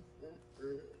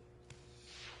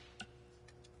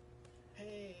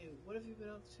 Hey, what have you been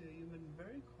up to? You've been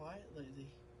very quiet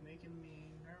lately, making me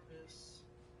nervous.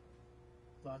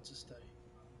 Lots of study.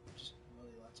 Just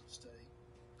really lots of study.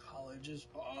 College is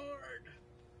hard.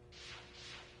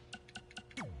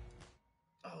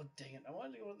 Oh, dang it. I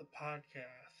wanted to go to the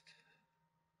podcast.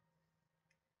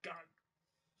 God.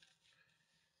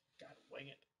 God, wing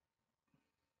it.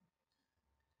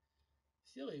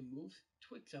 Silly moves.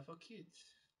 Twigs are for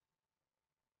kids.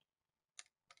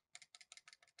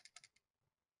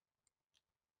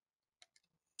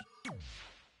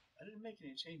 I didn't make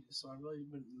any changes, so I really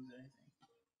wouldn't lose anything.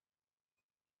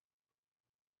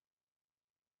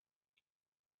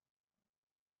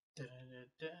 Da da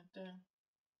da da da.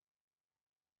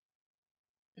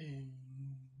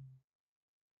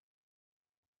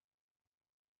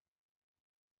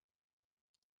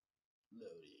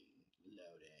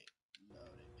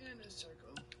 Loading in a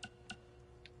circle.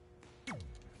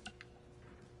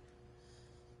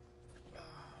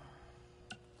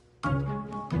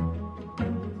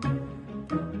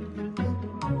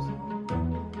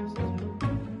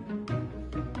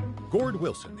 Gord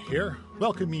Wilson here,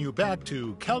 welcoming you back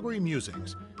to Calgary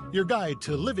Musings, your guide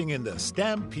to living in the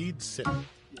Stampede City.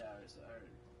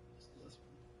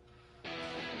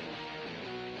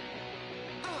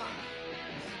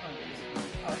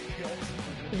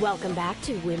 Welcome back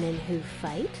to Women Who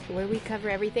Fight, where we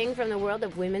cover everything from the world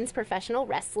of women's professional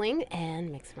wrestling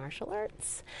and mixed martial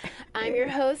arts. I'm your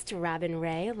host, Robin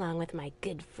Ray, along with my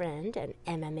good friend and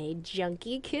MMA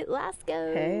junkie, Kit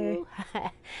Lasco. Hey.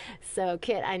 So,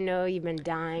 Kit, I know you've been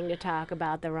dying to talk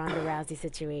about the Ronda Rousey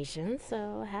situation,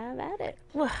 so have at it.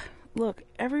 Well, look,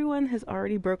 everyone has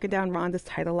already broken down Ronda's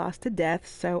title loss to death,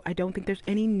 so I don't think there's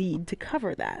any need to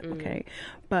cover that, okay?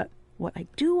 But what I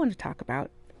do want to talk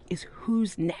about is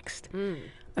who's next.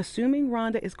 Assuming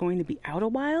Ronda is going to be out a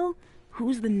while,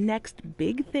 who's the next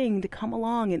big thing to come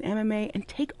along in MMA and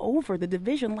take over the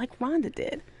division like Ronda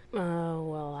did? Oh,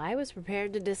 well, I was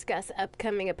prepared to discuss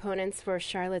upcoming opponents for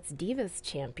Charlotte's Divas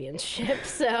Championship,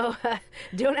 so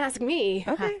don't ask me.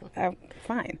 Okay,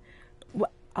 fine.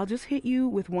 Well, I'll just hit you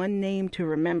with one name to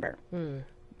remember.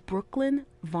 Brooklyn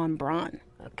Von Braun.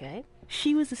 Okay.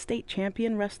 She was a state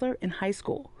champion wrestler in high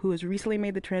school who has recently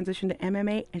made the transition to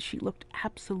MMA, and she looked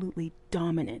absolutely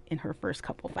dominant in her first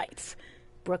couple fights.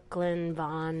 Brooklyn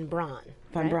Von Braun.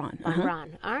 Von Braun. Von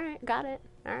Braun. All right, got it.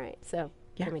 All right, so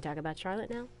can we talk about Charlotte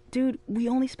now? Dude, we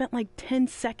only spent like 10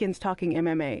 seconds talking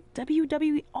MMA.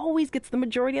 WWE always gets the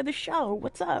majority of the show.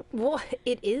 What's up? Well,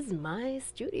 it is my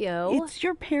studio. It's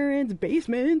your parents'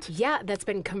 basement. Yeah, that's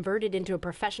been converted into a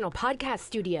professional podcast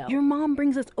studio. Your mom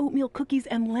brings us oatmeal cookies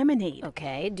and lemonade.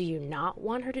 Okay, do you not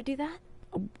want her to do that?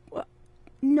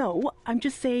 No, I'm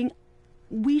just saying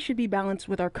we should be balanced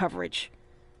with our coverage.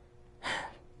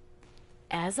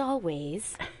 As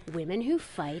always, Women Who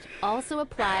Fight also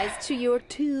applies to your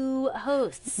two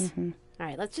hosts. All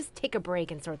right, let's just take a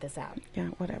break and sort this out. Yeah,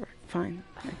 whatever. Fine.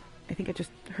 I think I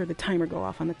just heard the timer go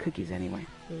off on the cookies anyway.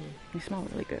 They smell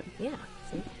really good. Yeah,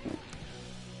 see? I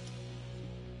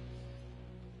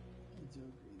do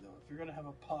agree, though. If you're going to have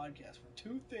a podcast for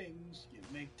two things, you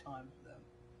make time for them.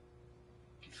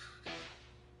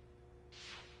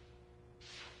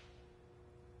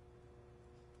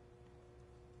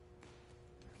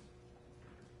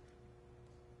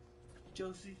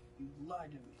 Josie, you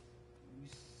lied to me. You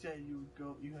said you would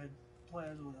go. You had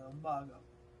plans with Umaga,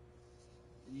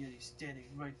 and yet he's standing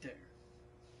right there.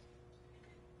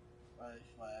 Riley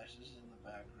Flash is in the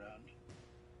background.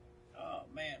 Oh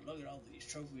man, look at all these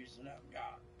trophies that I've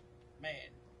got. Man,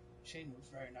 Shane was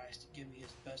very nice to give me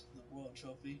his best in the world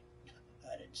trophy.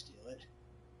 I didn't steal it.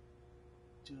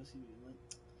 Josie would be like,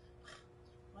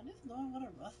 why does no one want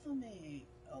to wrestle me?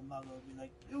 Umaga would be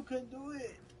like, you can do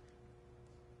it.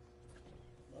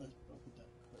 Well, it's broken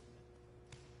down equipment.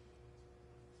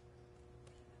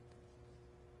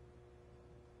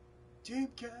 Team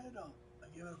Canada, I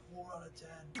give it a 4 out of 10.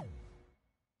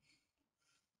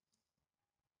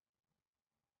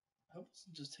 I hope it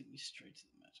doesn't just take me straight to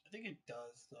the match. I think it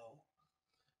does, though.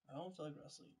 I don't feel like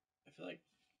wrestling. I feel like...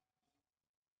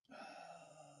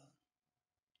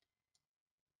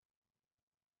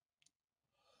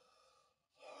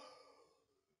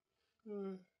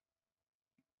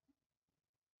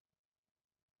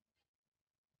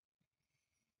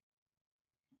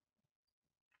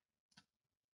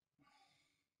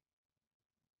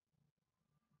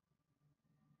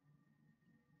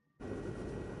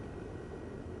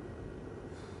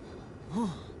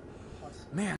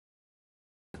 Man,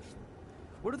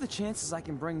 what are the chances I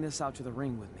can bring this out to the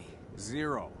ring with me?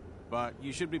 0. But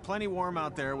you should be plenty warm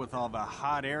out there with all the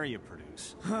hot air you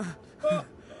produce.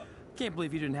 Can't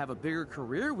believe you didn't have a bigger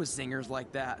career with singers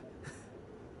like that.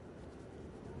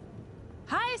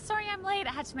 Hi, sorry I'm late.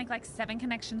 I had to make like 7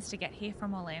 connections to get here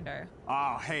from Orlando.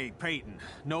 Oh, hey, Peyton.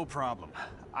 No problem.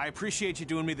 I appreciate you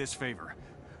doing me this favor.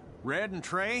 Red and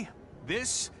Trey,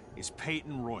 this is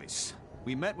Peyton Royce.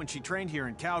 We met when she trained here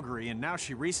in Calgary, and now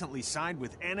she recently signed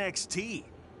with NXT.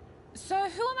 So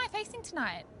who am I facing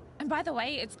tonight? And by the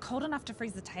way, it's cold enough to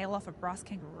freeze the tail off a brass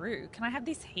kangaroo. Can I have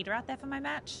this heater out there for my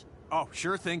match? Oh,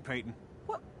 sure thing, Peyton.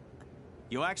 What?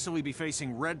 You'll actually be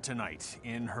facing Red tonight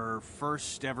in her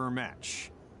first ever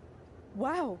match.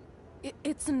 Wow,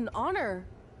 it's an honor.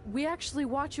 We actually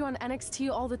watch you on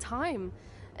NXT all the time.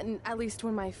 And at least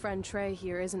when my friend Trey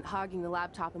here isn't hogging the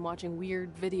laptop and watching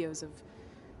weird videos of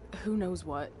who knows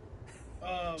what.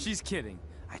 She's kidding.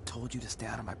 I told you to stay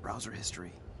out of my browser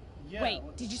history. Yeah, Wait,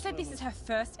 did you say this is her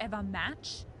first ever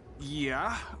match?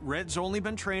 Yeah, Red's only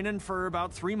been training for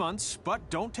about 3 months, but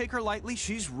don't take her lightly,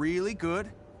 she's really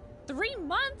good. 3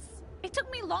 months? It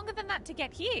took me longer than that to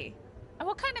get here. And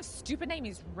what kind of stupid name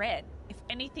is Red? If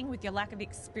anything, with your lack of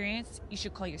experience, you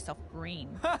should call yourself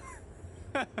Green.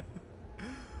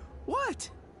 What?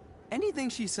 Anything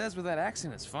she says with that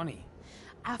accent is funny.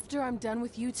 After I'm done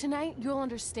with you tonight, you'll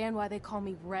understand why they call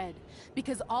me Red.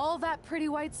 Because all that pretty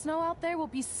white snow out there will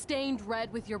be stained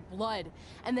red with your blood.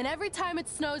 And then every time it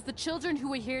snows, the children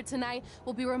who are here tonight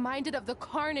will be reminded of the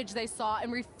carnage they saw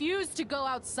and refuse to go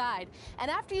outside. And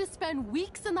after you spend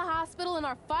weeks in the hospital and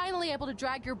are finally able to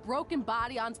drag your broken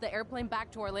body onto the airplane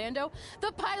back to Orlando,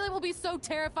 the pilot will be so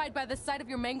terrified by the sight of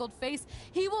your mangled face,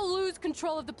 he will lose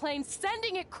control of the plane,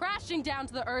 sending it crashing down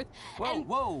to the earth.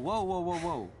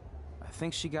 Whoa. I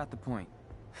think she got the point.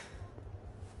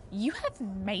 You have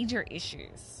major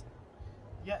issues.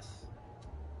 Yes.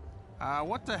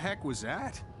 What the heck was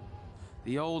that?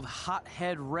 The old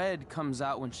hothead Red comes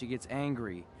out when she gets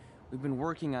angry. We've been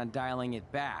working on dialing it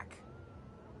back.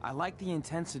 I like the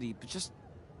intensity, but just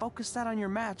focus that on your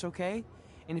match, okay?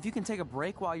 And if you can take a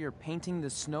break while you're painting the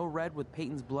snow red with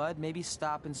Peyton's blood, maybe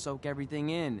stop and soak everything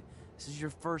in. This is your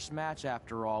first match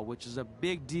after all, which is a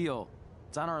big deal.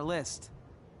 It's on our list.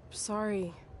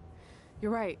 Sorry.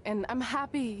 You're right, and I'm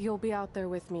happy you'll be out there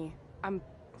with me. I'm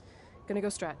gonna go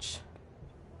stretch.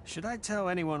 Should I tell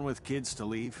anyone with kids to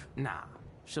leave? Nah,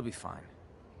 she'll be fine.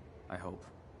 I hope.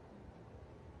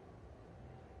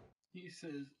 He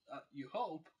says, you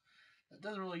hope? That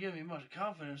doesn't really give me much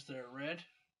confidence there, Red.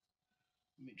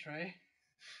 I mean, Trey.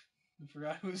 I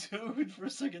forgot who's who for a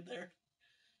second there.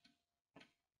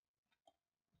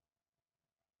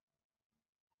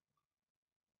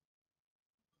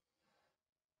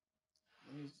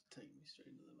 Let me take me straight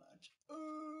into the match.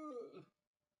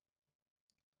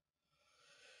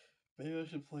 Maybe I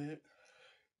should play it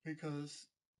because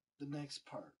the next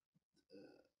part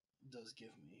does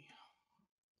give me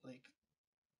like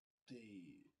the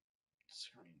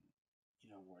screen, you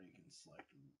know, where you can select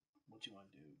what you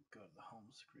want to do. Go to the home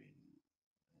screen,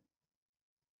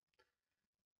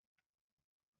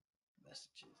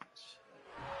 messages.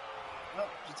 Oh,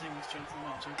 just take me straight to the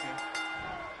match. Okay.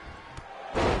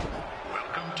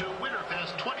 Welcome to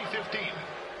Winterfest 2015.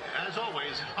 As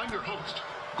always, I'm your host,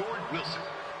 Gord Wilson.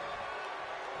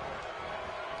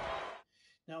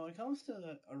 comes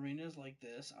to arenas like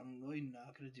this, I'm really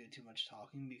not going to do too much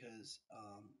talking because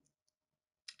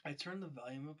I turned the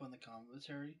volume up on the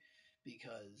commentary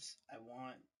because I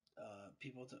want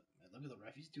people to look at the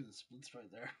ref. He's doing the splits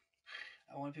right there.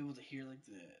 I want people to hear like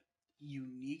the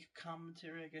unique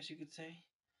commentary, I guess you could say,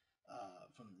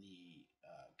 from the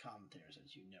commentators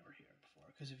that you never hear before.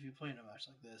 Because if you play in a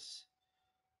match like this,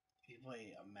 if you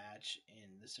play a match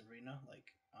in this arena,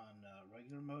 like on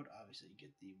regular mode, obviously you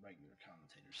get the regular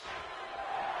commentators.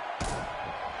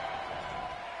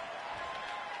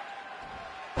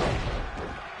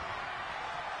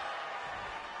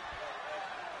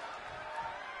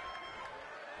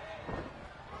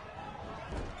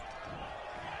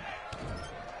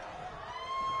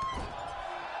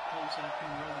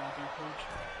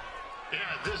 Yeah,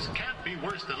 this can't be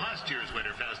worse than last year's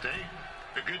Winterfest, eh?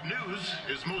 The good news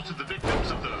is most of the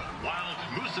victims of the wild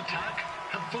moose attack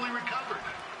have fully recovered.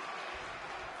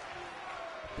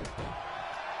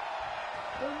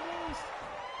 The moose!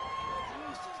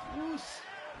 Moose!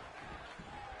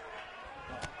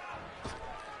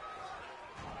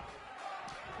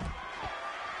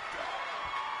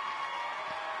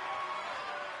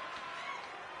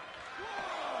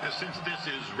 Since this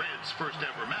is Red's first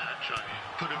ever match, I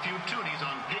put a few toonies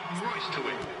on Peyton Royce to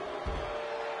win.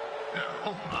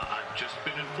 I've just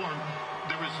been informed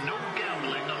there is no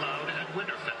gambling allowed at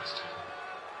Winterfest.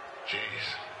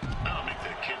 Jeez, that'll make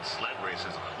the kids' sled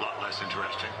races a lot less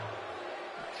interesting.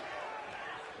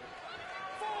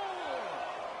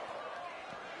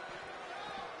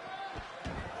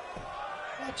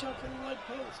 Watch out for the red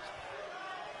post.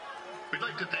 We'd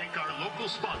like to thank our local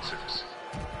sponsors,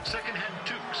 Secondhand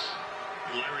Tukes,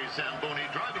 Larry Zamboni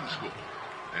Driving School,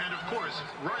 and of course,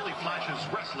 Riley Flash's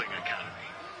Wrestling Academy.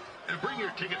 Bring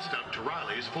your ticket stub to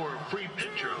Riley's for a free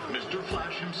picture of Mr.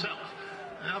 Flash himself,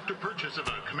 after purchase of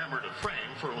a commemorative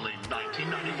frame for only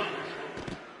 $19.95.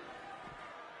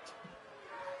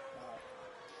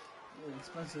 Really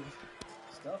expensive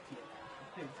stuff here.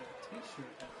 I paid for a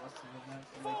t-shirt at Wrestling Event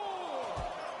for like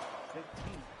 15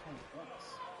 or 20 bucks.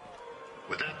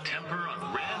 With that temper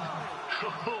on Red,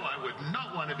 I would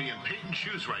not want to be in Peyton's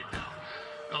shoes right now.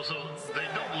 Also, they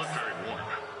don't look very warm.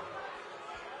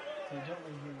 They don't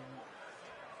look very warm.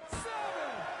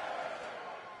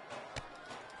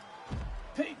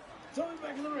 Peyton, throw me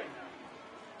back in the ring.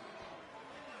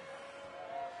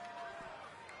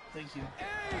 Thank you.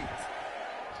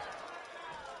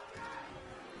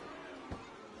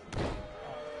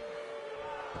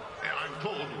 I'm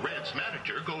told Red's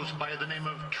manager goes by the name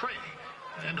of Trey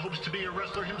and hopes to be a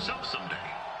wrestler himself someday.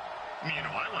 You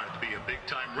know, I wanted to be a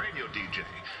big-time radio DJ,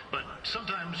 but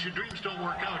sometimes your dreams don't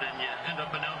work out and you end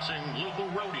up announcing local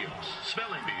rodeos,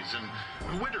 spelling bees, and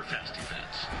Winterfest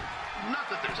events. Not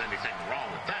that there's anything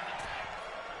wrong with that.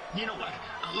 You know what?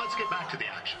 Let's get back to the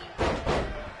action.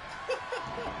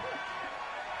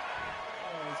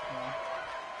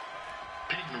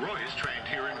 Peyton Royce trained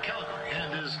here in Calgary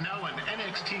and is now an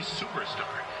NXT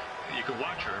superstar. You can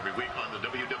watch her every week on the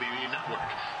WWE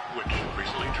Network, which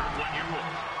recently turned 1 year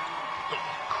old. Oh,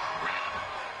 crap.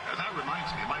 That reminds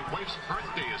me, my wife's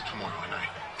birthday is tomorrow, and I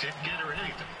didn't get her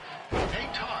anything. Hey,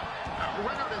 Todd,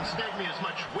 run out and snag me as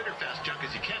much Winterfest junk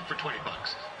as you can for 20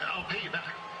 bucks. I'll pay you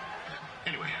back.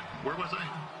 Anyway, where was I?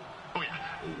 Oh, yeah.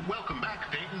 Welcome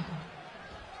back, Peyton.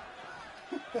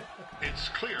 It's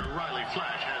clear Riley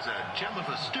Flash has a gem of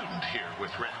a student here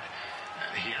with Red.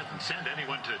 He hasn't sent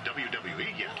anyone to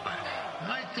WWE yet, but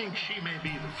I think she may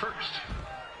be the first.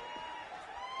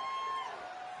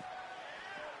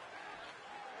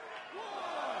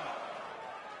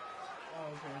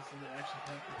 Oh, okay, so they actually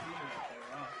have computer out there.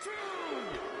 Wow. 3.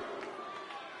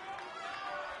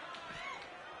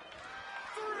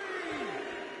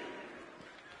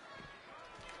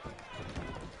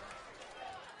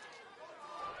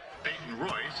 Peyton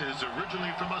Royce is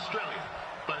originally from Australia,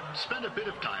 but spent a bit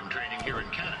of time training here in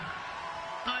Canada.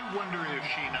 I wonder if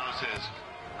she now says,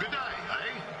 good day,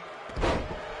 eh?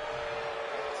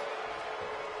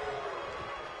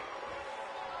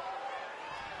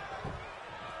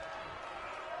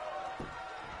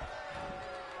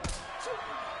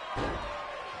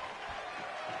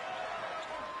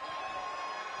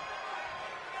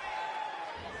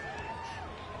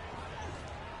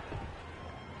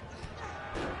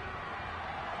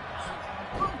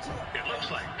 It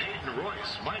looks like Peyton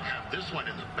Royce might have this one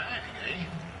in the bag, eh?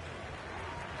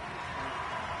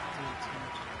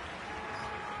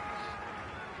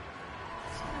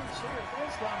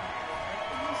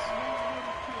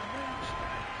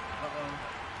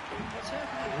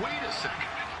 Wait a second.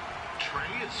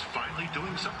 Trey is finally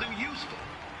doing something useful.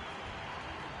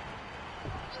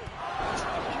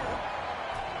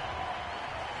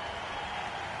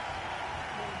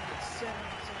 Yeah,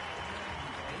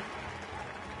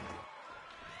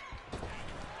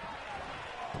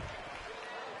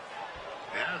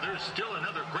 there's still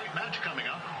another great match coming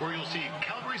up where you'll see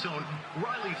Calgary's own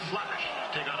Riley Flash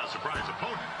take on a surprise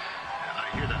opponent. I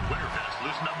hear that Winterfest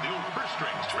loosened up the old purse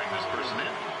strings to bring this person in.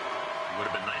 It would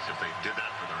have been nice if they did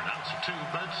that for their announcer too,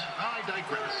 but I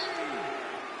digress.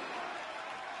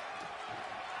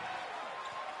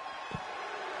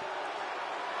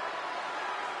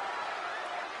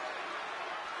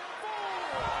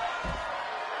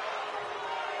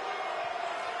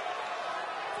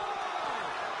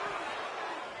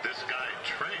 This guy,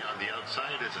 Trey, on the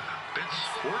outside is a bit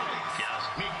squirrely, if you ask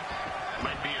me.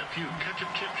 Might be a few ketchup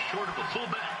chips short of a full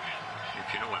bag,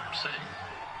 if you know what I'm saying.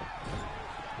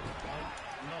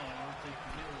 No, I don't think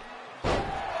you do.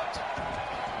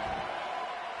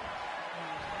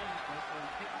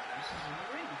 This is in the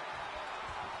ring.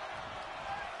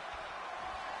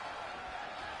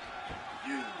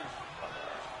 You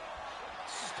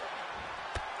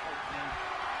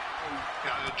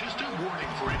just a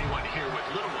warning for anyone here with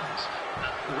little ones.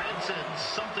 Red said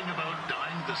something about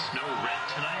dyeing the snow red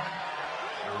tonight.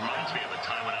 It reminds me of a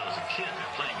time when I was a kid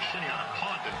playing shinny on a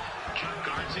pond and Chuck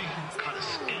Garnsey caught a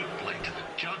skate blade to the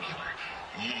jugular.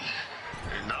 Yee,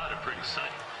 not a pretty sight.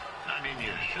 I mean,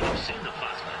 you should have seen the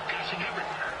plasma gushing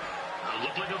everywhere. It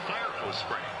looked like a fire hose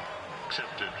spraying,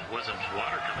 except it wasn't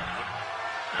water coming out.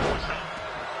 What's that?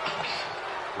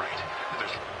 Right.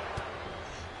 There's...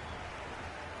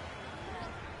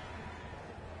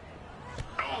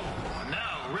 Oh,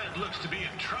 now Red looks to be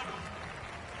in trouble.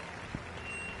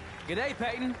 G'day,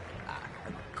 Peyton.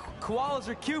 Koalas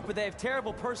are cute, but they have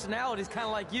terrible personalities, kind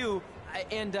of like you.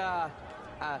 And,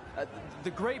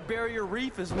 the Great Barrier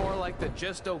Reef is more like the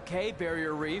just okay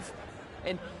Barrier Reef.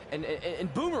 And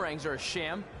boomerangs are a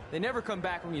sham. They never come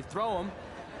back when you throw them.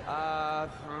 I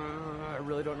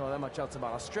really don't know that much else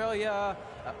about Australia.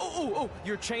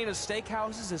 Your chain of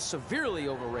steakhouses is severely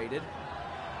overrated.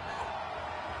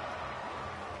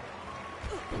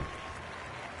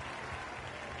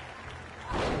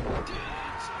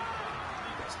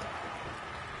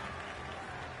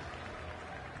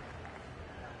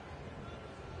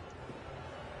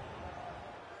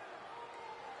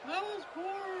 That was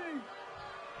boring.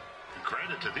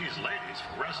 Credit to these ladies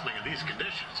for wrestling in these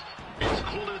conditions. It's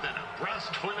colder than a brass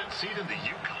toilet seat in the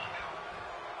Yukon.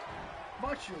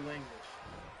 Watch your language.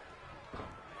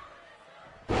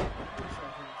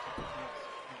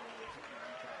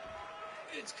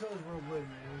 It's because we're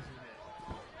women, isn't it?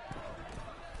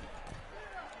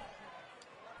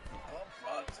 Up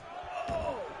front.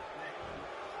 Oh!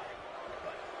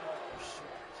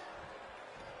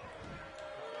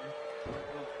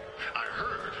 I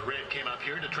heard Red came up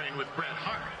here to train with Bret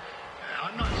Hart.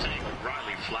 I'm not saying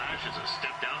Riley Flash is a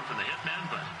step down from the Hitman,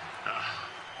 but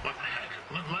what the heck?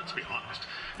 Let's be honest.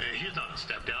 He's not a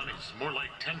step down. He's more like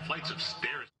 10 flights of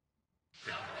stairs.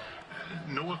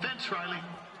 No offense, Riley.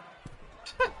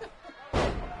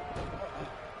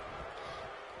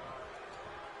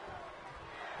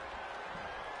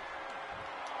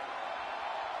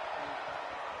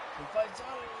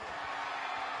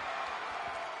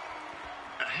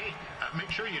 Hey, make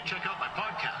sure you check out my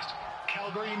podcast,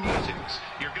 Calgary Musings,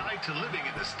 your guide to living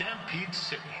in the Stampede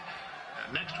City.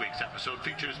 Next week's episode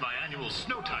features my annual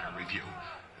snow tire review.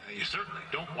 You certainly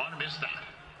don't want to miss that.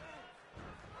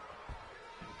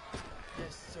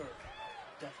 Yes, sir.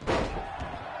 Definitely.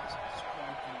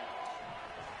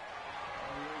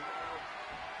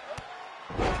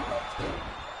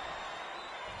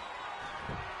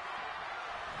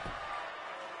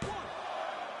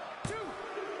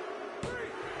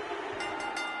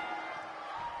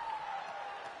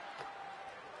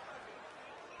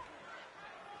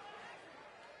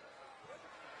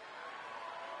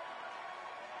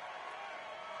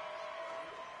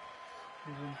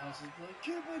 Everyone else is like,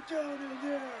 keep it down in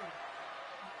there!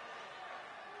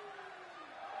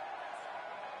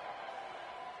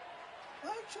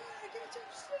 I'm trying to get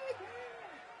some sleep here!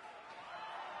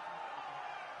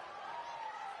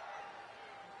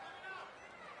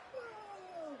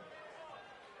 Oh.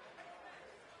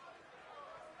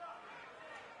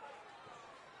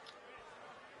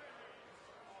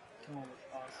 Come on with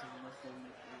awesome wrestling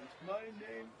nicknames. My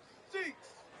name's Six!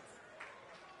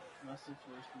 That's the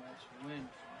first match. Win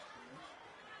first match.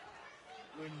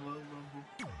 Win Royal Rumble.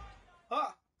 Ha!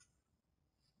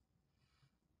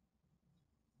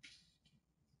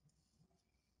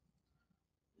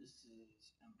 This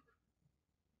is Ember.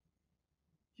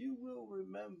 You will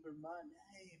remember my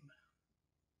name.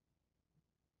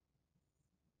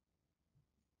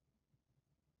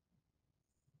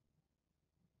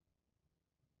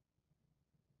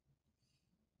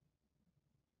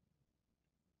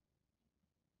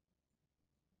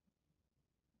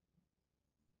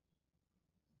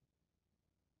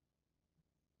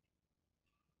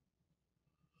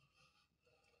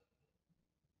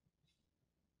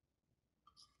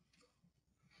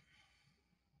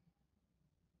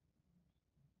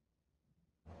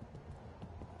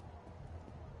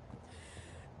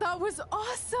 That was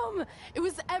awesome! It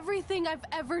was everything I've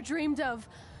ever dreamed of.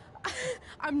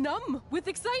 I'm numb with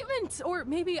excitement, or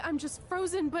maybe I'm just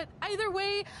frozen, but either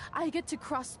way, I get to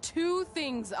cross 2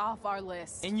 things off our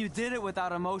list. And you did it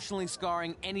without emotionally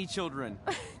scarring any children.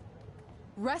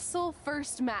 Wrestle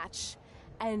first match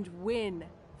and win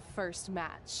first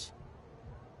match.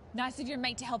 Nice of your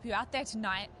mate to help you out there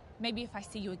tonight. Maybe if I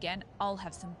see you again, I'll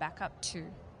have some backup too.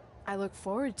 I look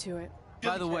forward to it.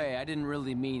 By the way, I didn't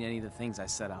really mean any of the things I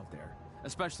said out there,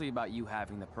 especially about you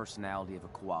having the personality of a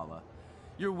koala.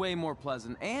 You're way more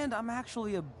pleasant, and I'm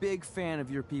actually a big fan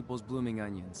of your people's blooming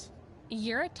onions.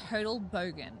 You're a total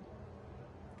bogan.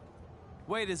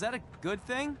 Wait, is that a good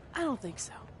thing? I don't think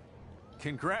so.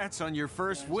 Congrats on your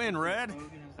first win, Red.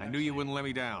 I knew you wouldn't let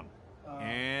me down.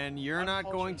 And you're not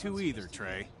going to either,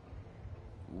 Trey.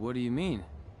 What do you mean?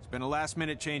 It's been a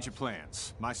last-minute change of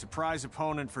plans. My surprise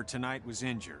opponent for tonight was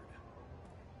injured.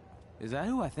 Is that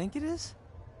who I think it is?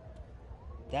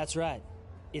 That's right.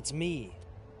 It's me,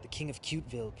 the King of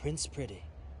Cuteville, Prince Pretty.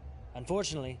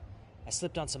 Unfortunately, I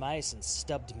slipped on some ice and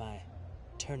stubbed my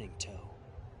turning toe.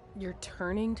 Your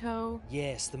turning toe?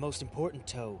 Yes, the most important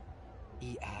toe.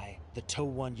 EI, the toe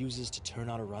one uses to turn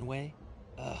on a runway.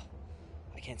 Ugh,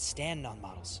 I can't stand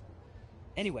non-models.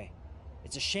 Anyway,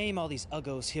 it's a shame all these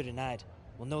uggos here tonight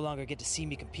will no longer get to see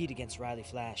me compete against Riley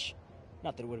Flash.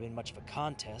 Not that it would have been much of a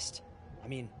contest. I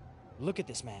mean, look at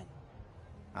this man.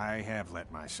 I have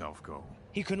let myself go.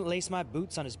 He couldn't lace my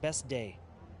boots on his best day.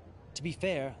 To be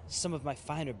fair, some of my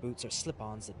finer boots are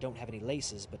slip-ons that don't have any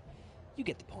laces, but you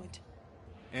get the point.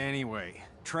 Anyway,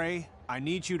 Trey, I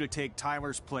need you to take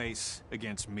Tyler's place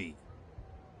against me.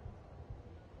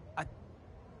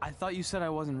 I thought you said I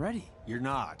wasn't ready. You're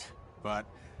not, but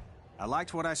I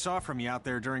liked what I saw from you out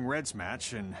there during Red's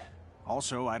match, and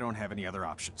also I don't have any other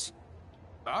options.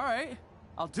 All right,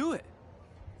 I'll do it.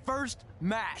 First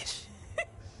match.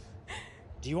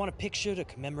 Do you want a picture to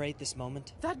commemorate this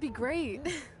moment? That'd be great.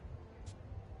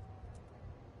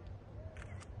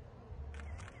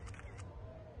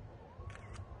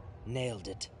 Nailed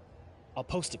it. I'll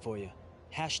post it for you.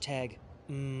 Hashtag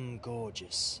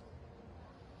gorgeous.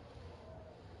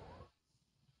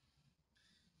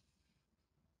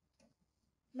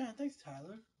 Man, thanks,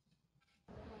 Tyler.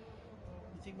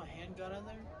 You think my hand got in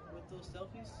there with those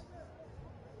selfies?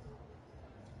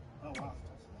 Oh, wow.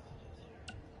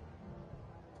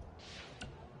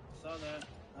 Saw that.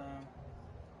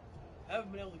 I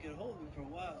haven't been able to get a hold of him for a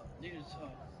while. Need to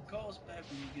talk. Call us back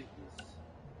when you get this.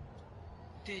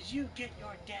 Did you get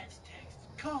your dad's text?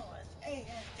 Call us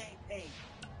ASAP.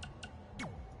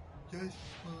 Yes,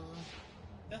 Mom.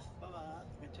 Yes, Mama.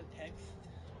 Get your text.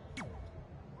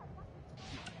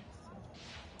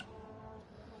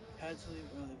 Had to leave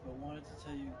early, but wanted to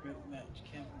tell you a great match.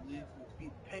 Can't believe we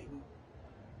beat Peyton.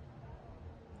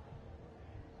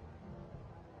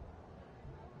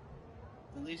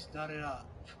 At least not at us.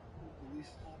 At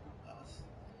least not with us.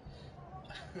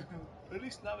 At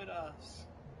least not with us.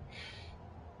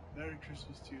 Merry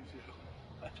Christmas to you too.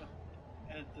 I don't.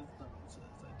 And that's not what it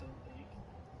says. I don't think.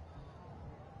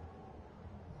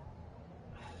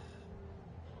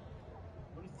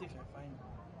 What do you think? I find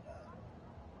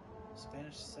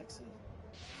Spanish sexy?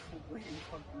 What are you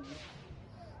talking about?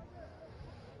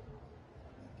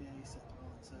 That day, Seth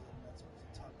Rollins said I'm not supposed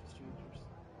to talk to strangers.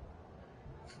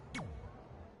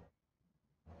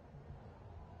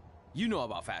 You know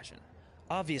about fashion.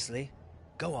 Obviously.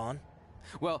 Go on.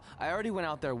 Well, I already went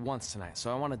out there once tonight,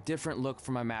 so I want a different look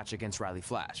for my match against Riley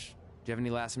Flash. Do you have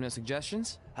any last-minute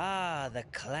suggestions? Ah, the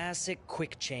classic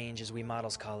quick change, as we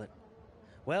models call it.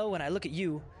 Well, when I look at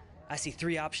you, I see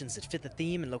 3 options that fit the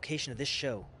theme and location of this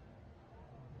show.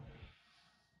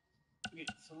 Okay,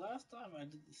 so last time I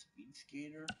did the Speed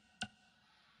Skater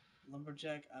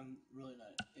Lumberjack. I'm really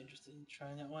not interested in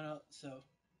trying that one out, so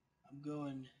I'm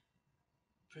going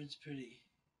Prince Pretty.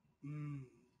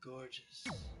 Gorgeous.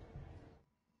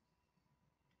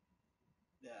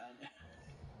 Yeah, I know.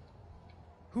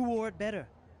 Who wore it better?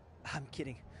 I'm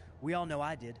kidding. We all know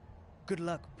I did. Good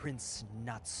luck, Prince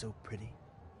Not So Pretty.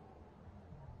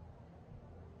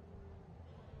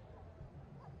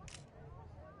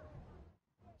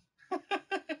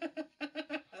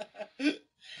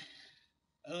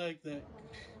 I like that.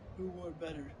 Who wore it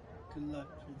better? Good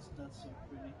luck, Prince Not So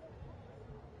Pretty.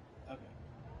 Okay,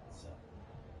 so.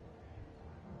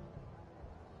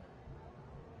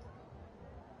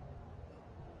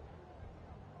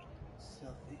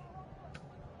 Selfie.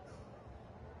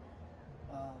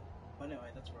 But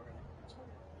anyway, that's where we're gonna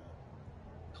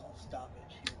call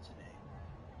stoppage here today.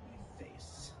 We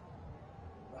face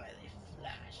Riley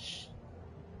Flash.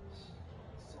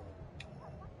 So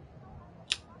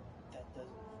that does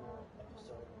it for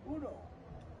episode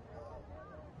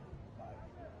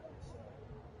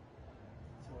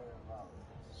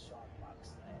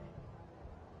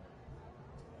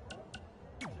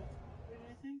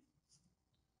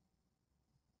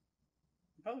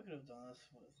probably could have done this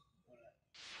with when I.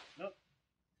 Nope.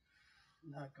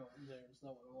 Not going there. It's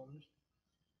not what I wanted.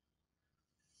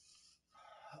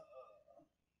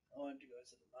 I wanted to go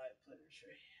to the My Player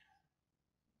tree.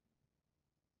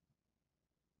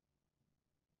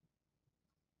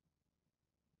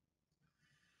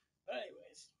 But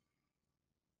anyways,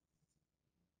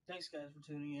 thanks guys for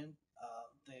tuning in.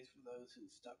 Thanks for those who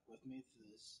stuck with me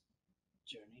through this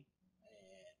journey,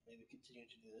 and maybe continue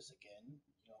to do this again,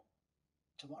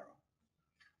 tomorrow,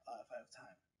 if I have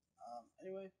time.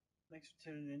 Anyway, thanks for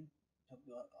tuning in. Hope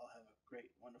you all have a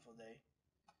great, wonderful day,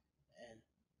 and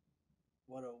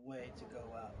what a way to go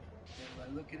out. And by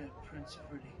looking at Prince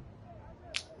Pretty,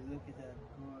 look at that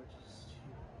gorgeous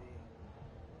human being.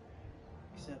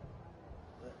 Except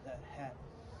that hat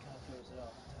kind of throws it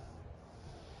off the time.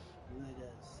 It really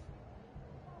does.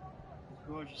 His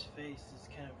gorgeous face is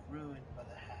kind of ruined by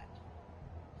the hat.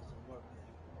 It doesn't work with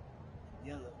you. And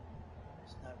yellow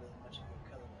is not really much of your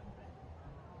color, my friend.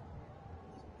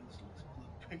 His boots looks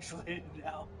pixelated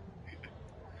now.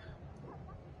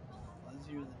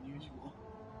 Fuzzier than usual.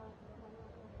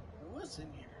 But what's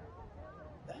in here?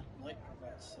 That light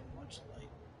provides so much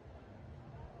light.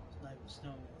 It's not even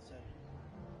snowing outside anymore.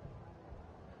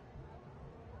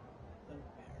 Is that a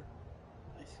bear?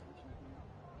 I see what you're doing.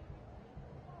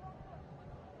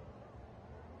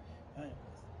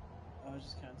 Anyways, I was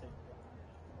just kind of taking a look at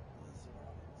the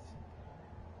surroundings.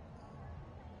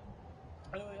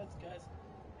 Anyway, that's guys.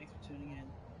 Thanks for tuning in.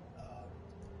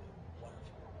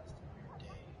 Wonderful rest of your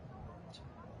day or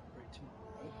great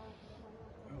tomorrow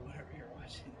or whenever you're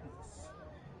watching this.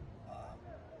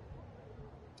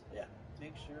 Yeah,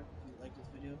 make sure if you like this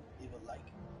video, leave a like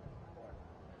or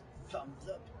thumbs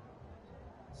up.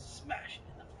 Smash it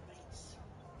in the face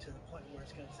to the point where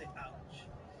it's gonna say ouch.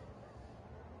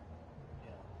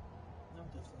 Yeah. No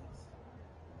dislikes.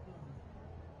 No.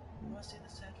 You wanna see the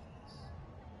sad face?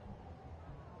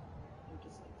 No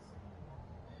dislikes.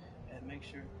 And make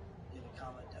sure leave a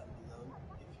comment down below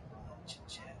if you wanna chit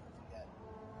chat or if you got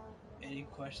any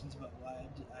questions about why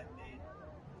I made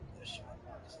Shawn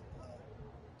Moxley,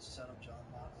 son of Jon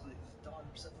Moxley, the daughter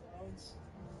of Seth Rollins.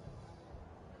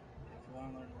 If you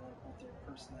want to learn more about their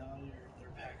personality or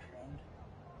their background,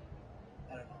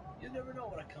 I don't know. You never know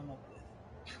what I come up with.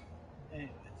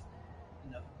 Anyways,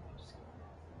 enough of me just going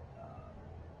off.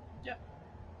 Yeah,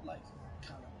 like,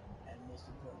 comment, and most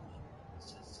importantly,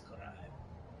 subscribe.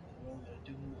 Because we're only going to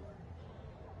do more.